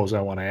shows,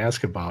 I want to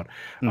ask about.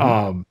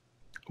 Mm-hmm.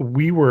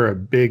 We were a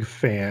big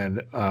fan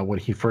when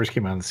he first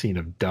came on the scene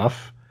of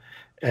Duff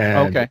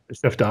and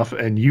Stuff Duff,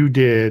 and you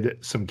did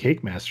some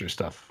Cake Master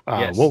stuff.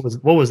 Yes. What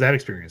was that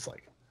experience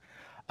like?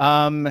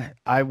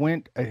 I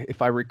went,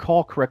 if I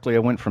recall correctly, I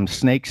went from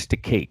snakes to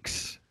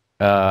cakes.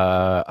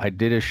 I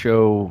did a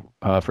show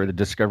for the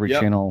Discovery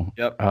Channel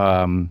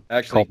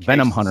actually called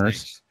Venom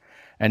Hunters.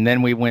 And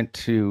then we went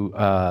to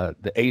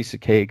the Ace of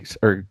Cakes,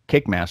 or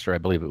Cake Master, I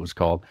believe it was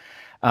called.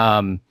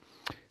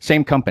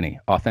 Same company,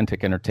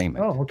 Authentic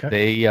Entertainment. Oh, okay.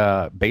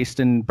 They based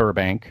in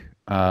Burbank.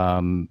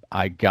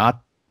 I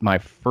got my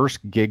first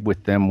gig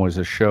with them was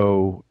a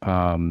show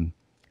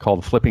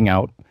called Flipping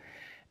Out,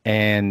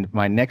 and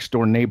my next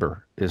door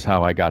neighbor is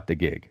how I got the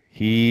gig.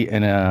 He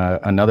and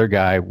another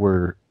guy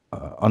were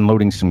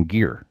unloading some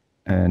gear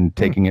and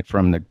taking it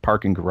from the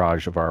parking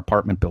garage of our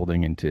apartment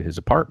building into his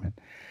apartment.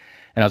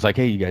 And I was like,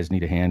 "Hey, you guys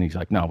need a hand?" He's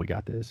like, "No, we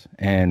got this."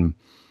 And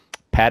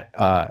Pat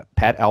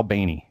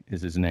Albany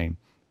is his name,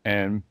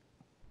 and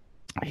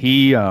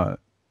he's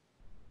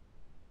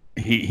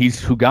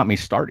who got me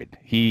started.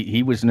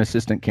 He was an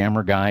assistant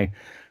camera guy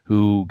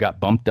who got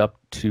bumped up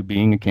to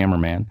being a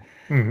cameraman.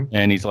 Mm-hmm.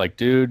 And he's like,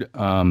 "Dude,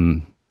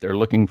 they're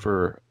looking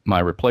for my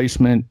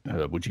replacement.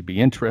 Would you be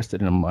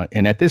interested?"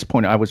 And at this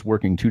point, I was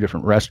working 2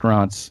 different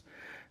restaurants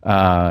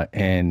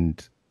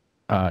and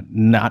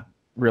not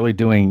really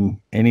doing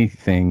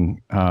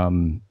anything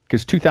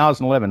because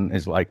 2011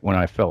 is like when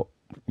I felt,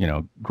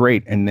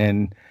 great, and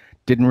then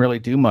didn't really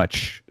do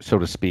much, so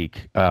to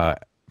speak,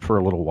 for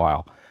a little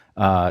while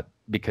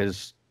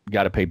because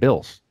got to pay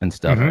bills and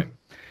stuff. Mm-hmm. Right?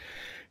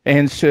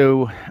 And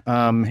so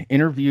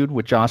interviewed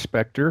with Josh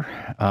Spector,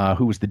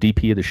 who was the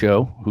DP of the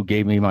show, who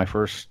gave me my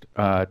first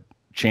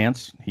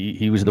chance.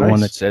 He was the one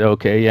that said,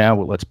 "Okay, yeah,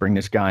 well, let's bring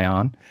this guy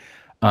on."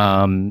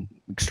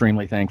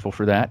 Extremely thankful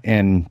for that,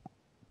 and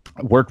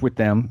worked with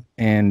them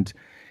and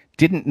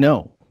didn't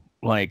know,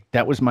 like,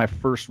 that was my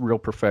first real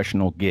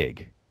professional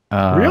gig.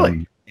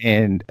 Really?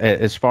 And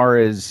as far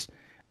as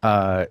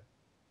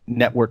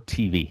network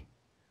TV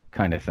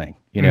kind of thing,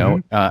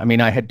 I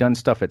mean, I had done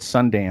stuff at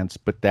Sundance,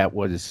 but that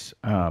was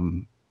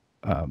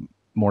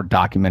more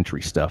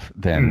documentary stuff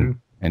than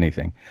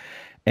anything.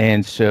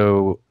 And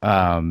so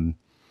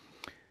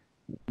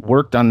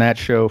worked on that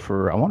show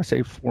for, I want to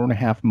say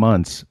 4.5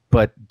 months,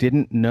 but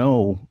didn't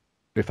know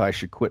if I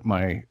should quit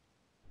my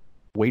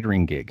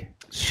waitering gig.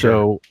 Sure.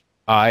 So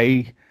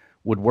I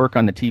would work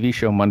on the TV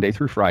show Monday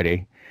through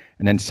Friday,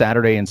 and then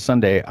Saturday and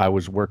Sunday I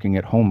was working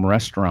at home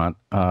restaurant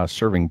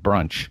serving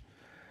brunch.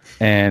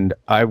 And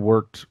I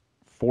worked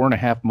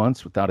 4.5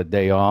 months without a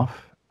day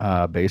off,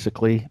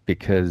 basically,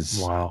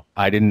 because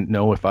I didn't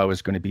know if I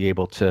was going to be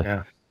able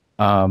to.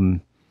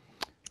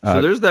 So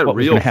there's that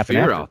real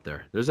fear out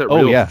there. There's that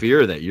real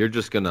fear that you're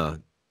just going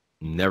to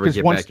never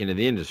get back into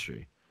the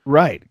industry.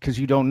 Right, because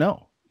you don't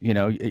know.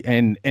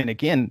 And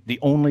again, the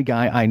only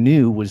guy I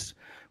knew was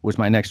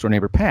my next door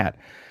neighbor, Pat.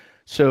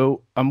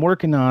 So I'm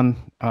working on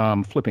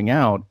Flipping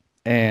Out,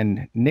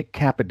 and Nick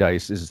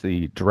Capodice is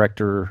the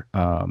director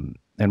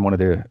and one of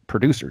the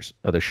producers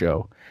of the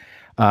show.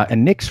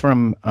 And Nick's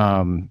from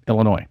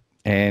Illinois,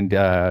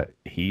 and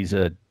he's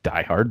a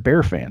diehard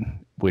Bear fan,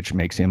 which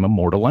makes him a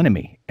mortal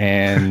enemy.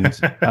 And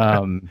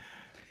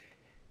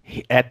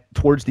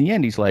towards the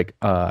end, he's like,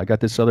 "I got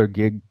this other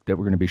gig that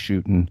we're going to be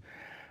shooting.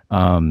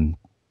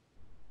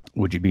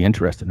 Would you be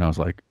interested?" And I was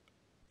like,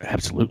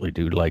 "Absolutely,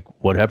 dude. Like,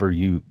 whatever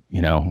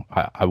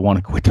I want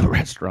to quit the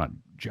restaurant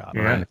job."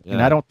 Yeah,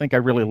 And I don't think I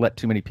really let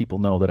too many people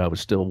know that I was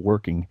still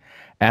working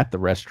at the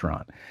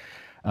restaurant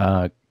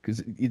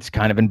because it's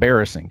kind of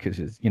embarrassing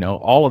because,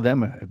 all of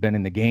them have been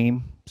in the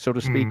game, so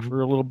to speak,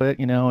 for a little bit,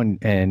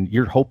 and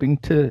you're hoping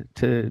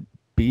to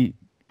be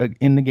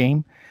in the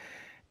game.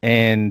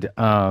 And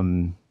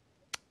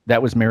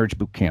that was Marriage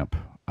Boot Camp.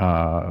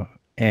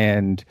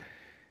 And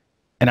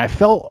I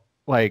felt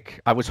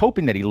like I was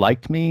hoping that he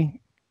liked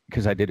me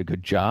because I did a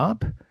good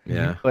job.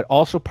 Yeah. But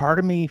also part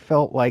of me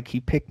felt like he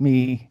picked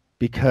me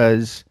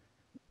because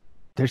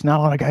there's not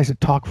a lot of guys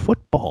that talk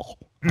football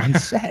on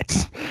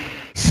sets.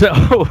 So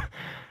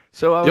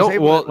I was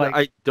able to,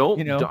 like,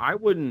 I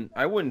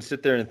wouldn't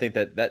sit there and think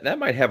that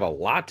might have a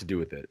lot to do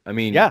with it. I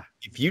mean,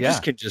 if you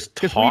just can just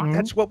talk,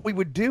 that's what we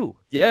would do.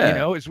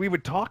 Yeah. Is we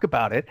would talk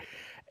about it.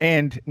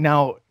 And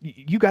now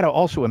you got to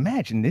also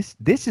imagine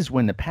this is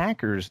when the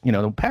Packers,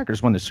 the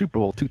Packers won the Super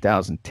Bowl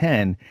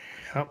 2010,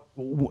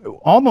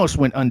 almost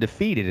went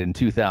undefeated in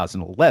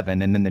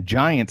 2011. And then the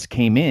Giants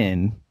came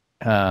in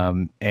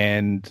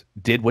and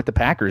did what the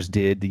Packers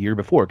did the year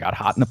before, got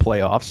hot in the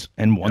playoffs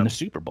and won the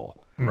Super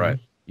Bowl. Right.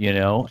 you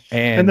know,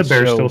 And the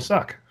Bears so, still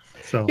suck.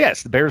 So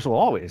yes, the Bears will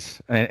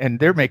always, and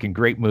they're making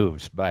great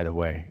moves, by the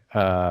way.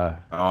 I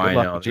luck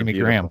know. with They're Jimmy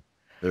beautiful. Graham.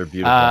 They're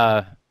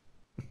beautiful.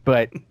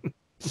 But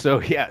so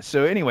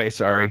anyway,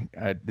 sorry,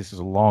 this is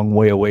a long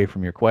way away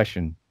from your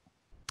question.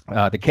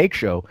 The cake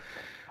show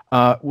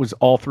was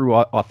all through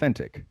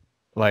Authentic.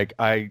 Like,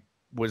 I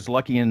was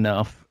lucky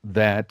enough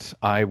that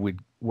I would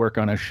work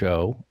on a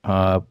show,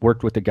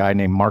 worked with a guy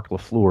named Mark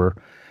LaFleur,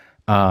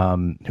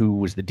 who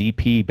was the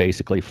DP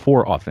basically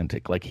for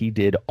Authentic. Like, he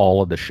did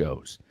all of the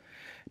shows.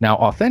 Now,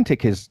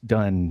 Authentic has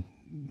done,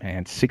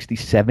 60,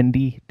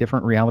 70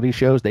 different reality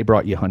shows. They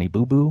brought you Honey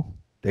Boo Boo.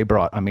 They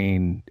brought,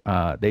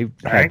 they've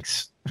had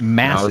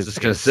massive. I was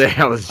just going to say,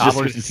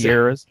 Cobblers and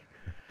Sierras.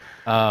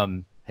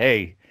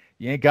 Hey,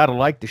 you ain't got to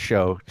like the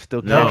show.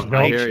 Still No, catch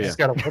I the hear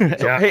action. you.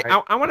 So, hey,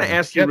 I want to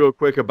ask you real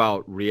quick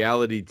about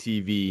reality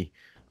TV.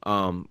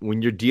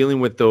 When you're dealing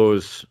with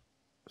those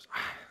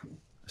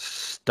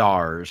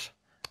stars,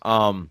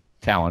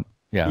 Talent.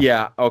 Yeah.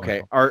 yeah,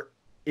 okay.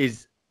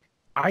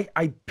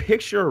 I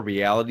picture a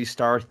reality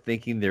star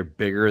thinking they're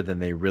bigger than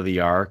they really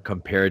are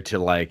compared to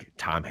like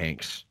Tom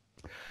Hanks.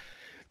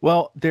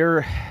 Well,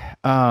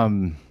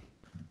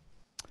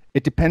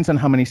 it depends on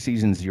how many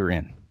seasons you're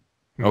in.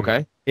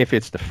 Okay. If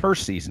it's the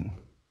first season,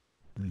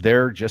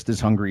 they're just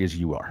as hungry as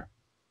you are,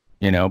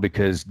 you know,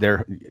 because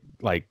they're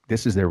like,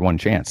 this is their one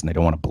chance and they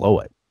don't want to blow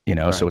it, you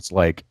know? Right. So it's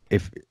like,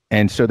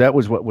 and so that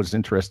was what was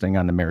interesting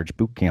on the marriage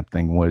boot camp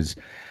thing was,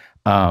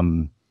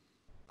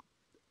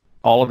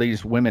 all of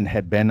these women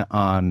had been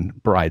on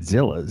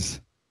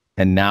Bridezillas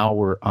and now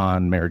we're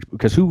on marriage,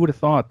 because who would have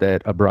thought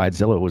that a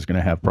Bridezilla was going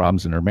to have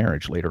problems in her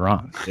marriage later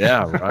on?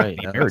 Yeah, right.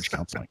 Marriage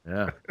counseling.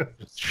 Yeah.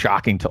 It's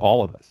shocking to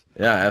all of us.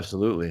 Yeah,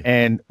 absolutely.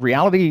 And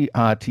reality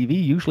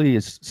TV usually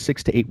is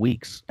 6 to 8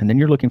 weeks, and then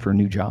you're looking for a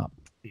new job.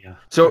 Yeah.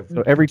 So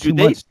every 2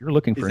 months, you're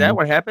looking for. Is that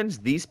what happens?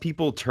 These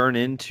people turn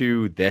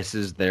into this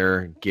is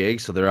their gig,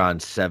 so they're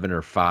on 7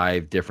 or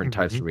 5 different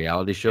types of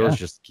reality shows.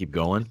 Just to keep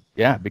going.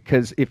 Yeah,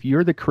 because if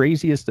you're the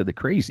craziest of the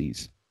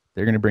crazies,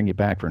 they're going to bring you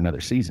back for another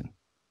season.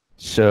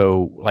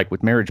 So, like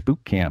with Marriage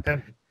Boot Camp,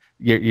 I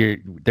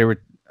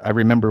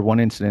remember one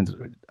incident,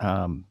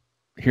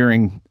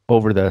 hearing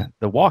over the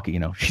walkie, you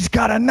know, she's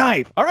got a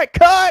knife. All right,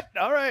 cut.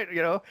 All right,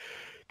 you know,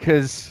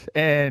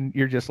 and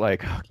you're just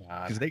like,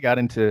 because they got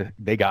into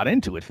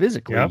it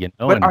physically, you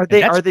know. But are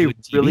they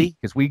really?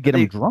 Because we get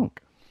them drunk.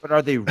 But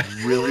are they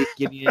really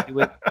getting into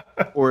it,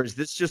 or is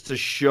this just a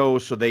show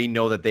so they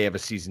know that they have a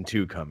season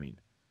 2 coming?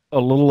 A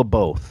little of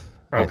both,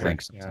 okay. I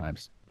think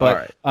sometimes.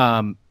 But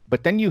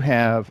but then you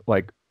have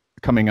like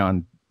coming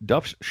on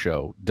Duff's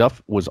show.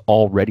 Duff was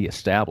already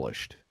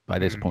established by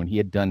this point. He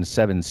had done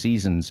 7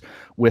 seasons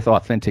with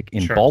Authentic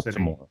in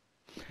Baltimore.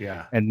 City.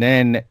 Yeah. And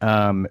then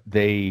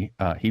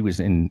he was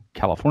in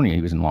California,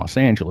 he was in Los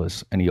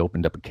Angeles, and he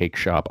opened up a cake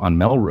shop on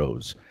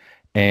Melrose,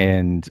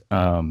 and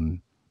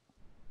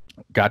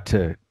got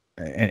to,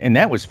 and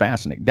that was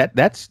fascinating.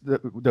 That's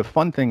the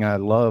fun thing I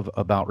love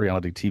about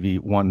reality TV.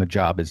 One, the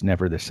job is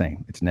never the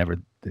same. It's never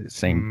the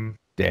same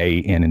day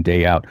in and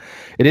day out.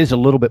 It is a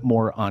little bit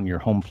more on your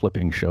home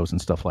flipping shows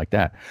and stuff like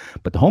that.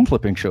 But the home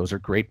flipping shows are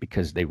great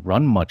because they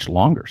run much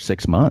longer,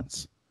 6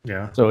 months.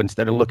 Yeah. So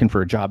instead of looking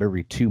for a job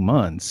every 2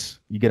 months,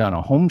 you get on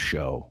a home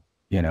show,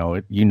 you know,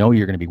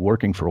 you're going to be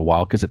working for a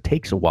while because it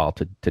takes a while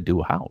to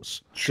do a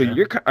house. So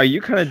are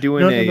you kind of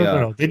doing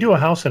No. They do a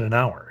house in an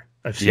hour.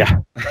 I've seen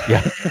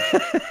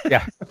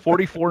Yeah.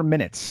 44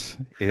 minutes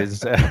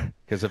is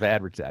because of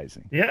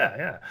advertising.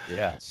 Yeah.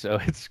 So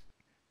it's,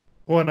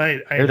 well,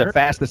 and they're the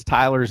fastest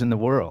tilers in the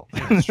world.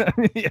 That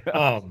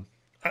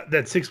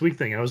 6-week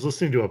thing, I was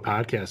listening to a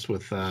podcast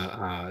with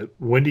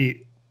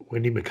Wendy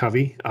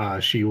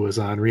McCovey. She was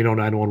on Reno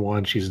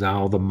 911. She's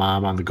now the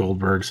mom on the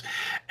Goldbergs,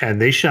 and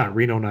they shot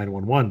Reno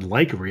 911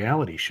 like a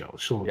reality show.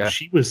 So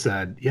she was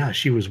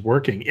she was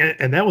working,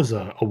 and that was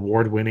a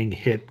award-winning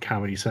hit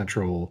Comedy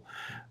Central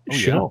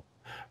show.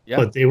 Yeah.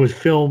 But they would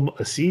film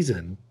a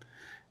season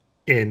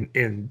in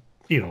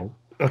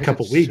a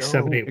couple weeks,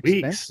 7-8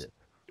 weeks.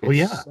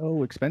 It's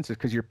so expensive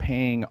because you're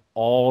paying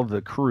all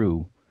the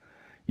crew,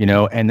 you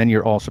know, and then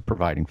you're also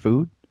providing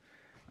food.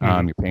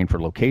 You're paying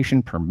for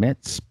location,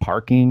 permits,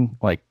 parking.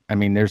 Like, I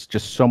mean, there's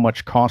just so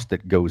much cost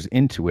that goes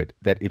into it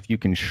that if you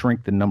can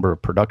shrink the number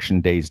of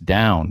production days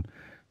down,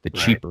 the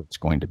cheaper it's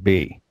going to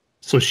be.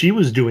 So she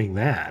was doing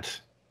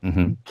that,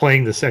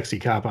 playing the sexy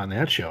cop on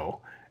that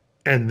show.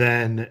 And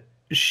then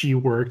she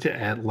worked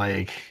at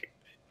like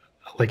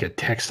a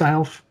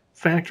textile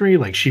factory.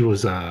 Like she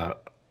was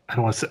I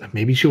don't want to say,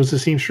 maybe she was a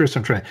seamstress.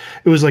 It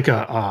was like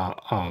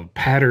a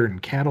pattern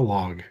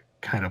catalog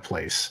kind of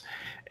place.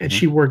 And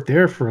she worked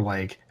there for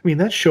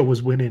that show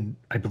was winning,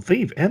 I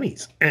believe,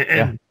 Emmys.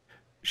 And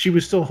she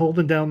was still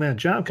holding down that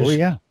job.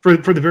 For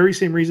the very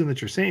same reason that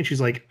you're saying,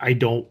 she's like, I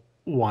don't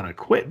want to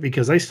quit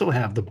because I still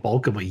have the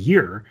bulk of a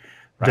year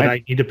that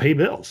I need to pay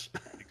bills.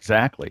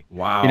 Exactly.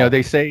 Wow. You know,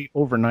 they say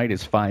overnight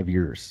is 5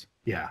 years.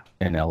 Yeah.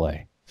 In LA.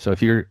 So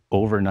if you're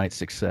overnight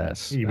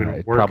success,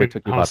 it probably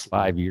took you about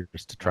 5 years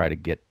to try to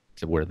get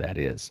to where that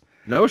is.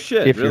 No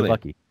shit. If really? you're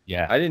lucky.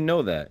 Yeah. I didn't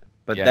know that.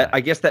 But that, I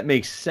guess that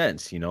makes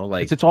sense,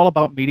 like it's all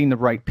about meeting the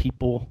right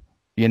people,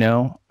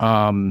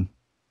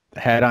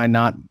 had I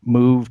not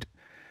moved.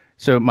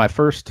 So my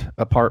first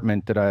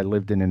apartment that I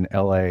lived in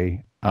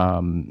LA,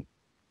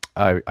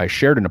 I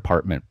shared an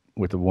apartment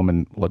with a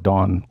woman,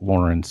 LaDawn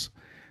Lawrence,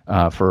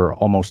 for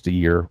almost a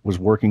year, was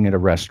working at a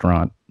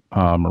restaurant,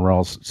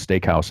 Morel's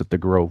Steakhouse at the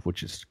Grove,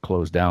 which is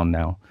closed down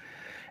now.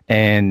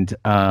 And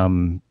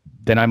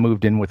then I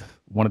moved in with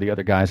one of the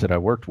other guys that I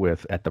worked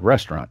with at the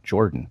restaurant,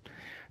 Jordan,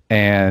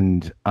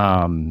 and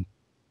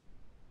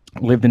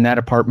lived in that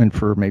apartment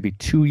for maybe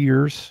 2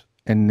 years,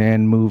 and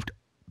then moved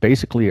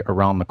basically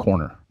around the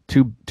corner,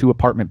 two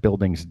apartment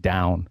buildings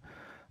down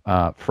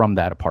from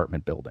that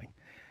apartment building.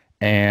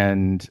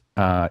 And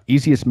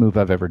easiest move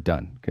I've ever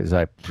done, because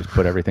I just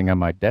put everything on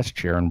my desk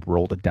chair and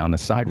rolled it down the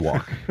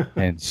sidewalk.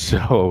 And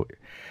so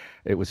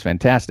it was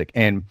fantastic.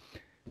 And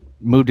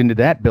moved into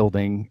that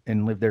building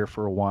and lived there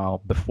for a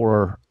while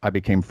before I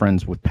became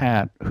friends with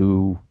Pat,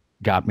 who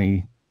got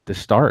me the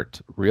start,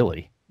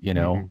 really,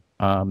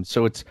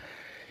 so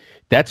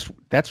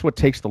that's what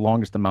takes the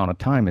longest amount of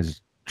time, is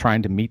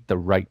trying to meet the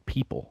right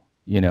people,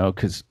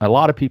 because a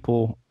lot of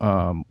people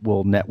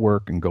will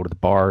network and go to the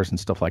bars and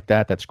stuff like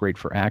that. That's great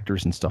for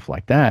actors and stuff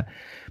like that.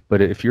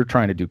 But if you're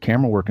trying to do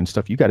camera work and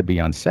stuff, you got to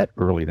be on set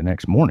early the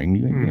next morning.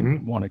 You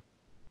don't want to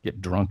get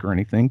drunk or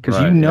anything, because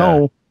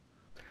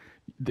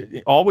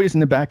always in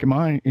the back of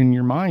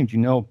your mind,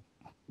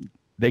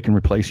 they can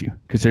replace you,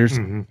 because there's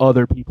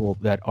other people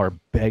that are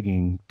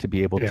begging to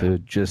be able to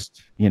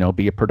just,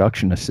 be a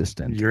production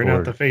assistant. You're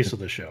not the face of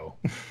the show.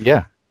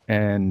 Yeah.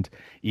 And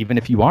even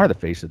if you are the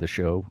face of the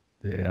show,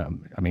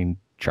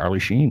 Charlie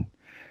Sheen,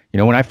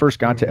 when I first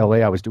got to LA,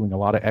 I was doing a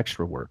lot of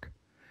extra work,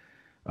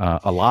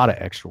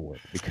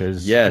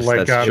 because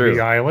like that's true.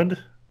 The Island.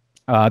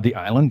 The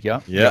Island.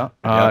 Yeah.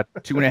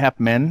 2.5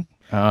 Men.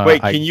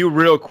 Wait, can you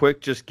real quick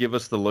just give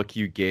us the look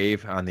you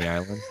gave on the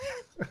island?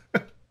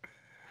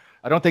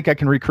 I don't think I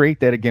can recreate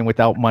that again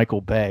without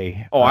Michael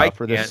Bay.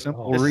 For this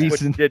simple reason.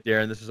 This is what you did,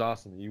 Darren. This is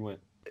awesome. You went.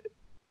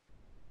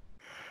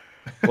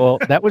 Well,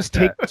 that was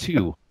take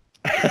 2.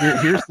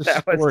 Here's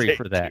the story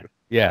for that.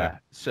 Yeah.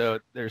 So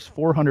there's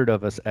 400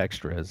 of us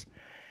extras,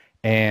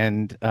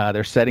 and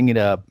they're setting it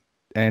up,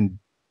 and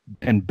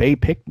Bay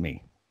picked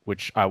me,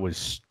 which I was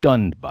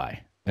stunned by.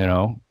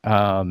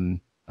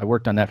 I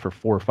worked on that for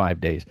 4 or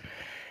 5 days.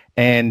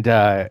 And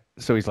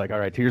so he's like, all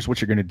right, here's what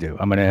you're going to do.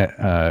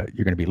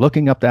 You're going to be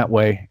looking up that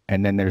way,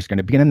 and then there's going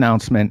to be an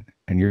announcement,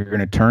 and you're going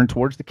to turn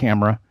towards the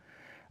camera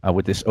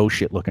with this oh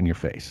shit look on your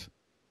face.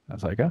 I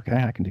was like,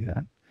 okay, I can do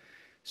that.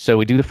 So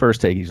we do the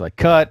first take. He's like,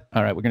 cut.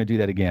 All right, we're going to do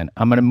that again.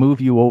 I'm going to move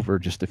you over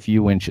just a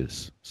few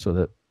inches so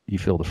that you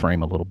feel the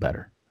frame a little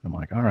better. I'm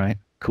like, all right,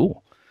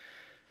 cool.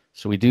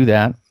 So we do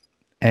that,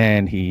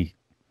 and he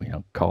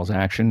calls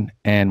action.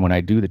 And when I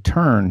do the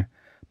turn,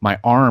 my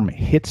arm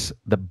hits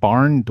the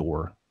barn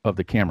door of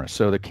the camera.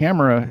 So the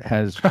camera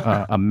has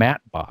a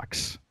matte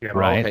box,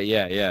 right? Okay,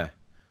 yeah.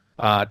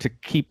 To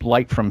keep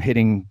light from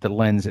hitting the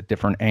lens at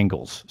different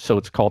angles. So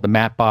it's called the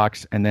matte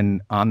box. And then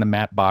on the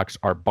matte box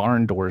are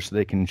barn doors, so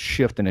they can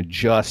shift and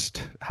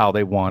adjust how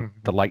they want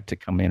the light to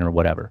come in or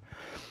whatever.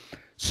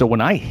 So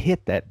when I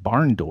hit that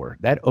barn door,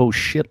 that oh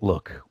shit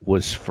look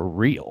was for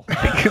real,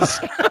 because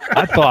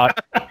I thought,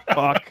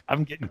 fuck,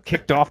 I'm getting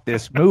kicked off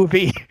this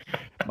movie.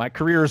 My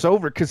career is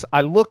over, because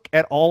I look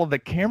at all of the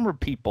camera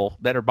people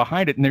that are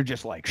behind it, and they're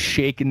just like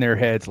shaking their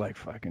heads like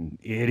fucking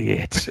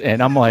idiots.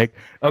 And I'm like,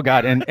 oh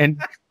God. And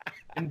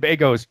Bay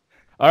goes,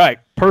 all right,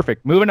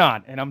 perfect, moving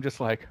on. And I'm just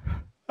like,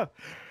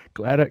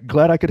 glad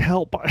I could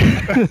help.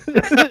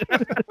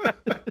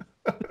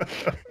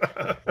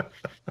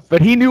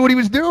 But he knew what he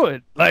was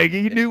doing. Like,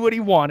 he knew what he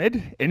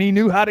wanted, and he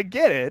knew how to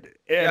get it.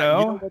 You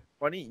know what's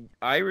funny?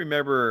 I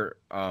remember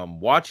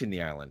watching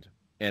The Island,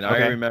 and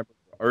I remember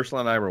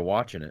Ursula and I were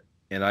watching it,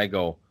 and I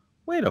go,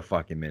 wait a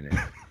fucking minute.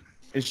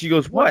 And she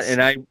goes, what?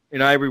 And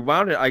I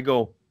rewound it. I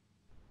go,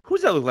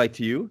 who's that look like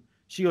to you?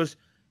 She goes,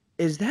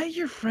 is that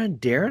your friend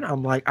Darren?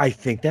 I'm like, I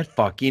think that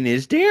fucking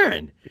is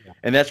Darren. Yeah.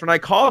 And that's when I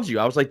called you.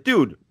 I was like,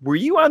 dude, were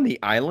you on The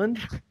Island?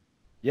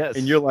 Yes.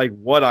 And you're like,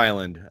 what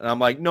island? And I'm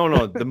like,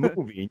 no, the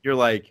movie. And you're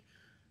like,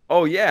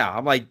 oh, yeah.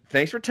 I'm like,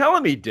 thanks for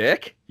telling me,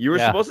 Dick. You were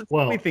supposed to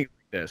tell me things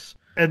like this.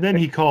 And then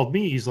he called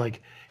me. He's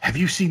like, have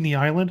you seen The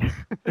Island?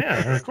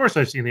 Yeah, of course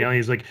I've seen The Island.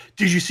 He's like,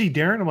 did you see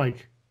Darren? I'm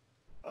like,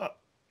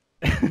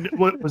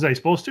 what was I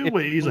supposed to?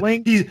 He's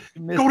like,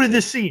 go to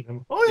this scene.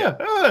 I'm, oh, yeah.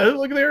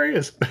 Look, there he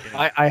is.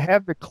 I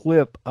have the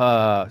clip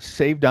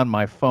saved on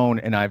my phone,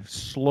 and I've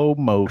slow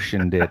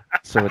motioned it.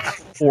 So it's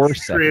 4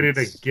 seconds. Created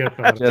a GIF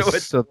out of it.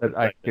 Just so that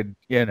I could,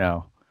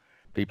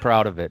 be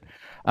proud of it.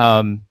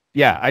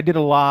 Yeah, I did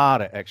a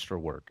lot of extra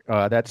work.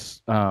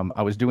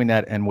 I was doing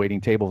that and waiting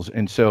tables.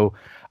 And so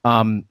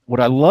what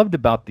I loved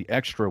about the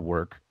extra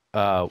work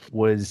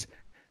was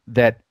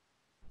that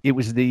it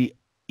was the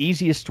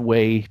easiest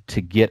way to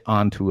get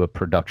onto a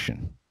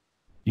production,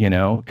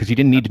 because you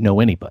didn't need to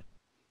know anybody.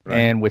 Right.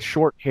 And with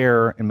short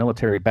hair and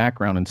military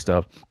background and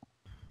stuff,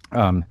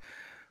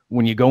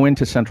 when you go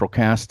into central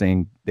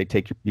casting, you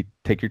take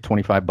your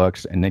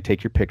 $25 and they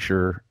take your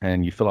picture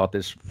and you fill out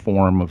this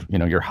form of,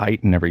 your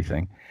height and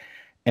everything.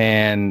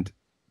 And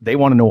they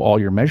want to know all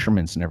your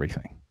measurements and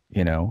everything,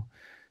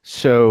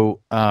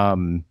 So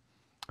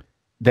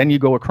then you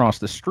go across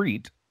the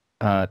street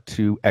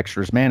to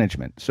extras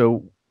management.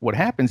 So what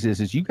happens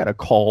is you got to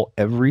call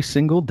every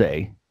single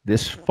day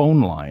this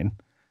phone line,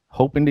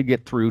 hoping to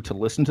get through to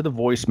listen to the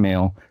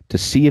voicemail to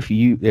see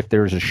if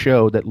there's a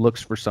show that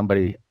looks for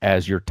somebody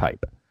as your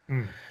type.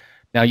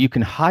 Now you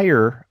can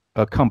hire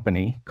a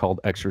company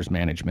called Extras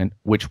Management,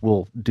 which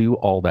will do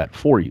all that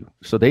for you.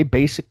 So they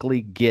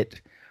basically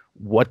get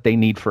what they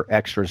need for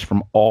extras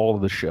from all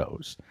of the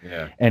shows.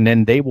 Yeah. And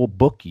then they will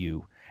book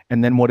you.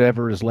 And then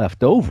whatever is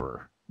left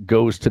over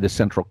goes to the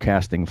central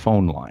casting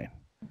phone line.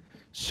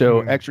 So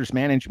Extras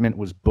Management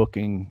was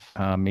booking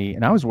me,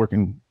 and I was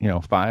working,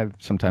 5,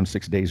 sometimes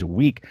 6 days a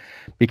week,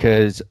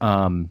 because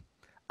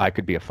I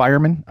could be a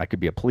fireman, I could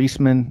be a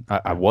policeman.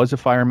 I was a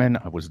fireman,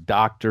 I was a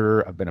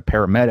doctor, I've been a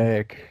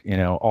paramedic,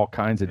 all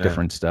kinds of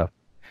different stuff.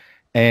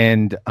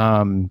 And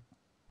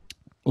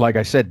like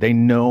I said, they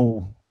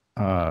know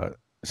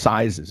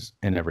sizes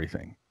and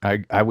everything.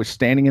 I was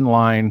standing in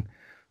line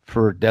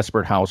for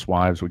Desperate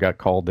Housewives. We got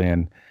called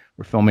in.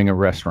 We're filming a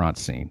restaurant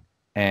scene,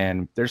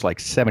 and there's like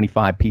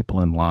 75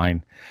 people in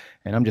line,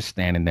 and I'm just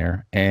standing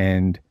there.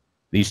 And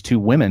these two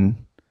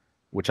women,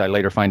 which I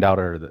later find out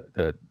are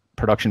the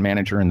production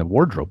manager and the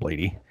wardrobe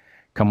lady,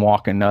 come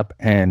walking up,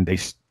 and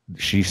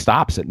she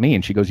stops at me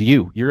and she goes,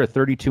 "You're a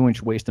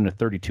 32-inch waist and a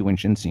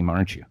 32-inch inseam,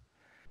 aren't you?"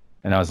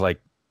 And I was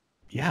like,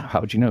 "Yeah, how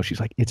would you know?"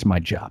 She's like, "It's my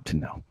job to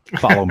know.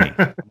 Follow me."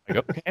 I'm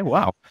like, "Okay,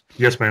 wow."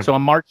 Yes, ma'am. So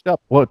I'm marched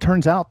up. Well, it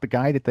turns out the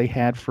guy that they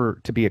had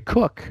to be a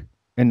cook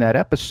in that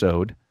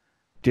episode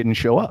didn't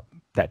show up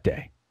that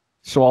day.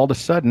 So all of a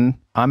sudden,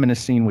 I'm in a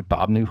scene with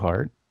Bob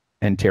Newhart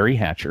and Terry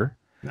Hatcher,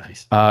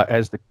 nice,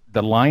 as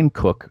the line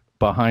cook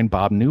behind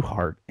Bob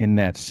Newhart in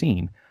that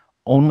scene,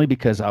 only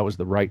because I was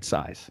the right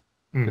size,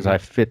 because I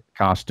fit the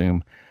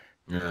costume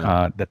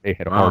that they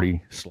had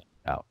already slapped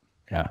out.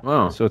 Yeah.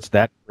 Wow. So it's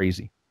that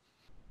crazy.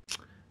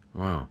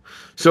 Wow.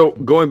 So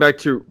going back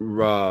to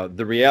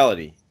the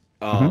reality,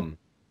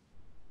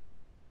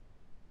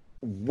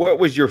 what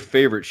was your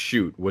favorite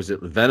shoot? Was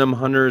it Venom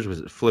Hunters?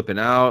 Was it Flipping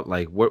Out?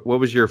 Like, what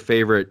was your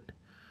favorite?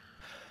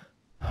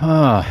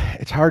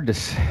 It's hard to.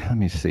 Let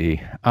me see.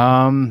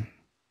 I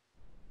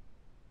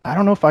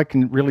don't know if I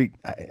can really.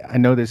 I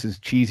know this is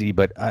cheesy,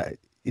 but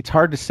it's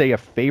hard to say a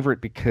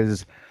favorite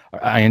because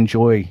I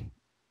enjoy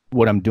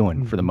what I'm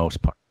doing for the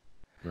most part.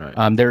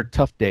 Right. There are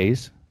tough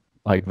days.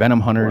 Like Venom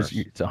Hunters,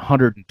 it's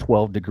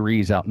 112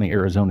 degrees out in the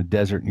Arizona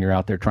desert, and you're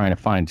out there trying to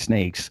find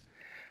snakes.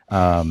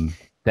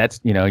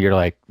 That's, you're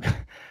like,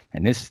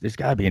 and there's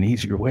got to be an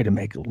easier way to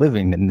make a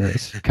living than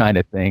this kind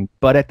of thing.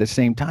 But at the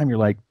same time, you're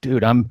like,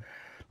 dude, I'm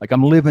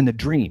living the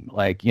dream.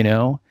 Like,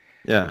 Yeah.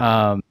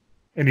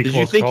 Any Did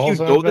close you think calls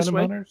you'd on go this Venom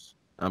way? Hunters?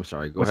 I'm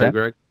sorry. Go What's ahead, that?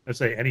 Greg. I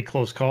say, any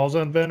close calls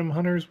on Venom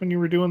Hunters when you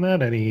were doing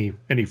that? Any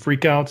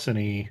freakouts?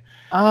 Any?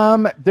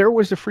 There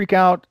was a freak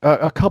out,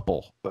 a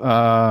couple.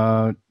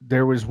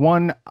 There was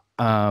one.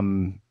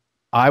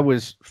 I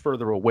was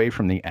further away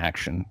from the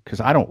action because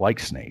I don't like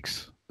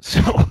snakes.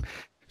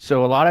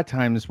 So a lot of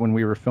times when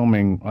we were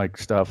filming like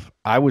stuff,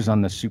 I was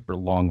on the super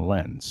long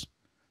lens,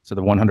 so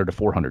the 100 to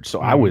 400. So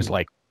I was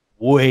like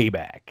way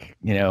back.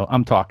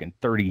 I'm talking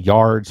 30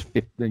 yards,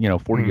 50,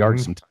 40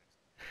 yards sometimes.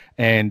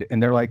 And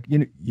they're like,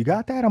 you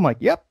got that? I'm like,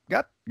 yep,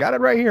 got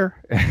it right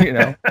here.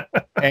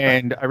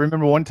 And I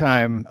remember one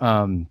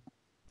time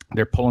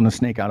they're pulling a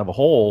snake out of a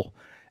hole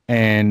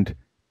and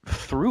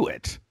threw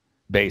it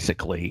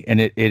basically,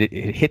 and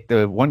it hit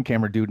the one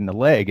camera dude in the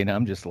leg, and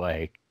I'm just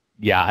like,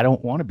 yeah, I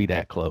don't want to be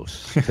that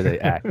close to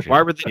the action.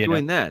 Why were they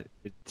doing that?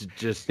 To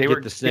just they get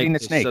were the snake. getting the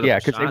snake, yeah,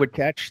 because they would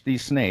catch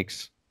these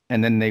snakes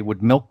and then they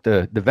would milk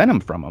the venom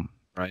from them,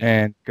 Right.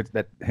 and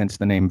hence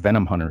the name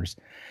Venom Hunters.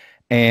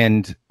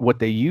 And what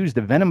they use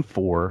the venom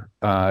for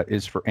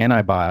is for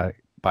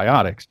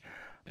antibiotics,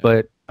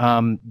 but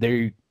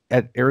they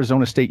at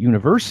Arizona State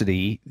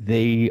University,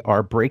 they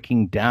are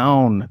breaking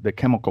down the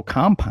chemical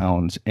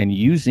compounds and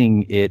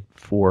using it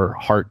for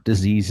heart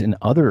disease and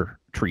other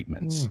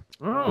treatments,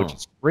 which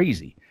is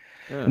crazy.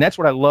 Yeah. And that's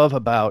what I love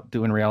about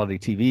doing reality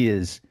TV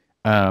is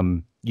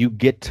you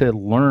get to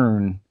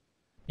learn,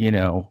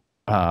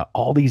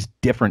 all these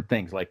different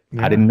things. Like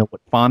I didn't know what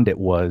fondant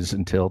was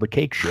until the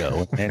cake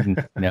show,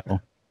 and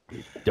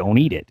don't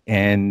eat it.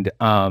 And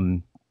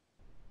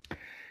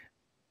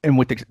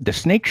with the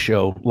snake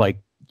show,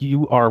 like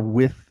you are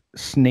with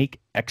snake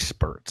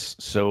experts.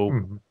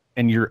 So,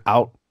 and you're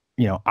out,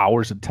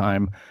 hours of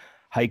time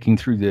hiking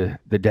through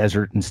the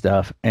desert and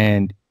stuff.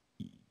 And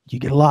you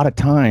get a lot of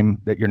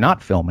time that you're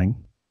not filming,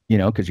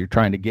 because you're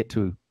trying to get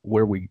to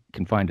where we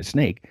can find a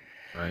snake.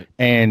 Right.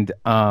 And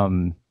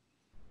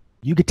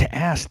you get to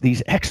ask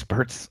these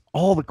experts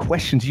all the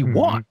questions you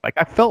want. Like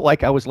I felt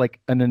like I was like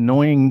an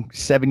annoying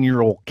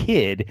 7-year-old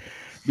kid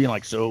being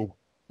like, so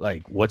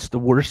like, what's the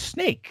worst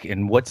snake?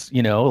 And what's,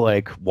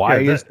 why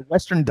is the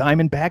Western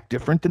Diamondback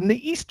different than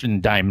the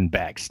Eastern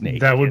Diamondback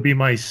snake? That would be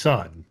my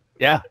son.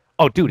 Yeah.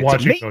 Oh, dude, it's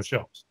watching amazing. those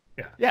shows.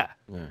 Yeah. Yeah.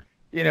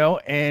 You know,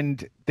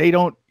 and they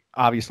don't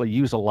obviously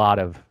use a lot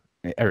of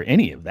or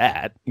any of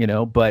that, you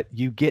know, but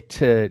you get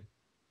to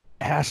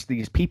ask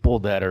these people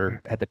that are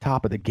at the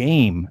top of the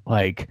game,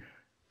 like,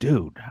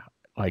 dude,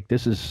 like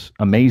this is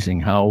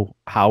amazing. How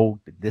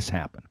did this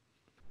happen?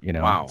 You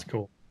know? Wow. It's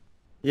cool.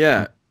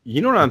 Yeah.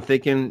 You know what I'm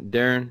thinking,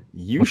 Darren?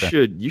 You What's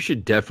that?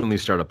 should definitely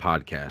start a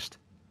podcast.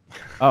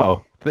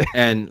 Oh,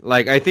 And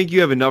like I think you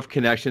have enough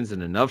connections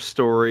and enough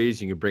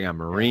stories. You could bring on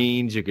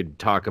Marines. You could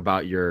talk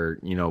about your,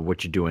 you know,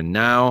 what you're doing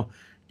now.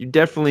 You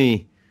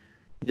definitely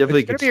it's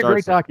going could to be a start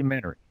great some-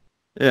 documentary.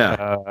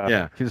 Yeah.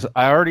 Yeah. Because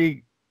I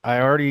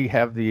already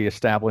have the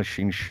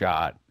establishing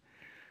shot,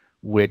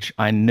 which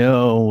I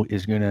know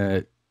is going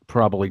to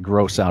probably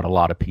gross out a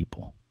lot of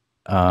people.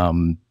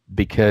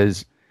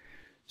 Because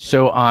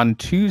so on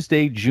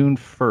Tuesday, June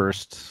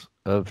 1st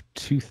of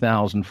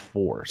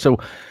 2004. So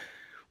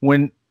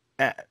when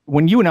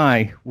you and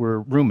I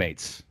were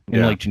roommates in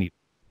Yeah. Lake Geneva,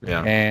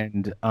 Yeah.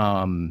 and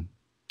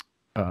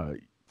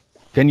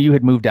then you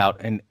had moved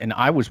out, and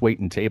I was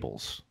waiting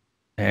tables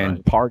and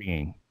Right.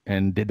 partying,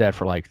 and did that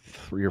for like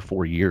 3 or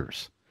 4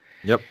 years.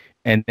 Yep.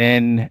 And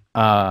then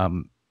was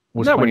Isn't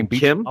that playing when beach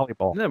Kim?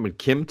 volleyball. Isn't that when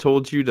Kim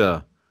told you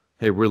to,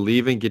 hey, we're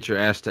leaving, get your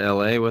ass to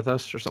LA with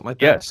us or something like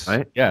that? Yes,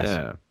 Right? yes.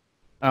 Yeah.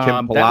 Kim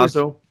That was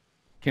Palazzo.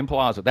 Kim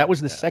Palazzo. That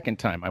was the second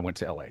time I went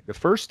to LA. The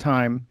first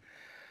time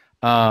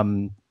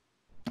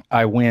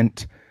I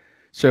went,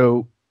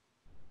 so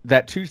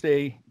that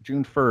Tuesday,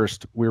 June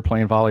 1st, we were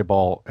playing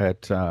volleyball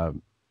at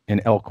in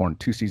Elkhorn,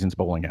 Two Seasons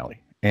Bowling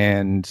Alley.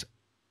 And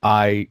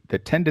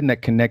the tendon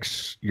that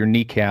connects your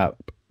kneecap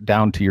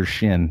down to your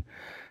shin,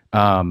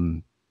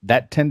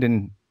 that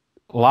tendon,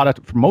 for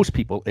most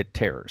people, it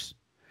tears.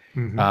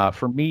 Mhm.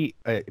 For me,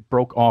 it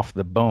broke off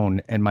the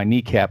bone, and my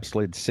kneecap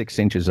slid 6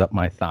 inches up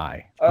my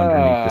thigh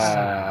underneath the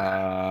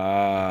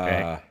skin.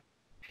 Okay.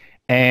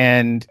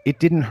 And it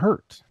didn't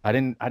hurt. I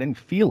didn't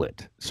feel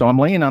it. So I'm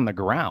laying on the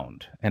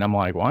ground, and I'm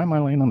like, why am I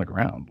laying on the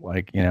ground?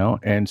 Like, you know,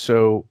 and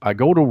so I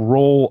go to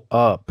roll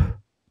up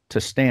to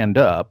stand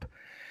up,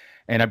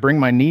 and I bring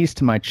my knees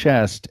to my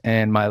chest,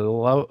 and my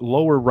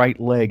lower right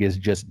leg is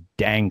just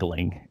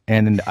dangling,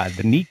 and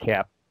the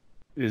kneecap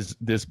is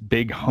this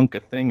big hunk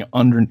of thing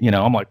under, you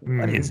know, I'm like,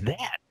 what is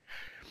that?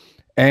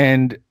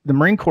 And the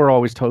Marine Corps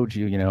always told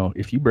you, you know,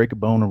 if you break a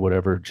bone or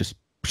whatever, just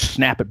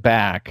snap it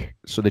back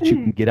so that you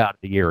can get out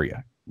of the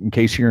area in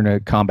case you're in a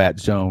combat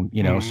zone,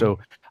 you know. So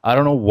I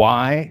don't know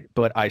why,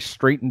 but I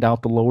straightened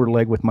out the lower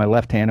leg with my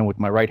left hand, and with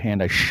my right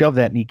hand, I shoved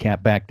that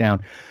kneecap back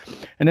down.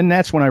 And then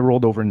that's when I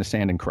rolled over in the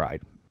sand and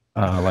cried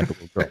like a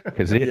little girl.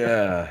 Because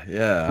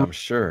Yeah, I'm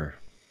sure.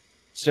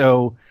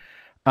 So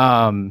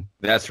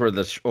That's where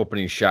the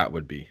opening shot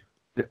would be.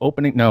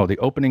 the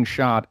opening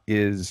shot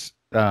is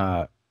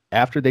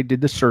after they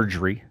did the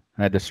surgery.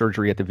 I had the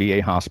surgery at the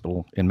VA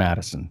hospital in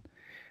Madison.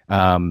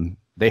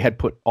 They had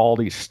put all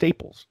these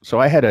staples. So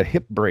I had a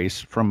hip brace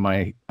from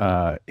my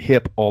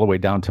hip all the way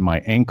down to my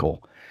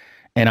ankle.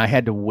 And I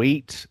had to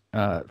wait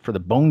for the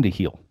bone to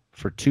heal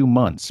for 2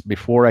 months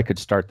before I could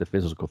start the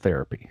physical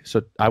therapy.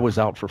 So I was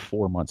out for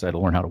 4 months. I had to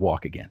learn how to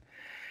walk again.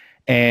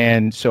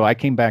 And so I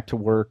came back to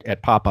work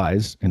at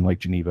Popeyes in Lake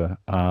Geneva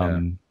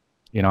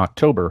in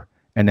October.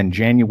 And then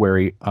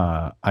January,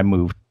 I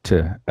moved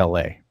to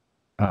LA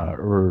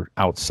or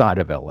outside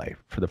of LA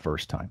for the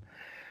first time.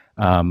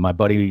 My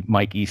buddy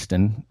Mike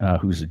Easton,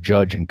 who's a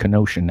judge in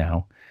Kenosha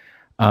now,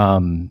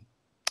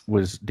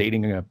 was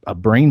dating a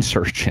brain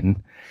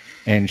surgeon,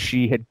 and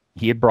he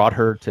had brought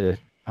her to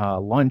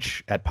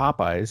lunch at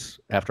Popeyes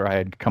after I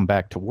had come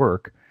back to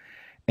work,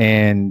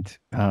 and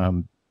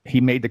he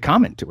made the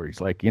comment to her.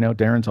 He's like, you know,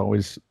 Darren's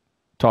always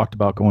talked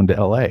about going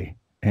to LA,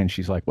 and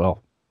she's like,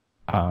 well,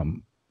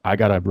 I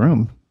got a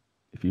room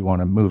if you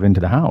want to move into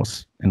the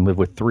house and live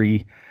with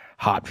 3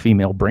 hot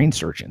female brain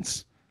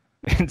surgeons.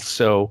 And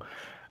so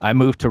I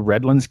moved to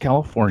Redlands,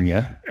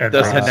 California.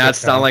 Does it not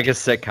sound like a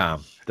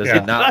sitcom? Does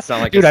it not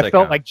sound like Dude, a sitcom? I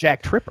felt like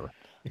Jack Tripper.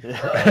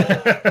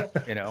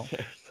 You know,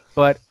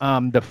 but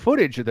the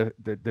footage of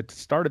the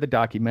start of the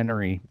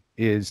documentary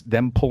is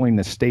them pulling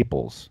the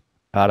staples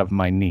out of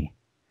my knee,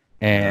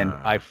 and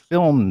I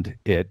filmed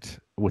it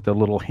with a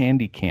little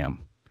handy cam,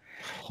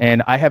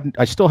 and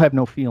I still have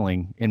no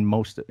feeling in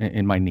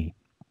my knee,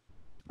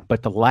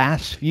 but the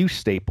last few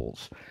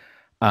staples,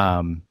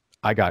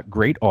 I got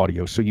great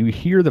audio, so you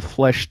hear the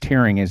flesh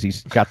tearing as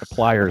he's got the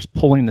pliers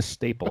pulling the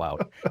staple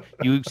out.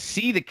 You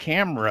see the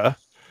camera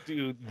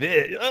do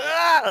this,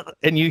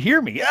 and you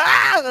hear me,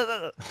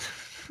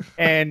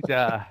 and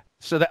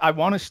so that I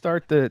want to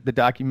start the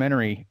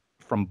documentary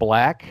from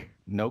black,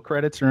 no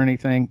credits or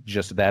anything,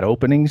 just that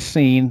opening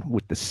scene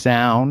with the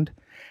sound,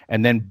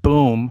 and then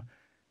boom,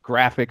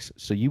 graphics.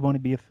 So you want to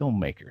be a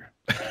filmmaker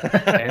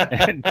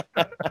and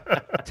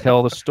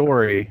tell the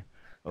story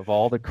of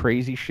all the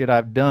crazy shit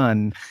I've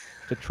done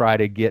to try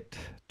to get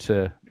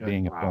to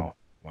being a film.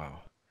 Wow.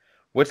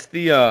 What's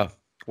the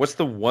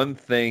one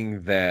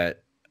thing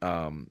that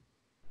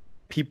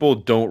people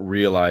don't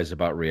realize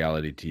about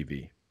reality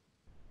TV?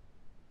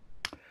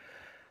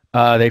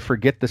 They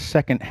forget the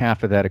second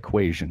half of that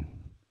equation.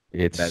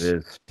 That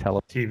is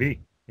TV.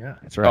 Yeah,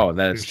 that's right. Oh,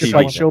 that's It's Just TV.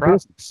 like show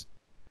business.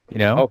 You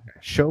know, Okay.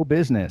 show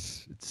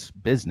business. It's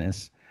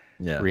business.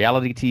 Yeah.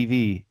 Reality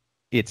TV.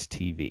 It's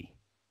TV.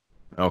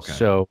 Okay.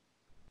 So,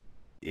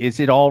 is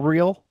it all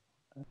real?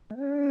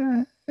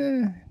 I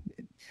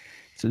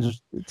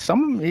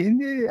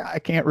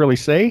can't really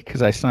say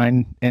because I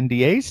signed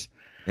NDAs.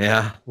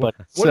 Yeah. But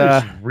what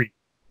is real?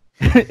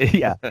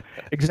 yeah,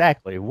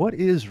 exactly. What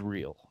is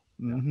real?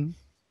 Mm-hmm.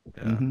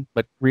 Yeah. Mm-hmm.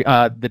 But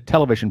the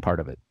television part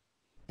of it,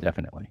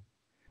 definitely,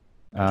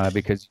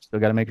 because you still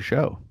got to make a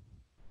show.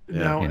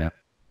 Yeah. Now, You know?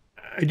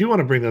 I do want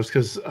to bring this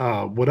because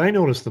what I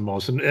noticed the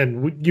most,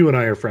 and you and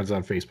I are friends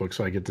on Facebook,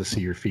 so I get to see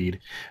your feed.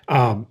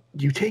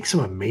 You take some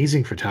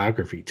amazing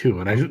photography too,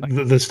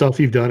 and the stuff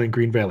you've done in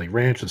Green Valley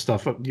Ranch, the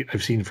stuff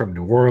I've seen from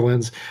New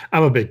Orleans.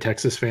 I'm a big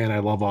Texas fan. I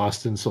love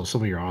Austin, so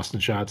some of your Austin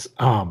shots.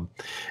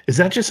 Is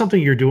that just something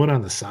you're doing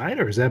on the side,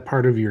 or is that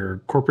part of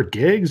your corporate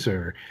gigs,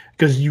 or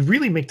because you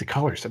really make the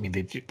colors? I mean,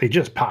 they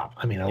just pop.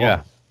 I mean, I love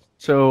them.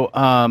 So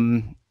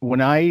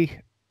when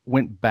I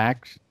went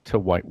back to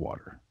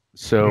Whitewater,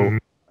 so.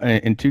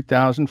 In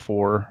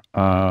 2004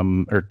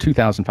 or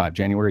 2005,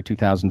 January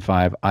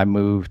 2005, I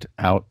moved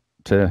out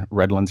to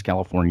Redlands,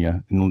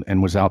 California,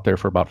 and was out there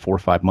for about 4 or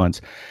 5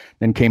 months.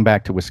 Then came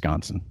back to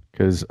Wisconsin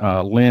because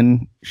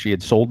Lynn, she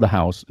had sold the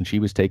house and she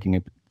was taking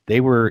it.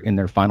 They were in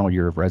their final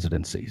year of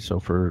residency.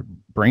 So for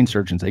brain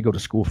surgeons, they go to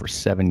school for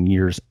 7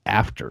 years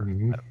after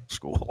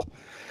school.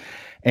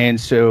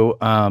 And so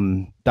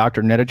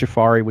Dr. Netta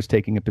Jafari was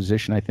taking a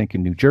position, I think,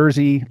 in New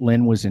Jersey.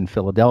 Lynn was in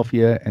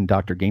Philadelphia, and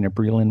Dr. Gaina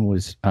Breland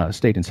was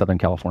stayed in Southern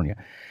California.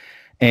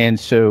 And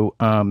so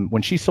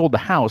when she sold the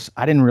house,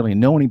 I didn't really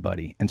know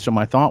anybody. And so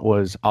my thought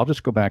was, I'll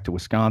just go back to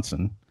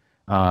Wisconsin,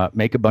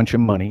 make a bunch of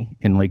money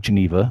in Lake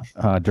Geneva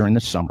during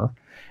the summer,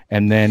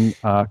 and then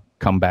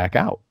come back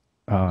out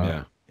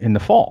in the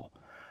fall.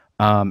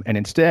 And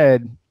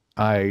instead,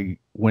 I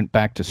went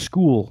back to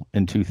school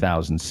in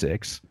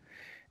 2006.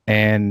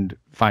 And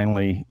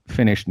finally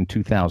finished in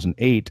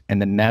 2008.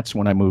 And then that's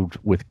when I moved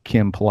with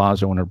Kim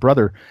Palazzo and her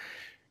brother.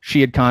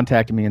 She had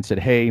contacted me and said,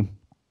 hey,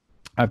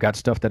 I've got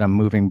stuff that I'm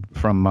moving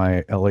from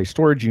my LA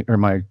storage or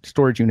my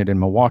storage unit in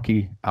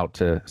Milwaukee out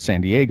to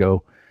San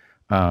Diego.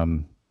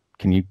 Can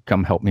you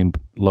come help me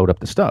load up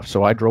the stuff?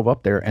 So I drove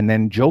up there and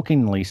then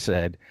jokingly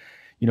said,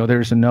 you know,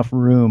 there's enough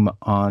room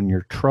on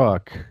your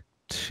truck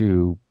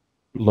to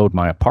load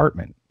my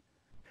apartment.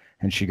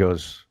 And she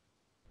goes,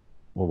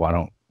 well,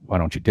 why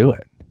don't you do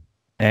it?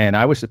 And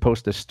I was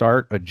supposed to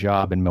start a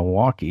job in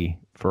Milwaukee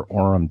for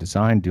Orem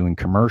Design doing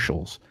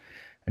commercials.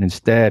 And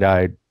instead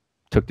I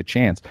took the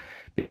chance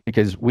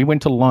because we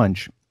went to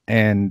lunch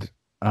and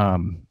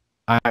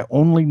I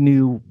only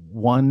knew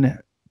one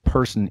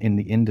person in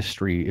the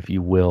industry, if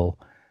you will,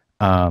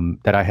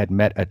 that I had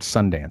met at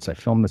Sundance. I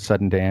filmed the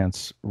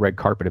Sundance red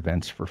carpet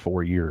events for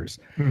 4 years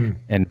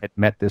and had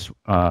met this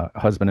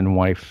husband and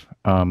wife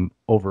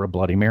over a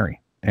Bloody Mary.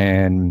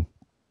 And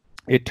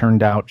it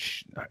turned out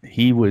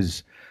he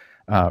was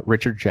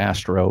Richard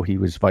Jastro. He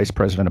was vice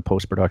president of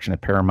post-production at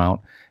Paramount,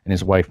 and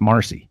his wife,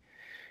 Marcy.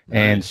 Nice.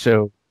 And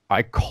so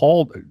I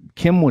called,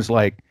 Kim was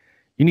like,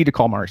 you need to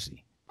call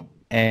Marcy.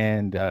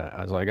 And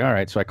I was like, all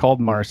right. So I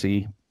called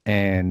Marcy,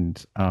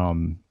 and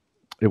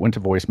it went to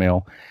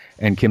voicemail.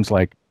 And Kim's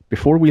like,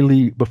 before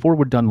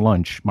we're done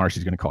lunch,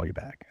 Marcy's going to call you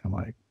back. I'm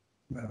like,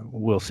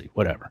 we'll see,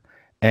 whatever.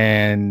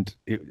 And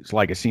it's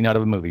like a scene out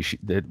of a movie.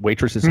 The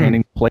waitress is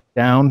handing the plate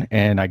down,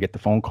 and I get the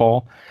phone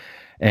call.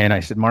 And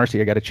I said,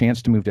 Marcy, I got a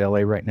chance to move to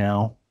LA right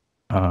now.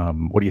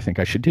 What do you think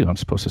I should do? I'm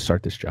supposed to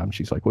start this job. And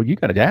she's like, well, you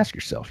got to ask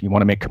yourself, you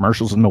want to make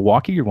commercials in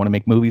Milwaukee or want to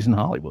make movies in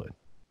Hollywood?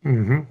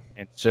 And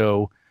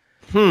so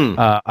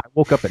I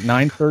woke up at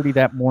 9:30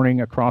 that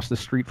morning across the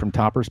street from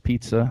Topper's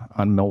Pizza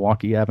on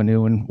Milwaukee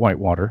Avenue in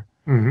Whitewater.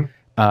 And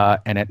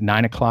at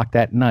 9 o'clock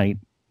that night,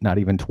 not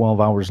even 12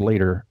 hours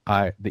later,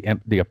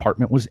 the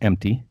apartment was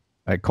empty.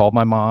 I called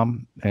my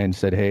mom and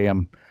said, hey,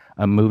 I'm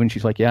moving.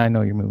 She's like, yeah, I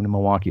know you're moving to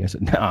Milwaukee. I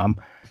said, no, I'm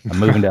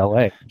moving to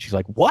LA. She's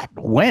like, what?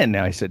 When?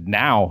 And I said,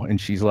 now.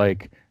 And she's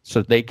like,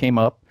 so they came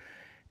up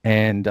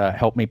and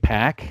helped me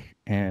pack,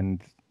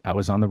 and I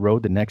was on the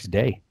road the next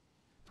day.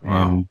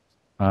 Wow.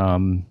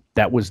 And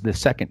that was the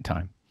second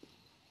time.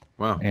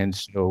 Wow. And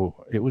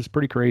so it was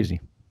pretty crazy.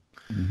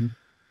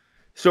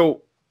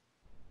 So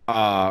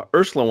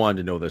Ursula wanted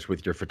to know this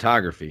with your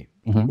photography.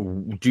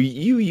 Do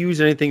you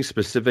use anything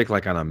specific,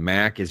 like on a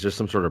Mac? Is there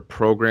some sort of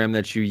program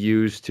that you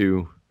use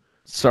to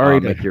Sorry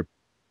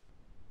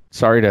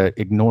to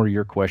ignore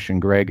your question,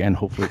 Greg, and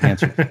hopefully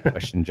answer the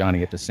question,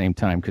 Johnny, at the same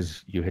time,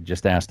 because you had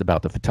just asked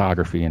about the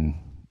photography and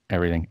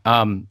everything.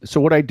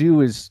 So what I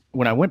do is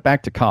when I went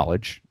back to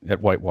college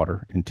at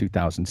Whitewater in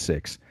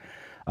 2006,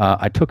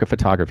 I took a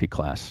photography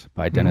class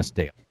by Dennis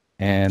Dale.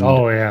 And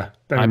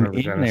I'm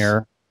in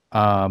there,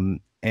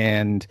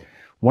 and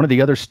one of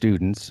the other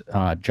students,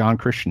 John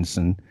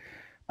Christensen,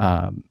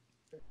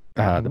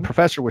 the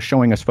professor was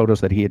showing us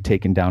photos that he had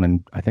taken down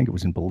in, I think it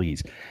was in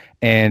Belize.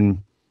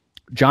 And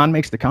John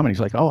makes the comment, he's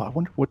like, oh, I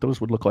wonder what those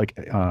would look like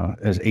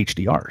as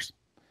HDRs.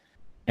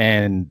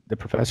 And the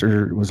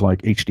professor was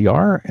like,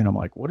 HDR? And I'm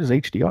like, what is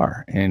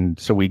HDR? And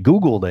so we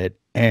Googled it,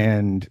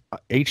 and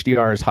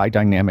HDR is high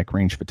dynamic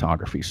range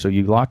photography. So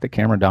you lock the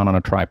camera down on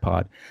a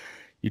tripod,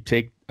 you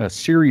take a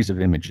series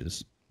of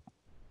images.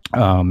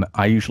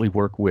 I usually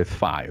work with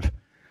 5,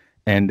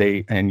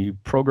 and you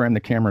program the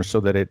camera so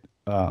that it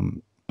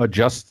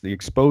adjusts the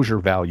exposure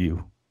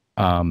value,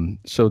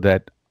 so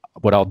that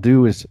what I'll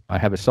do is I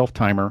have a self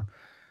timer,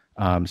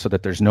 so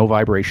that there's no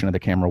vibration of the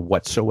camera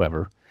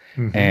whatsoever.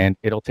 Mm-hmm. And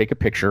it'll take a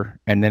picture,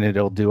 and then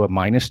it'll do a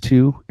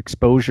 -2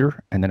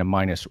 exposure, and then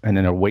and then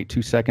it'll wait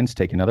 2 seconds,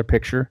 take another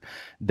picture.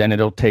 Then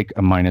it'll take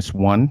a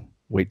 -1,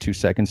 wait 2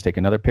 seconds, take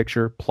another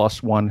picture,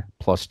 +1,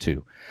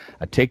 +2.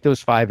 I take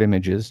those 5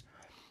 images,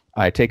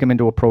 I take them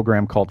into a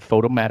program called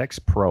Photomatics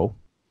Pro,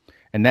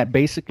 and that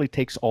basically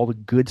takes all the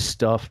good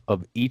stuff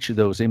of each of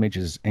those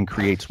images and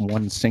creates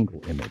one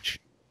single image.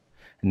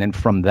 And then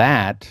from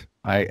that,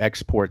 I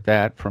export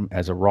that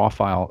as a raw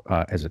file,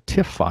 as a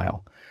TIFF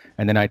file.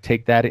 And then I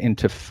take that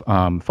into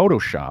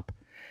Photoshop,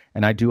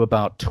 and I do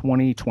about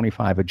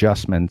 25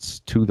 adjustments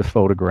to the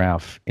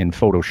photograph in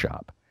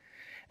Photoshop.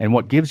 And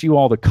what gives you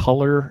all the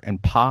color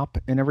and pop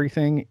and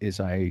everything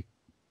is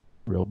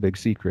real big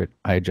secret,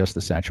 I adjust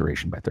the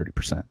saturation by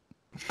 30%.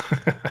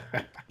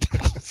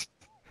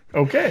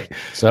 Okay.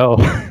 So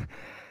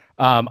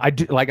I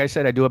do, like I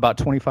said, I do about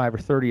 25 or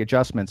 30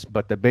 adjustments,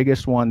 but the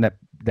biggest one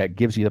that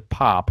gives you the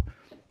pop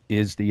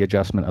is the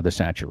adjustment of the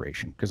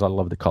saturation, because I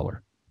love the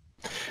color.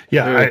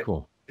 Yeah, very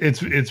cool.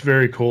 It's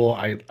very cool.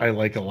 I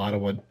like a lot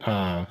of what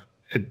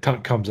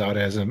comes out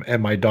as,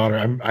 and my daughter.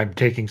 I'm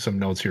taking some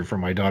notes here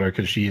from my daughter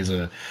because she is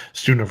a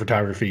student of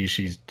photography.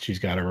 She's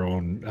got her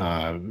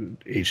own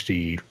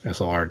HD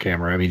SLR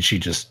camera. I mean, she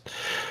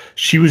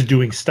was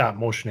doing stop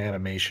motion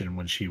animation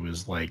when she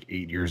was like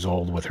 8 years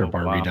old with her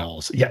Barbie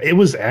dolls. Yeah, it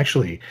was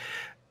actually.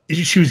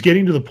 She was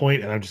getting to the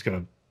point, and I'm just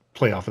gonna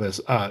play off of this.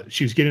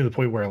 She was getting to the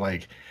point where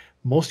like,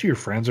 most of your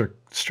friends are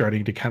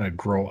starting to kind of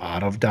grow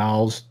out of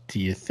dolls.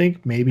 Do you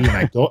think maybe?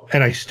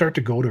 And I start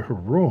to go to her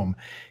room,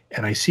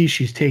 and I see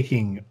she's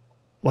taking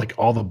like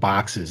all the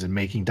boxes and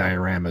making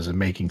dioramas and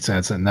making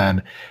sense. And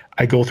then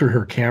I go through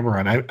her camera,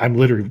 and I'm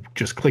literally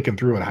just clicking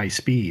through at high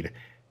speed.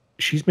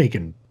 She's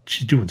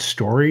doing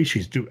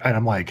stories. And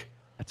I'm like,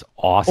 that's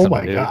awesome. Oh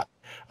my God.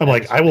 I'm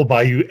like, I will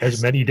buy you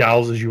as many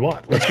dolls as you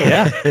want. Let's go.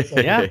 Yeah.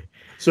 Yeah.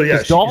 So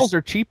yeah, dolls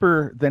are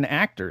cheaper than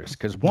actors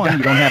because one,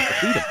 you don't have to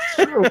feed them.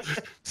 True.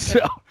 So,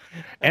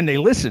 and they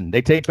listen.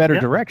 They take better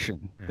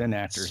direction than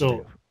actors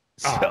do.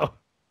 So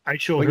I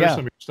showed her some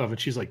of your stuff, and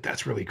she's like,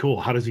 "That's really cool.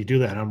 How does he do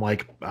that?" And I'm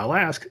like, "I'll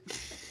ask."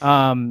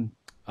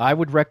 I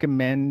would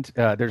recommend.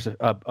 There's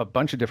a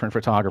bunch of different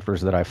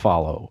photographers that I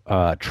follow.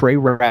 Trey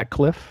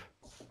Ratcliffe.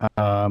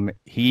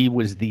 He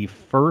was the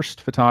first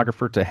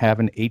photographer to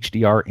have an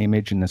HDR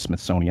image in the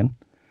Smithsonian.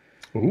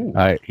 Ooh,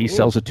 he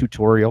sells a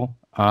tutorial.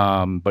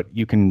 But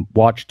you can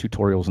watch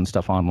tutorials and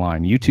stuff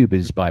online. YouTube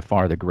is by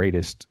far the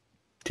greatest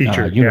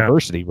teacher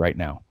university right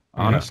now,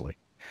 honestly.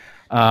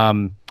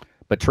 Yeah.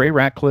 But Trey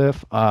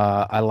Ratcliffe,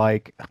 I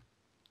like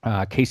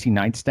Casey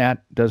Neistat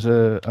does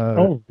a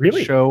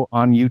show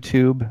on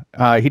YouTube.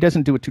 He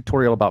doesn't do a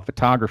tutorial about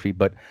photography,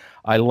 but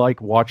I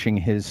like watching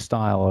his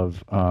style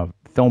of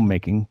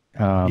filmmaking.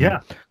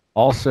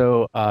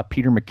 Also,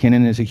 Peter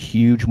McKinnon is a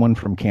huge one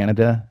from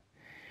Canada.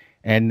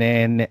 And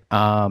then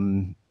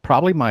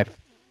probably my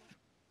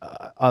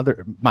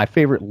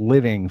favorite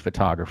living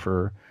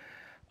photographer,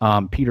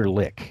 Peter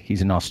Lick.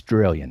 He's an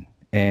Australian,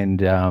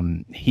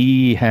 and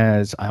he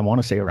has, I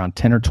want to say, around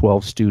 10 or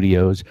 12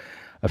 studios,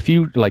 a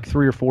few, like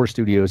 3 or 4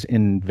 studios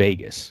in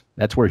Vegas.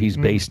 That's where he's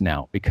based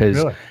now,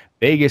 because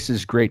Vegas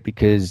is great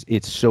because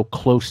it's so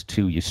close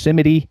to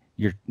Yosemite.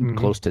 You're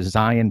close to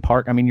Zion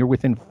Park. I mean, you're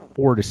within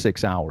 4 to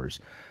 6 hours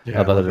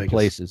of other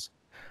places.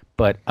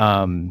 But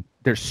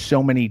there's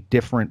so many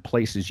different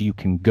places you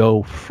can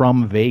go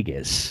from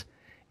Vegas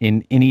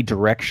in any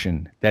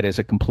direction that is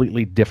a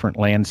completely different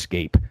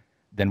landscape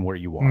than where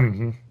you are.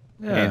 Mm-hmm.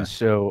 Yeah. And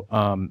so,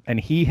 and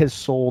he has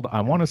sold,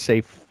 I want to say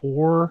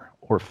 4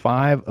 or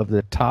 5 of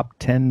the top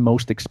 10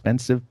 most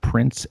expensive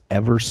prints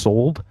ever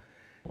sold.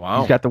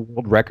 Wow. He's got the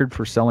world record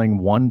for selling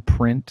one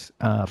print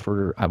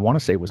for, I want to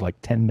say it was like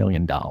 $10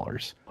 million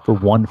for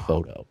one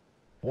photo.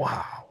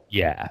 Wow.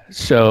 Yeah.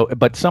 So,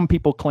 but some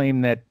people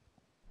claim that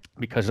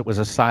because it was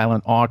a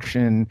silent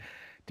auction,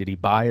 did he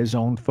buy his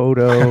own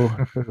photo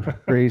to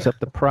raise up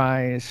the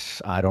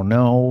price? I don't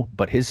know,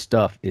 but his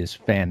stuff is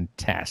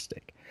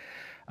fantastic.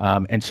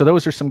 And so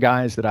those are some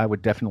guys that I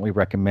would definitely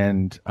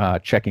recommend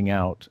checking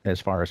out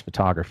as far as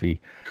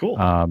photography. Cool.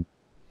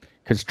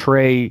 Because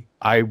Trey,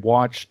 I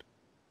learned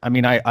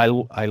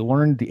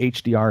the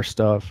HDR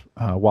stuff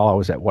while I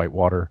was at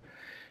Whitewater.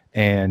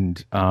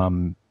 And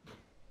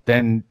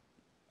then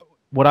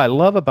what I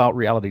love about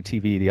reality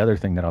TV, the other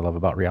thing that I love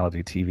about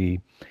reality TV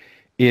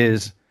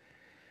is,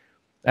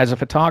 as a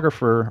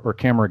photographer or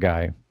camera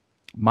guy,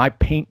 my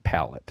paint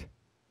palette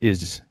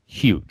is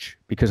huge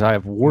because I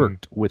have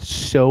worked with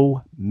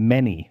so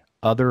many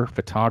other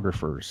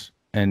photographers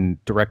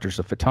and directors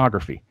of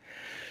photography.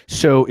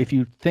 So if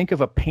you think of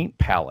a paint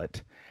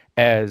palette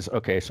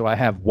So I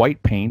have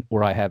white paint,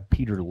 or I have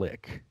Peter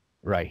Lick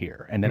right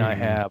here, and then I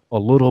have a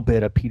little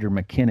bit of Peter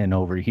McKinnon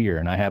over here,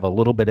 and I have a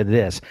little bit of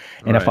this.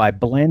 And if I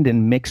blend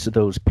and mix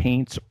those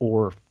paints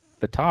or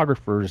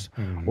photographers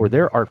or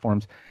their art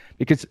forms,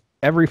 because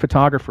every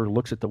photographer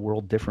looks at the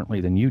world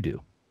differently than you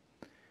do.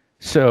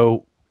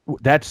 So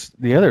that's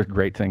the other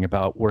great thing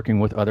about working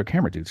with other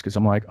camera dudes, because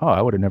I'm like, oh,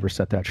 I would have never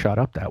set that shot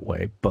up that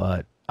way,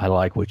 but I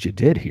like what you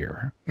did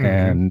here,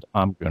 and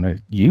I'm going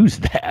to use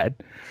that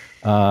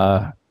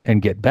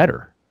and get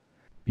better,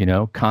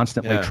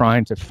 constantly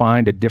trying to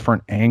find a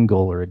different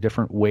angle or a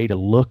different way to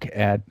look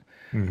at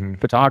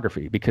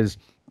photography, because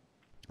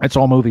that's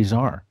all movies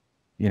are.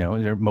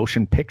 They're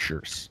motion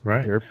pictures.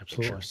 Right. They're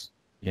Absolutely. pictures,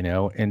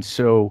 and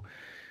so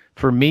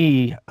for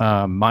me,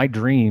 my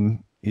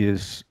dream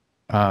is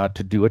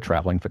to do a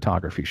traveling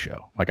photography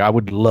show. Like, I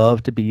would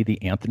love to be the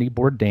Anthony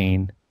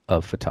Bourdain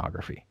of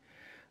photography.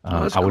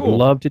 I would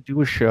love to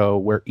do a show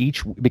where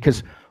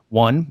because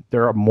one,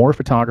 there are more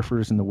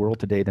photographers in the world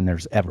today than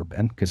there's ever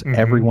been, because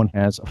everyone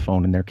has a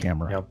phone in their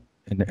camera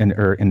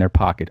or in their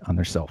pocket on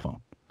their cell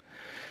phone.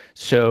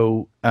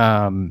 So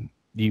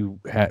you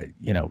have,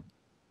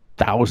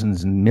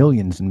 thousands and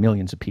millions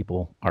of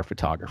people are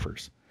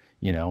photographers,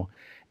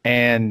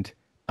 and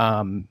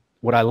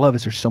what I love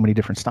is there's so many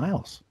different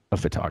styles of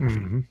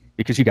photography,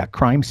 because you got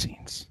crime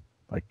scenes.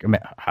 Like,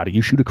 how do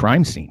you shoot a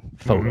crime scene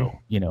photo?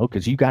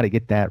 Because you got to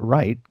get that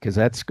right, because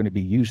that's going to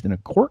be used in a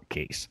court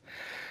case.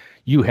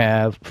 You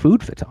have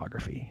food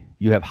photography.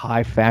 You have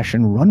high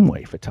fashion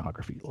runway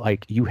photography.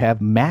 Like, you have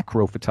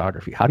macro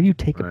photography. How do you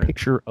take a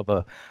picture of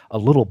a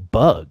little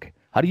bug?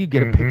 How do you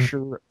get a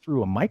picture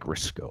through a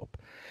microscope?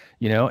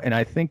 And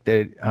I think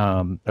that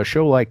a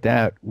show like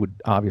that would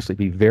obviously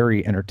be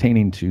very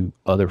entertaining to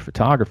other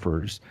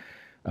photographers,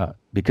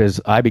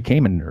 because I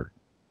became a nerd.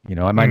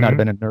 I might not have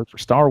been a nerd for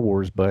Star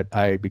Wars, but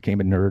I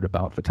became a nerd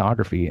about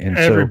photography. And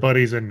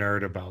everybody's a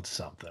nerd about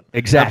something.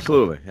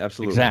 Exactly.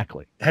 Absolutely.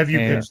 Exactly. Have you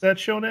pitched that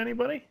show to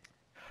anybody?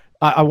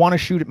 I want to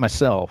shoot it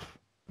myself.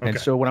 Okay. And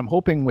so what I'm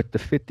hoping with the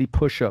 50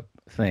 push-up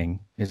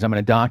thing is I'm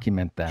going to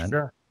document that.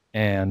 Sure.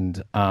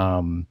 And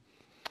I'm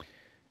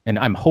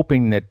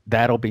hoping that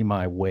that'll be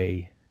my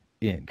way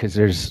in, because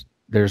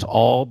there's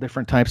all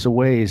different types of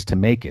ways to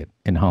make it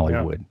in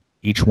Hollywood.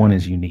 Each one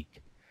is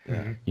unique.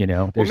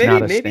 There's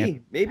not a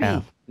maybe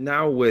path.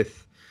 Now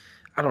with,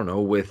 I don't know,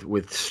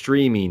 with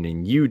streaming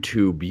and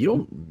YouTube, you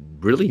don't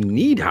really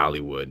need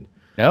Hollywood.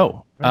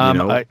 No.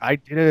 I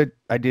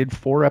did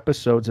 4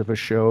 episodes of a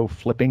show,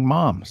 Flipping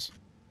Moms.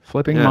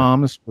 Flipping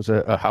Moms was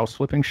a house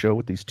flipping show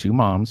with these 2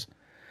 moms.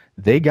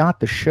 They got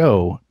the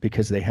show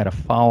because they had a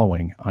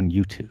following on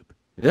YouTube.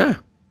 Yeah.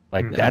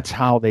 That's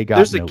how they got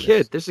There's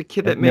noticed. a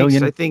kid that makes,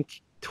 I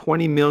think,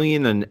 20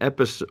 million an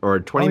episode,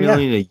 or 20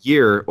 million a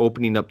year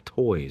opening up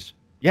toys.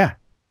 Yeah.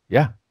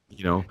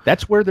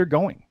 That's where they're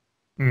going.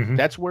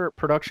 That's where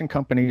production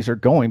companies are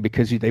going,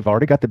 because they've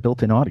already got the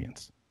built-in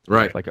audience.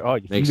 Right. Like, oh,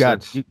 you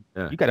got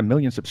 1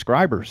 million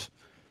subscribers.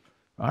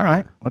 All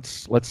right,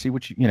 let's see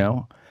what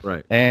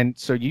Right. And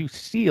so you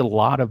see a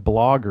lot of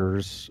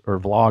bloggers or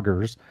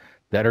vloggers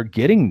that are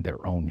getting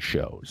their own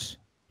shows.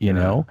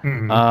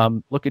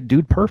 Look at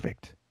Dude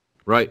Perfect.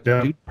 Right.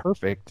 Yeah. Dude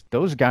Perfect.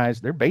 Those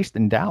guys, they're based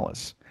in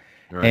Dallas,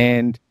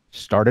 and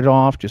started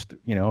off just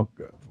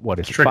what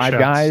is it, trick 5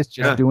 shots. guys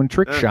just doing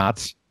trick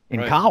shots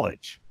in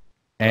college,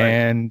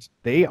 and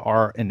they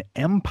are an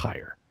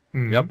empire.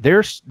 Yep.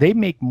 They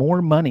make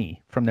more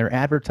money from their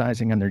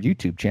advertising on their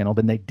YouTube channel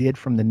than they did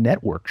from the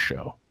network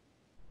show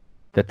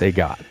that they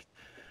got.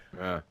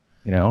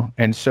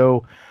 And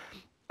so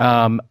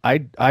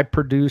I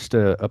produced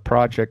a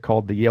project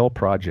called the Yale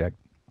Project,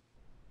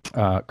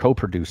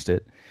 co-produced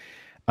it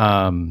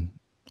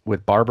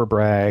with Barbara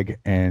Bragg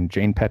and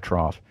Jane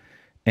Petroff,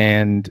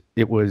 and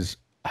it was,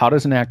 how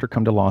does an actor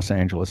come to Los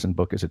Angeles and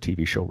book as a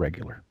TV show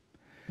regular?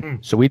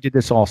 So we did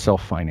this all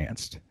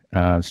self-financed.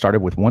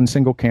 Started with 1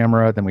 single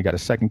camera, then we got a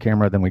 2nd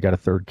camera, then we got a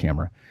 3rd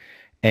camera.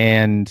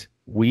 And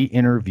we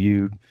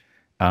interviewed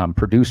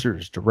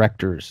producers,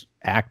 directors,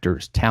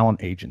 actors,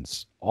 talent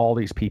agents, all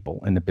these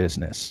people in the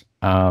business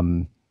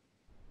on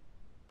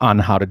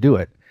how to do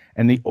it.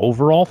 And the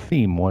overall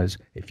theme was,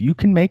 if you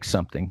can make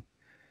something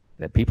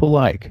that people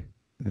like,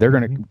 they're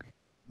going to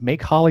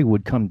make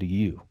Hollywood come to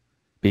you,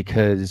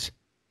 because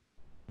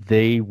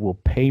they will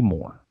pay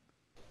more.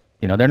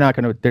 They're not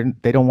going to,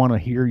 they don't want to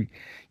hear,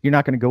 you're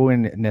not going to go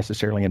in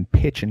necessarily and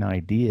pitch an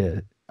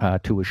idea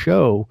to a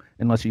show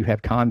unless you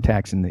have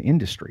contacts in the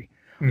industry.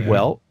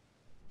 Well,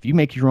 if you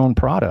make your own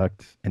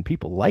product and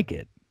people like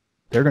it,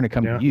 they're going to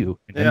come to you,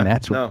 and then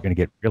that's when you're going to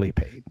get really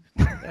paid.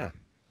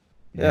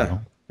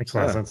 Makes a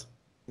lot of sense.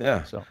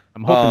 Yeah. So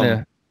I'm hoping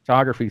the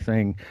photography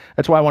thing,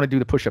 that's why I want to do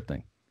the push-up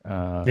thing.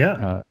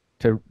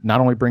 To not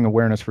only bring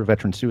awareness for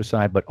veteran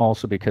suicide, but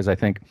also because I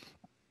think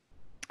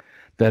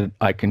that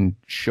I can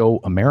show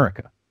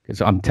America.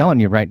 Because I'm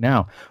telling you right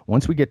now,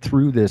 once we get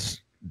through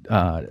this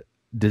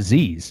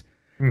disease,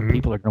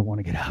 people are going to want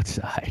to get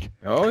outside.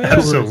 Oh, yeah.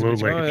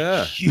 Absolutely. Oh,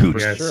 yeah. Huge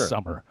For sure.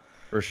 summer.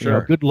 For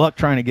sure. Good luck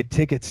trying to get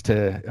tickets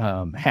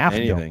to half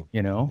anything.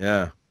 Dome,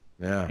 Yeah.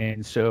 Yeah.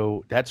 And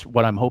so that's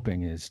what I'm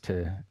hoping is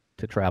to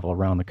travel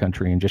around the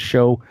country and just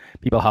show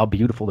people how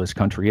beautiful this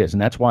country is.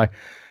 And that's why,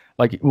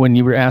 like when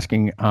you were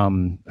asking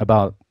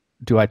about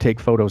do I take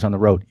photos on the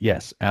road?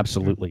 Yes,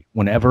 absolutely.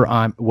 Whenever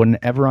I'm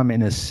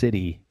in a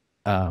city,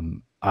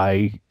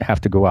 I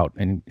have to go out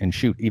and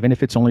shoot, even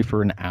if it's only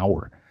for an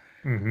hour.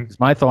 'Cause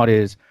my thought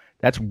is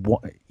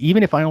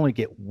even if I only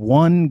get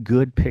one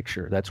good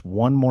picture, that's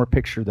one more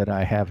picture that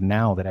I have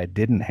now that I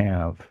didn't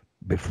have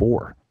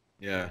before.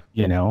 Yeah.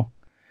 You know?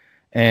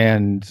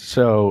 And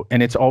so,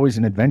 and it's always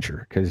an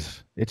adventure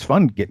because it's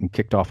fun getting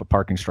kicked off a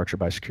parking structure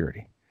by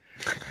security.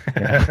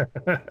 Yeah.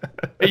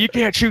 Hey, you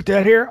can't shoot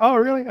that here. Oh,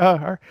 really?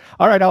 All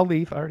right, I'll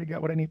leave. I already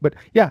got what I need. But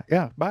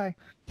yeah, bye.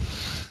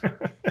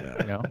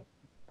 You know,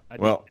 I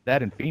did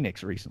that in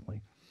Phoenix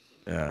recently.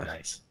 Yeah.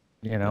 Nice.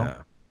 You know,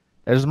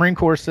 as the Marine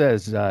Corps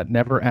says,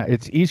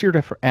 it's easier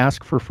to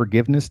ask for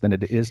forgiveness than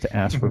it is to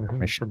ask for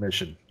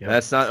permission. Yep.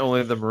 That's not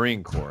only the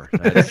Marine Corps.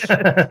 That's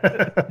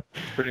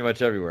pretty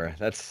much everywhere.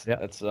 That's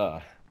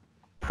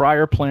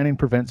prior planning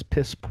prevents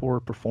piss poor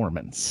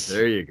performance.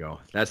 There you go.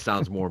 That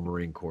sounds more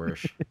Marine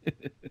Corps-ish.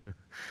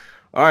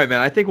 All right,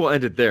 man. I think we'll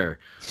end it there.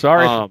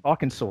 Sorry for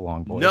talking so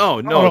long, boys. No,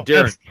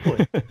 Darren.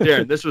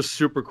 Darren, this was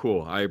super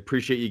cool. I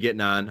appreciate you getting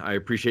on. I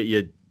appreciate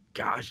you,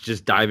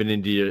 just diving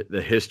into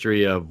the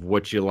history of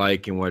what you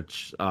like and what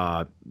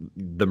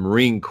the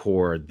Marine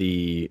Corps,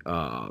 the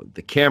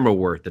camera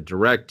work, the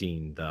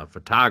directing, the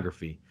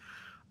photography.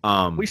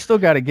 We still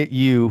got to get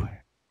you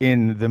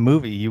in the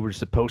movie you were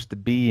supposed to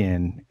be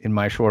in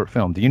my short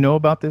film. Do you know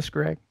about this,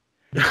 Greg?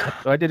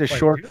 So I did a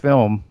short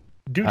film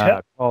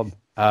called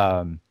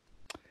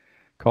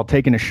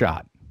Taking a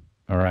Shot.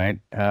 All right.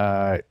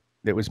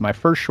 It was my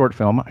first short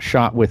film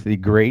shot with the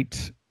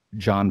great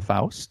John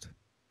Faust.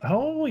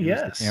 Oh,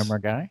 yes. The camera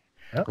guy.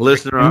 Yep.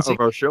 Listener of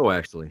our show,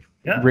 actually.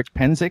 Yeah. Rick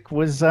Penzick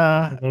was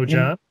hello,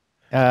 John.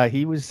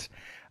 He was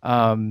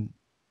a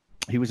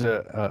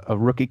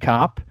rookie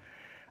cop.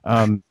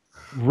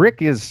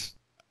 Rick is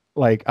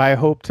like, I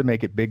hope to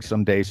make it big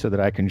someday so that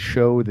I can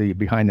show the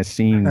behind the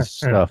scenes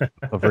stuff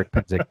of Rick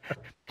Penzick,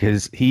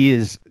 because he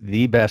is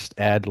the best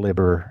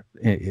ad-libber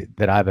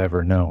that I've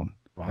ever known.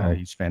 Wow.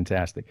 He's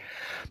fantastic.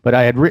 But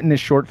I had written this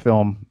short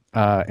film,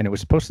 and it was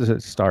supposed to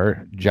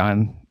star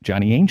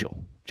Johnny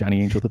Angel.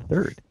 Johnny Angel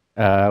III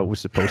was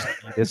supposed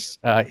to be this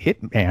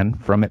hitman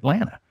from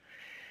Atlanta.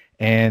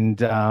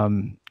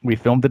 And we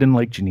filmed it in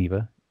Lake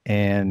Geneva.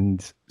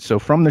 And so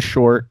from the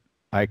short,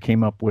 I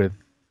came up with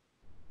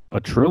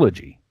a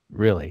trilogy,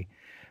 really.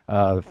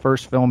 The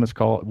first film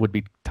would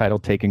be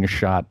titled Taking a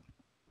Shot.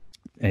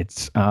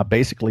 It's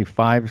basically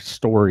 5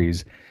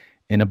 stories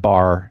in a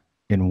bar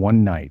in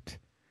one night.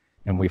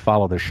 And we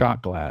follow the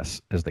shot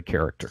glass as the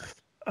character.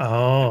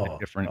 Oh,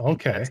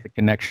 okay. That's the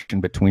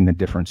connection between the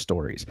different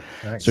stories.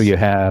 Nice. So you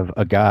have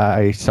a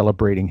guy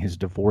celebrating his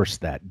divorce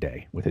that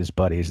day with his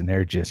buddies, and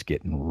they're just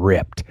getting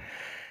ripped.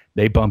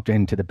 They bumped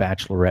into the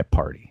bachelorette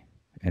party.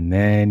 And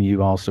then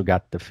you also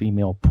got the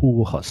female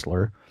pool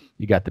hustler.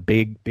 You got the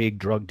big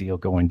drug deal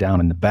going down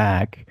in the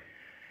back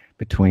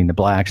between the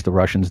blacks, the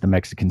Russians, the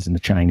Mexicans, and the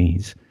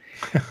Chinese.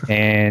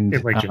 And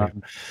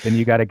then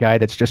you got a guy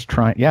that's just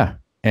trying,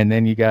 and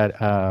then you got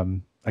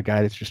a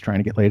guy that's just trying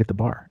to get laid at the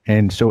bar.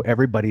 And so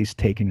everybody's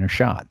taking a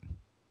shot.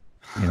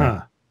 You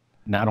know?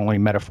 Not only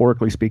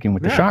metaphorically speaking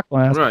with the shot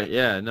glass,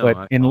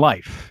 but in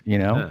life, you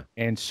know? Yeah.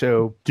 And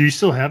so... Do you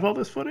still have all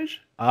this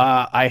footage?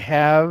 I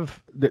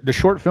have the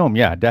short film,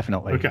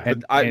 definitely. Okay.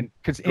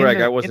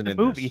 Greg, I wasn't in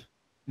the movie. This.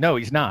 No,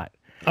 he's not.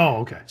 Oh,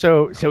 okay.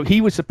 So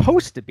he was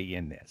supposed to be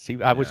in this.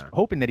 I was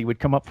hoping that he would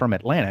come up from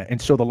Atlanta.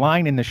 And so the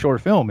line in the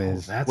short film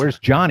is, where's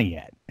Johnny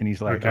at? And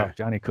he's like,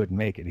 Johnny couldn't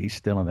make it. He's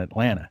still in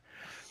Atlanta.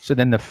 So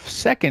then the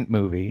second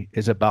movie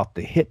is about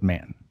the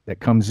hitman that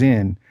comes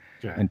in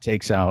and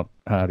takes out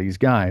these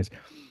guys.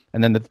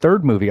 And then the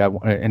third movie,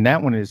 and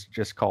that one is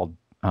just called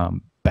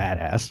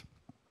Badass.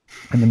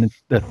 And then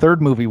the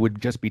third movie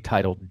would just be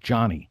titled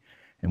Johnny.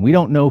 And we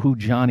don't know who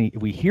Johnny,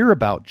 we hear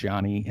about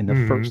Johnny in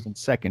the first and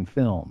second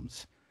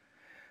films,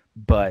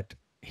 but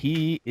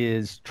he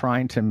is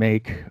trying to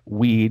make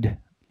weed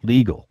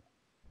legal.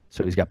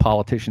 So he's got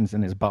politicians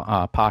in his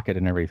pocket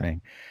and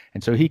everything.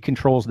 And so he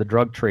controls the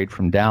drug trade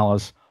from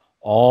Dallas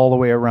all the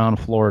way around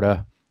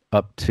Florida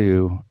up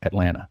to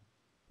Atlanta.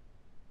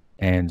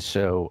 And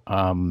so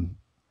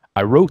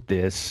I wrote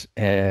this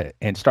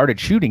and started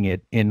shooting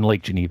it in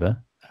Lake Geneva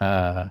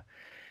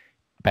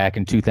back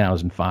in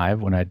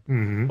 2005 when I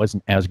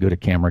wasn't as good a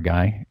camera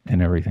guy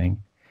and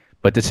everything.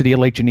 But the city of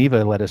Lake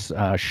Geneva let us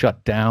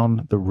shut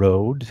down the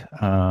road.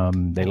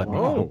 They let me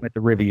film at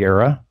the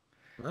Riviera.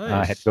 Nice.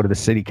 I had to go to the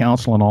city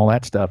council and all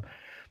that stuff.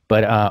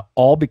 But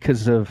all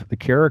because of the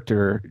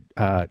character,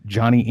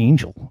 Johnny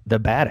Angel, the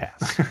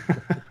badass.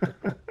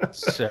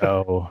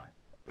 So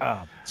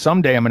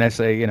someday I'm going to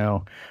say,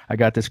 I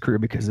got this career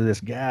because of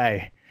this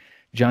guy,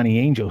 Johnny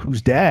Angel,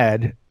 whose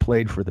dad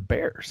played for the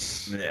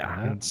Bears.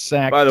 Yeah.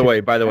 By the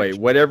way,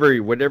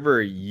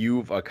 whatever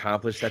you've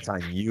accomplished, that's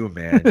on you,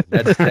 man.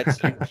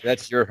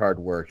 That's your hard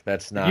work.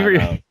 That's not. You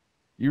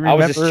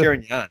remember, I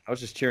was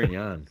just cheering you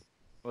on.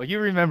 Well, you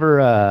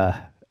remember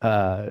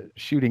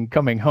shooting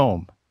Coming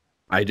Home?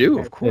 I do,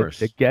 of course.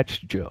 The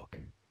Getch joke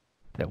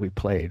that we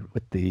played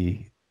with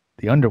the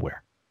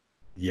underwear.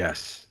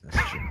 Yes,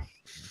 that's true.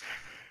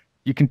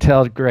 You can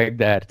tell Greg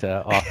that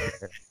off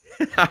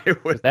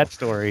that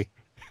story.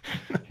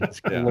 It's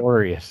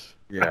glorious.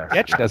 Yeah.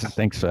 Getch doesn't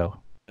think so.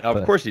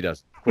 Of course he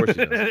does. Of course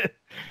he does.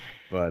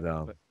 But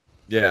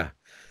yeah.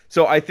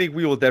 So I think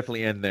we will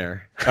definitely end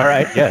there. All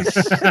right.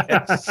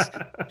 Yes.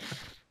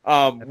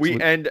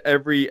 We end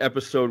every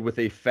episode with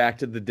a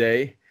fact of the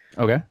day.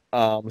 Okay.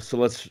 So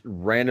let's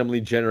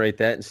randomly generate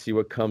that and see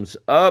what comes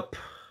up.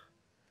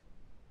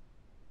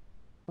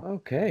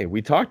 Okay,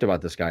 we talked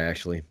about this guy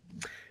actually.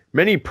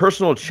 Many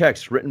personal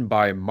checks written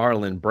by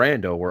Marlon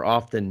Brando were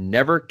often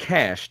never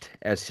cashed,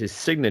 as his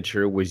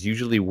signature was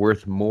usually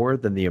worth more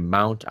than the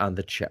amount on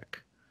the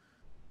check.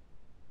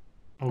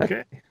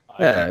 Okay.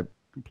 Yeah,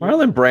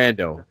 Marlon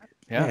Brando.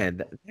 Yeah. Man,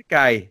 that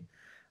guy.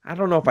 I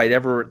don't know if I'd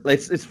ever.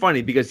 It's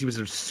funny because he was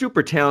a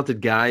super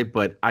talented guy,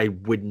 but I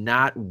would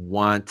not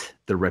want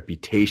the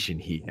reputation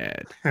he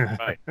had.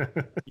 Right.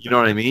 You know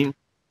what I mean?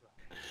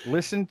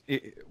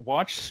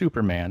 Watch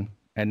Superman,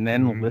 and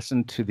then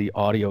listen to the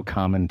audio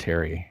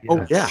commentary. Oh,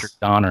 of yeah. Richard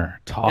Donner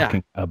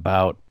talking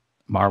about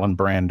Marlon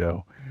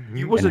Brando.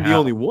 He wasn't the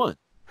only one.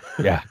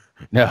 Yeah.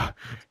 No.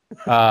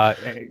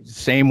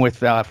 Same with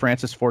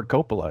Francis Ford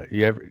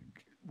Coppola.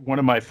 One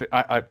of my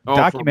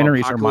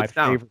documentaries are my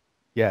favorite.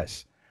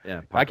 Yes.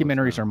 Yeah.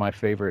 Documentaries are my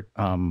favorite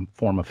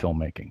form of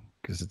filmmaking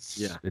because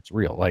it's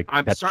real. Like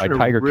that's why I'm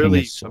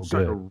starting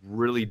to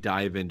really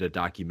dive into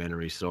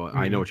documentaries, so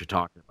I know what you're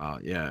talking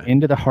about. Yeah.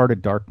 Into the Heart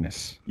of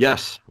Darkness.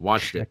 Yes,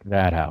 watched Check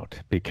that out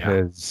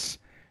because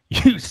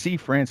you see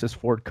Francis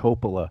Ford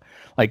Coppola.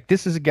 Like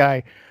this is a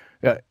guy.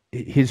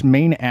 His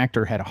main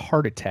actor had a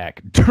heart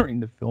attack during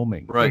the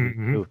filming. Right.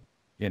 You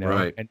know.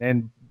 Right. And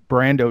then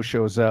Brando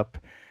shows up.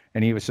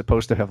 And he was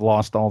supposed to have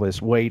lost all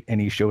this weight, and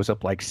he shows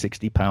up like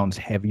 60 pounds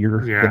heavier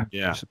than he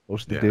was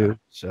supposed to do.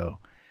 So,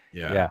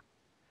 yeah.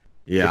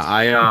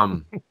 I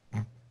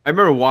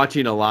remember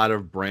watching a lot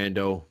of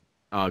Brando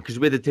because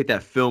we had to take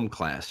that film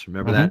class.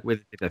 Remember that? We had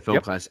to take that film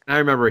class. And I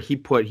remember he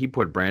put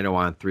Brando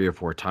on 3 or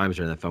 4 times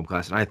during that film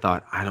class, and I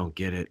thought, I don't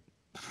get it.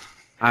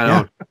 I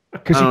don't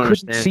because he couldn't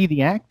understand. See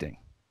the acting.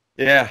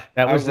 Yeah,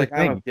 that was like, the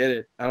thing.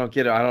 I don't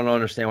get it. I don't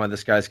understand why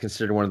this guy's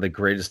considered one of the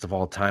greatest of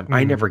all time.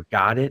 I never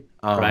got it.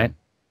 Right.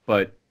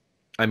 But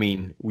I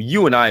mean,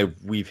 you and I,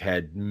 we've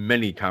had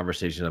many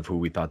conversations of who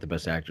we thought the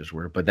best actors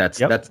were, but that's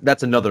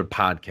another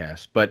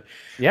podcast. But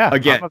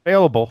again, I'm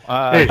available.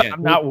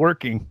 I'm not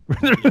working,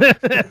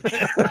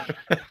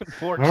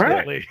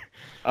 fortunately.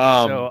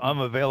 So I'm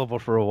available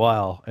for a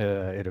while.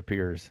 It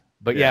appears,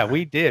 but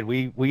we did.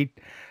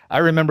 I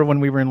remember when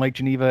we were in Lake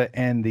Geneva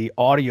and the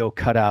audio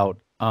cut out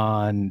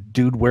on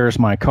 "Dude, Where's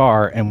My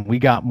Car," and we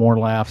got more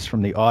laughs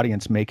from the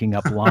audience making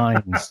up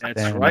lines.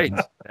 That's right.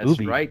 That's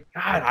right.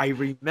 God, I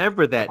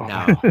remember that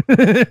now.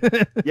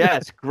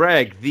 Yes,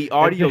 Greg, the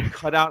audio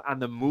cut out on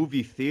the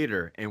movie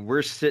theater, and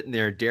we're sitting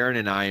there, Darren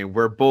and I, and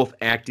we're both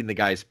acting the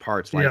guy's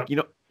parts. Like, you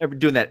know, ever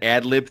doing that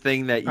ad lib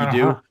thing that you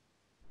do?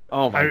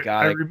 Oh my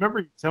God. I remember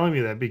you telling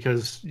me that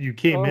because you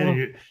came in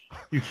and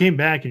you came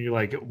back and you're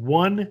like,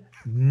 1,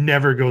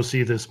 never go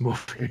see this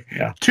movie.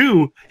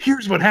 2,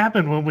 here's what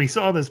happened when we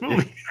saw this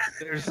movie.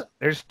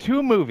 There's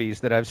 2 movies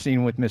that I've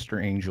seen with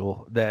Mr.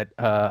 Angel that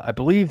I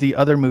believe the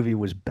other movie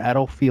was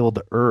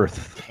Battlefield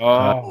Earth.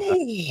 That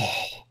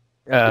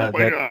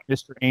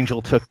Mr.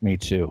 Angel took me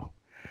to.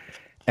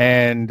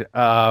 And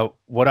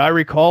what I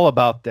recall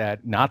about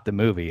that, not the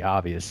movie,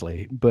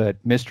 obviously,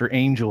 but Mr.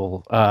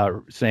 Angel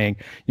saying,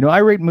 you know, I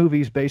rate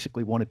movies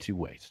basically 1 of 2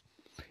 ways.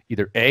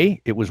 Either A,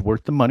 it was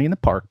worth the money in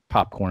the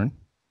popcorn,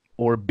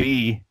 or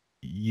B,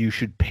 you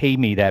should pay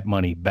me that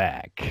money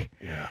back.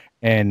 Yeah.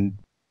 And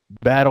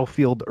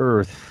Battlefield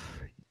Earth,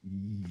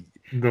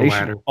 they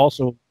should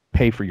also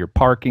pay for your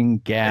parking,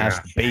 gas,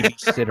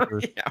 babysitter.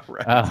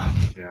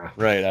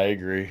 Right, I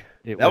agree.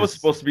 That was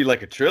supposed to be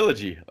like a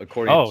trilogy,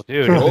 according to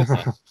dude.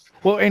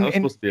 Well, and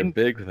that was supposed to be a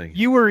big thing.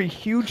 You were a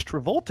huge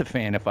Travolta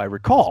fan, if I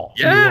recall.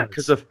 Yeah,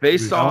 because of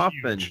Face Off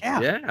and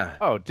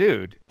Oh,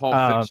 dude.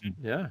 Pulp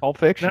Fiction. Pulp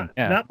Fiction.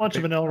 Not much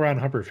of an L. Ron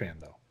Hubbard fan,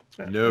 though.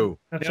 No.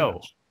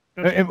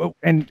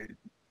 And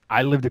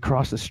I lived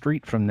across the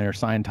street from their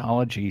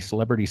Scientology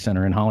Celebrity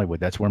Center in Hollywood.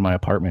 That's where my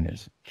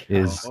apartment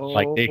is.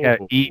 Like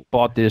they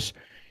bought this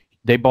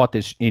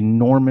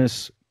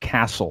enormous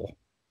castle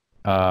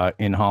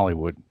in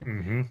Hollywood.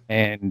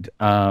 And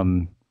I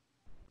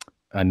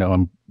know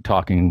I'm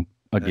talking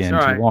again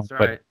too long,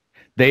 but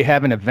they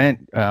have an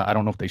event. I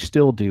don't know if they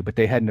still do, but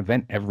they had an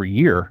event every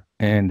year,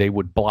 and they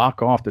would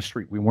block off the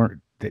street.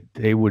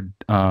 They would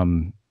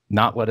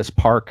not let us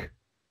park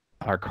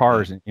our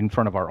cars in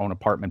front of our own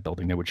apartment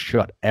building. They would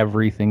shut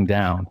everything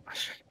down,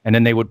 and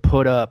then they would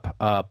put up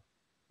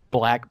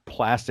black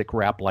plastic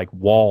wrap like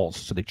walls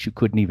so that you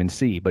couldn't even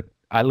see. But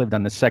I lived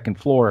on the 2nd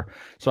floor,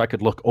 so I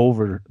could look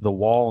over the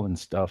wall and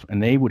stuff.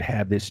 And they would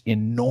have this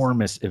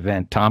enormous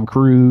event. Tom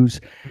Cruise,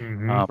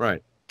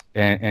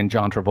 and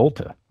John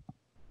Travolta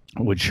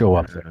would show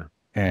up there.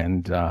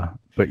 And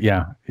but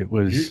yeah, it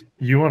was.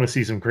 You want to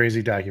see some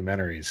crazy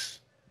documentaries?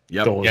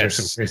 Yep. Those are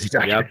some crazy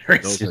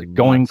documentaries. Those Is are it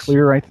Going nuts.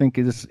 Clear? I think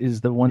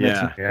is the one.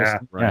 Yeah. That's Yeah.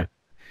 Right.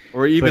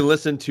 Or even But-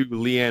 listen to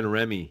Leanne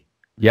Remy.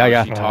 Yeah,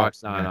 yeah. She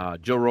talks on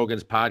Joe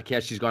Rogan's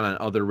podcast. She's gone on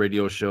other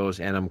radio shows,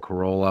 Annam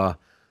Carolla,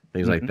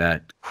 things like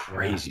that.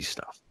 Crazy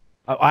stuff.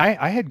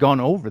 I had gone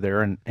over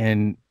there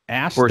and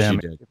asked them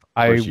did. if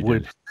I course you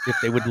would did. if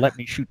they would let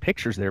me shoot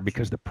pictures there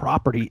because the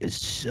property is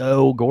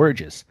so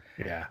gorgeous.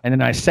 Yeah. And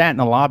then I sat in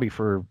the lobby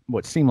for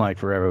what seemed like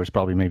forever. It was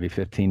probably maybe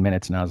 15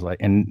 minutes, and I was like,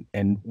 and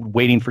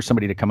waiting for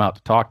somebody to come out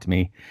to talk to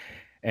me,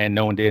 and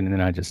no one did. And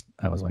then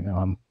I was like, oh,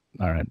 I'm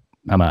all right.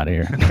 I'm out of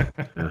here.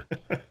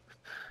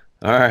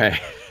 All right.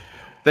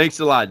 Thanks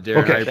a lot,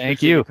 Darren. Okay, I thank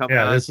appreciate you. coming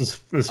Yeah. on. This is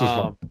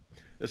fun.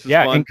 This is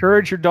Yeah, fun.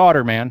 encourage your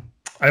daughter, man.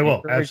 I will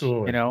Encourage,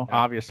 absolutely. You know,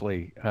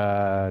 obviously,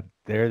 they're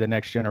the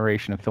next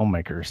generation of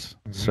filmmakers.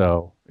 Mhm.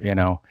 So, you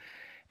know,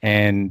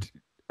 and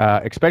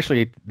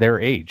especially at their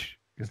age,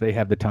 because they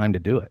have the time to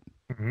do it,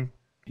 Mhm.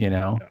 you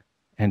know, Yeah.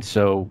 and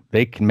so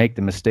they can make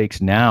the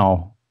mistakes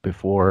now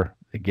before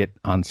they get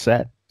on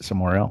set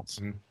somewhere else.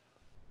 Mhm.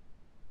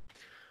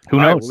 Who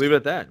All right, knows? we'll leave it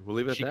at that. We'll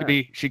leave it at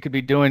that. She could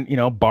be doing, you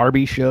know,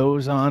 Barbie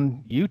shows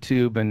on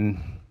YouTube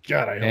and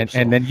God, I hope so.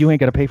 and then you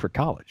ain't got to pay for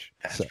college.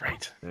 That's So,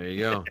 right. There you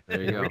go.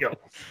 There you There we go. go.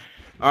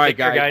 All right, Take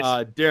care, guys.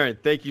 guys.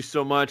 Darren, thank you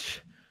so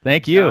much.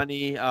 thank you.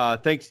 Johnny,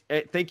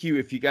 thank you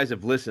if you guys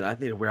have listened. I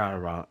think we're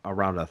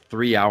around a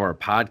 3-hour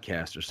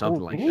podcast or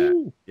something like that.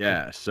 Ooh.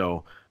 Yeah.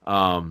 So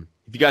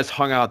if you guys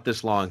hung out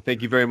this long,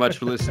 thank you very much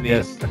for listening.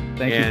 Yes,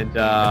 thank you.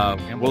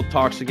 and we'll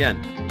talk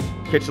again.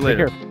 Catch you Take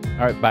later. care.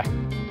 All right,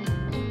 bye.